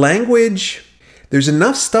the language, there's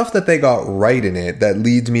enough stuff that they got right in it that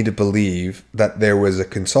leads me to believe that there was a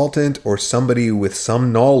consultant or somebody with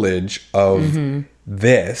some knowledge of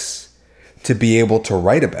this to be able to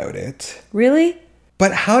write about it. Really?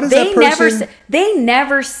 But how does that person... They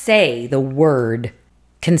never say the word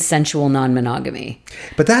consensual non-monogamy.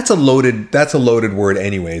 But that's a loaded word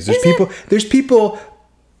anyways. There's people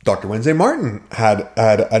Dr. Wednesday Martin had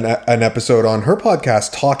an episode on her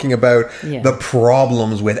podcast talking about the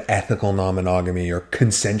problems with ethical non-monogamy or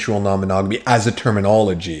consensual non-monogamy as a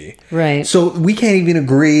terminology. Right. So we can't even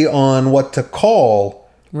agree on what to call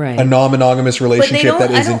a non-monogamous relationship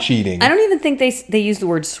that isn't cheating. I don't even think they use the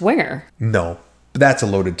word swinger. No. But that's a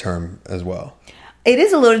loaded term as well. It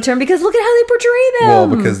is a loaded term because look at how they portray them. Well,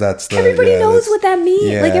 because that's everybody knows what that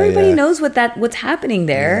means. Like everybody knows what's happening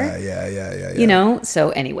there. Yeah. You know.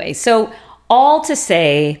 So anyway, all to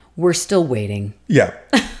say, we're still waiting. Yeah.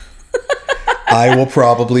 I will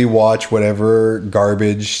probably watch whatever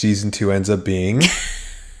garbage season 2 ends up being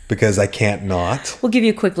because I can't not. We'll give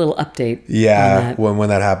you a quick little update. Yeah, when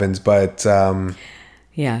that happens, but.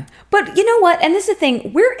 Yeah, but you know what? And this is the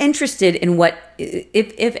thing: we're interested in what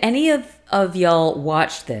if any of y'all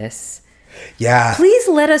watch this. Yeah. Please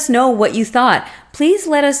let us know what you thought. Please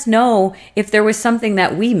let us know if there was something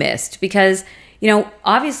that we missed because, you know,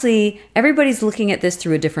 obviously everybody's looking at this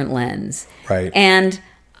through a different lens. Right. And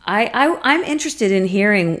I'm interested in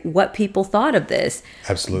hearing what people thought of this.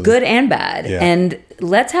 Absolutely. Good and bad. Yeah. And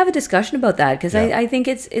let's have a discussion about that because I think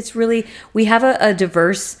it's really, we have a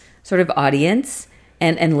diverse sort of audience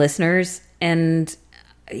and listeners. And,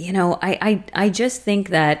 you know, I just think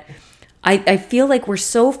that I feel like we're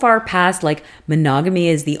so far past like monogamy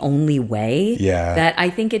is the only way that I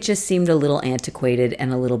think it just seemed a little antiquated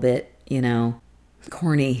and a little bit, you know,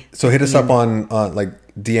 corny. So hit us up on like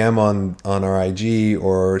DM on our IG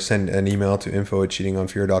or send an email to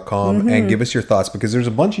info@cheatingonfear.com and give us your thoughts because there's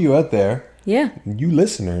a bunch of you out there. Yeah. You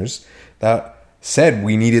listeners that said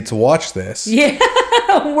we needed to watch this. Yeah.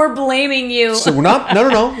 We're blaming you. So we're not,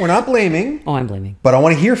 no, we're not blaming. Oh, I'm blaming. But I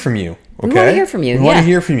want to hear from you. Okay? We want to hear from you. We want to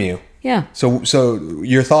hear from you. Yeah. So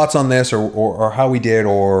your thoughts on this or how we did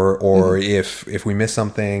or if we missed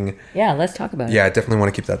something. Yeah, let's talk about it. Yeah, I definitely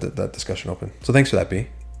want to keep that discussion open. So thanks for that, B.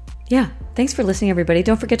 Yeah. Thanks for listening, everybody.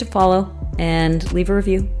 Don't forget to follow and leave a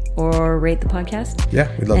review or rate the podcast. Yeah,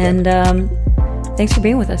 we'd love that. And thanks for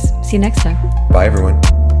being with us. See you next time. Bye, everyone.